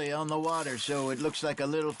slowly on the water so it looks like a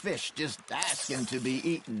little fish just asking to be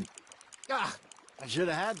eaten. Ah, I should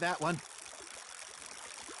have had that one.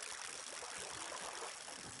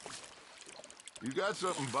 You got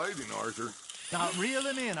something biting, Arthur. Now reel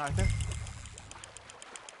him in, Arthur.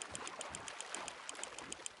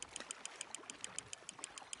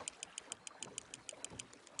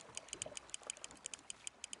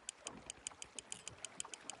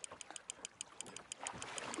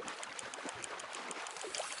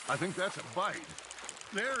 I think that's a bite.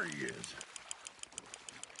 There he is.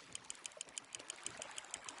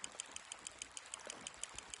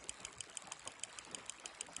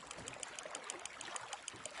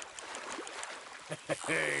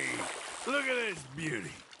 Hey, look at this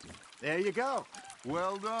beauty. There you go.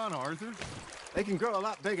 Well done, Arthur. They can grow a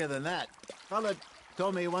lot bigger than that. Fella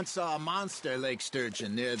told me he once saw a monster lake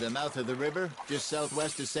sturgeon near the mouth of the river, just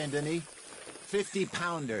southwest of Saint Denis.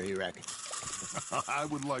 50-pounder, he reckoned. I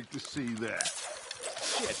would like to see that.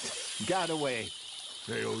 Shit, got away.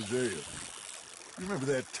 Hey, Hosea, you remember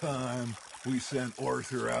that time we sent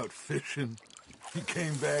Arthur out fishing? He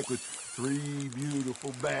came back with 3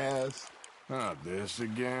 beautiful bass. Not this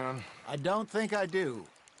again. I don't think I do.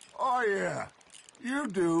 Oh, yeah, you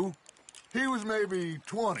do. He was maybe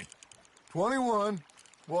 20, 21,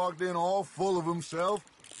 walked in all full of himself.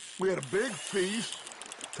 We had a big feast,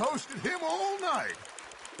 toasted him all night.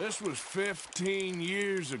 This was 15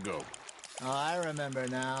 years ago. Oh, I remember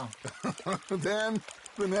now. Then,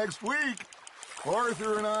 the next week,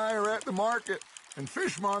 Arthur and I are at the market, and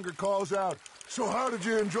Fishmonger calls out, "So how did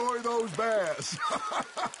you enjoy those bass?"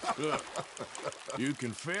 Look, you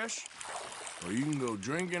can fish, or you can go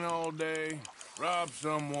drinking all day, rob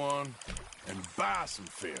someone, and buy some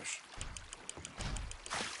fish.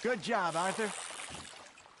 Good job, Arthur.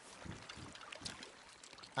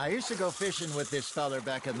 I used to go fishing with this feller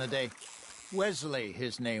back in the day. Wesley,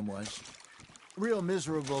 his name was. real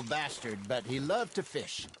miserable bastard, but he loved to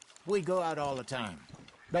fish. We go out all the time.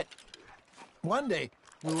 But one day,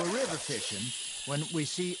 we were river fishing when we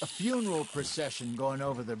see a funeral procession going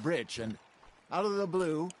over the bridge, and out of the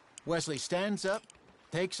blue, Wesley stands up,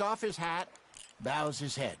 takes off his hat, bows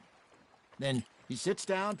his head. Then he sits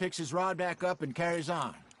down, picks his rod back up, and carries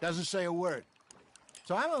on. Doesn't say a word.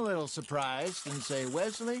 So I'm a little surprised and say,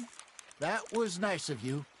 Wesley, that was nice of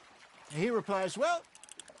you. And he replies, well,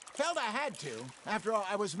 felt I had to. After all,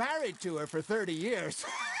 I was married to her for 30 years.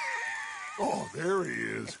 Oh, there he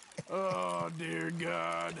is. Oh, dear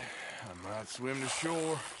God. I might swim to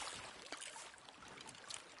shore.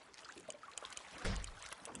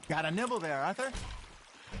 Got a nibble there, Arthur?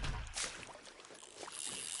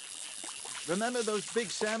 Remember those big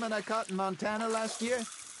salmon I caught in Montana last year?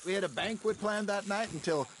 We had a banquet planned that night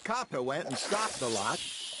until Copper went and stopped the lot.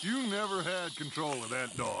 You never had control of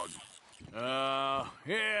that dog.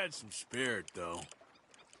 He had some spirit, though.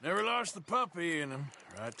 Never lost the puppy in him,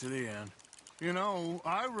 right to the end. You know,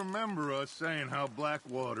 I remember us saying how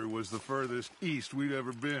Blackwater was the furthest east we'd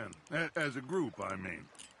ever been. As a group, I mean.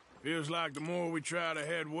 Feels like the more we try to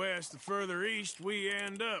head west, the further east we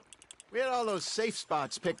end up. We had all those safe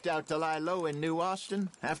spots picked out to lie low in New Austin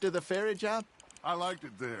after the ferry job. I liked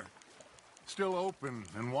it there. Still open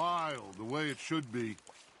and wild, the way it should be.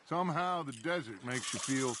 Somehow the desert makes you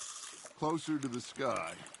feel closer to the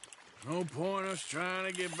sky. No point us trying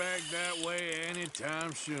to get back that way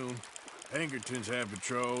anytime soon. Pinkertons have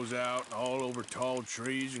patrols out all over tall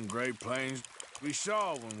trees and Great Plains. We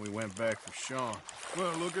saw when we went back for Sean.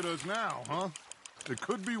 Well, look at us now, huh? It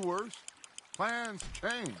could be worse. Plans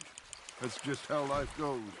change. That's just how life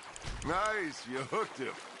goes. Nice, you hooked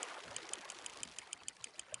him.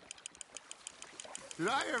 Did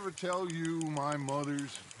I ever tell you my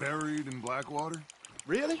mother's buried in Blackwater?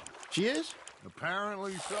 Really? She is?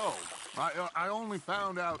 Apparently so. I only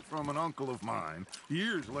found out from an uncle of mine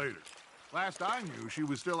years later. Last I knew, she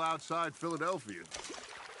was still outside Philadelphia.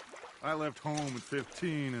 I left home at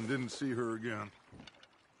 15 and didn't see her again.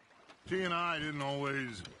 She and I didn't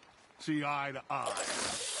always see eye to eye.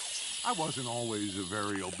 I wasn't always a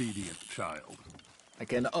very obedient child. I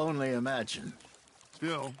can only imagine.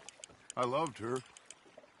 Still, I loved her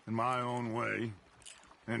in my own way,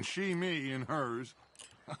 and she me in hers.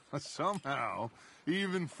 Somehow,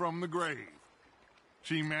 even from the grave,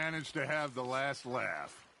 she managed to have the last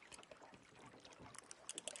laugh.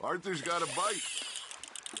 Arthur's got a bite.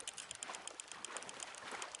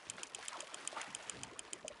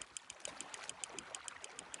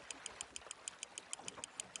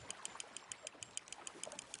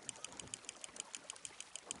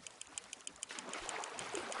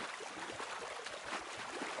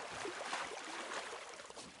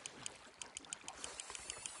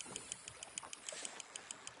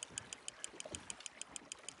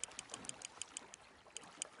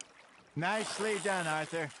 Nicely done,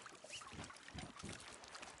 Arthur.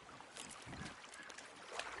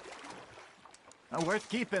 Worth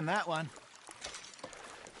keeping, that one.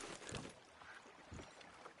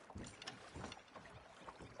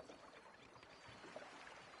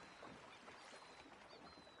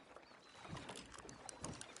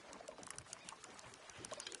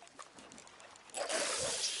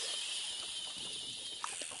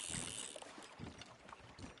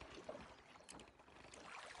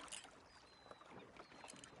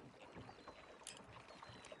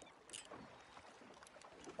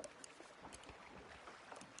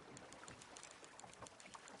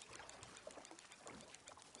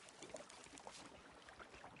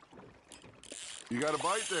 You got a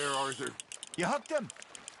bite there, Arthur. You hooked him.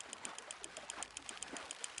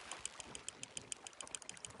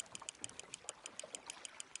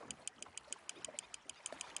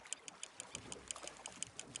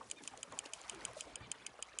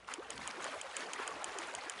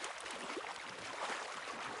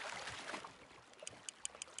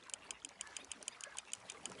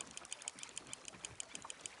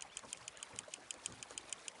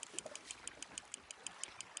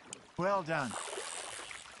 Well done.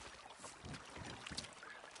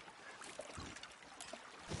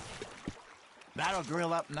 That'll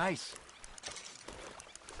grill up nice.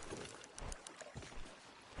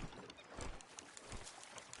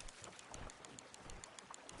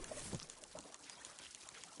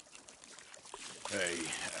 Hey,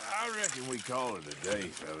 I reckon we call it a day,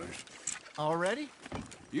 fellas. Already?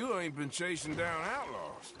 You ain't been chasing down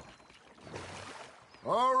outlaws.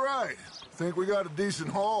 All right. Think we got a decent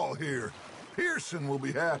haul here. Pearson will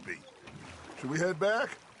be happy. Should we head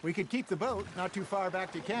back? We could keep the boat not too far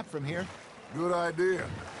back to camp from here. Good idea.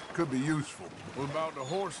 Could be useful. What about the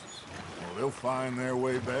horses? Well, they'll find their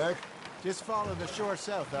way back. Just follow the shore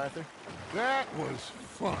south, Arthur. That was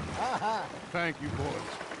fun. Thank you, boys.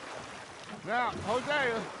 Now,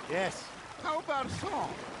 Hosea. Yes? How about a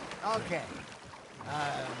song? Okay.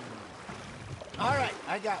 All right,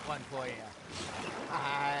 I got one for you.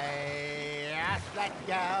 I asked that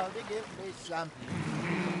gal to give me some.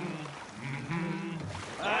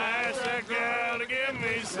 I asked that gal to give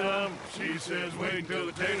me some. She says, wait till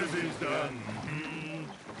the taters is done.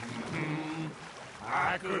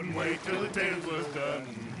 I couldn't wait till the taters was done.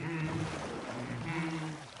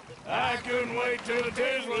 I couldn't wait till the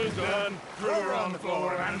taters was done. Threw her on the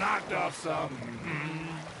floor and I knocked off some.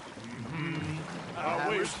 I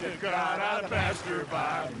wish to God I'd passed her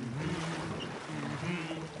by.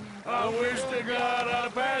 I wish to God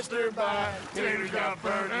I'd passed her by. Taters got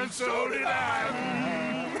burned and so did I.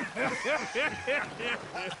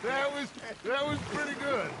 That was pretty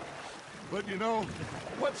good. But you know,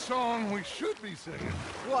 what song we should be singing?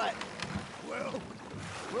 What? Well,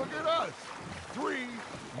 look at us. 3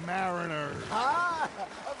 mariners. Ah,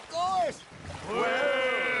 of course.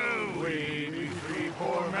 Well, we be 3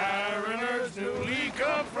 poor mariners newly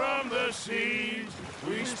come from the seas.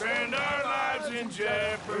 We spend our lives in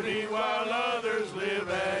jeopardy while others live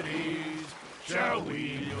at ease. Shall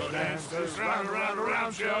we go dance this round, around,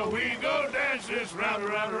 around? Shall we go dance this round,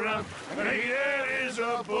 around, around? Hey, that is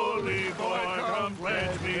a bully boy. Come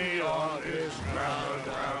pledge me on this ground,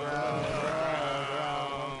 ground.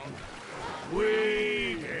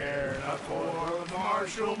 We care not for the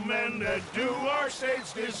martial men that do our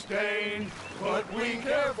state's disdain, but we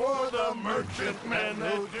care for the merchant men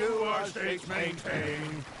that do our state's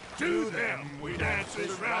maintain. To them we dance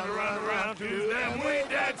this round, around, around. To them we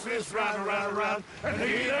dance this round, around, around. And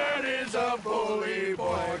he that is a bully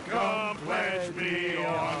boy, come pledge me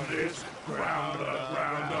on this ground, ground,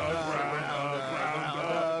 ground, ground,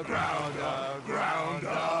 ground, ground, ground.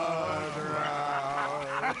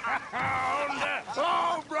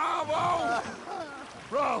 Oh, bravo!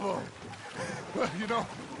 Bravo! Well, you know,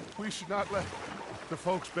 we should not let the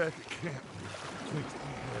folks back at camp think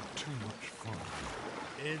we had too much fun.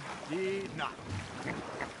 Indeed not.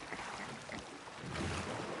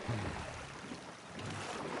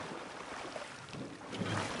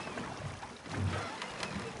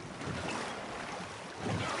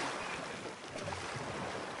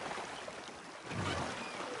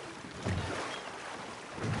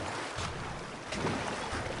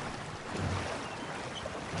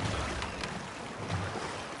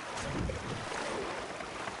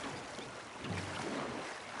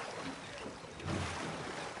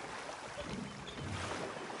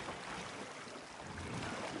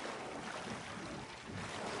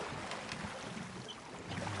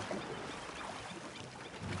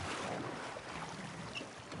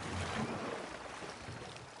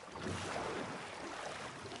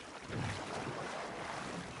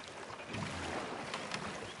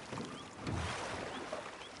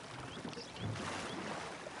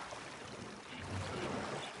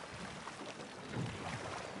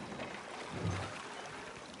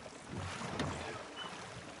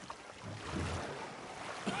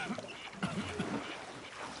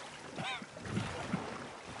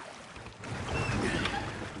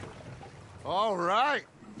 All right.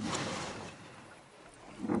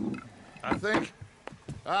 I think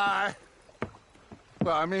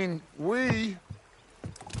we are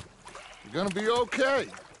gonna be okay.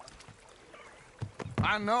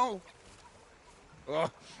 I know.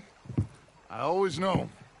 Well, I always know.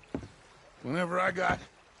 Whenever I got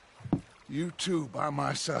you two by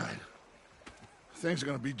my side, things are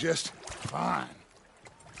gonna be just fine.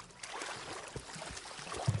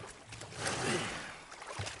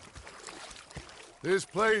 This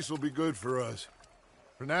place will be good for us.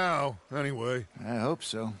 For now, anyway. I hope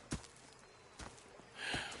so.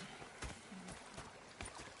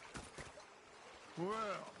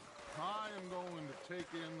 Well, I am going to take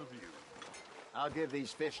in the view. I'll give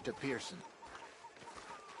these fish to Pearson.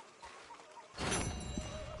 You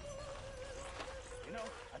know,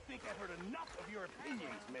 I think I've heard enough of your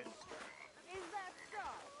opinions, miss. Is that so?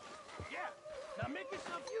 Yeah. Now make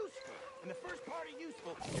yourself useful. And the first part of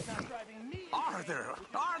useful is not driving me... Arthur,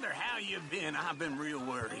 how you been? I've been real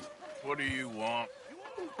worried. What do you want?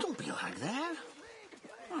 Don't be like that.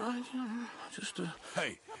 All right, just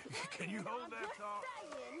Hey, can you hold that thought?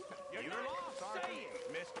 You're not saying,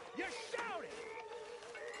 miss. You're shouting!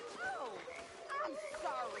 Oh, I'm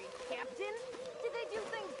sorry, Captain. Did they do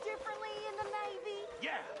things differently in the Navy?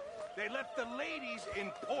 Yeah, they left the ladies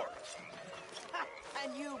in port.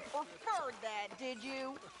 And you preferred that, did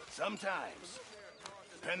you? Sometimes.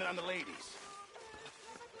 Depending on the ladies.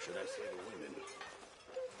 Should I say the women?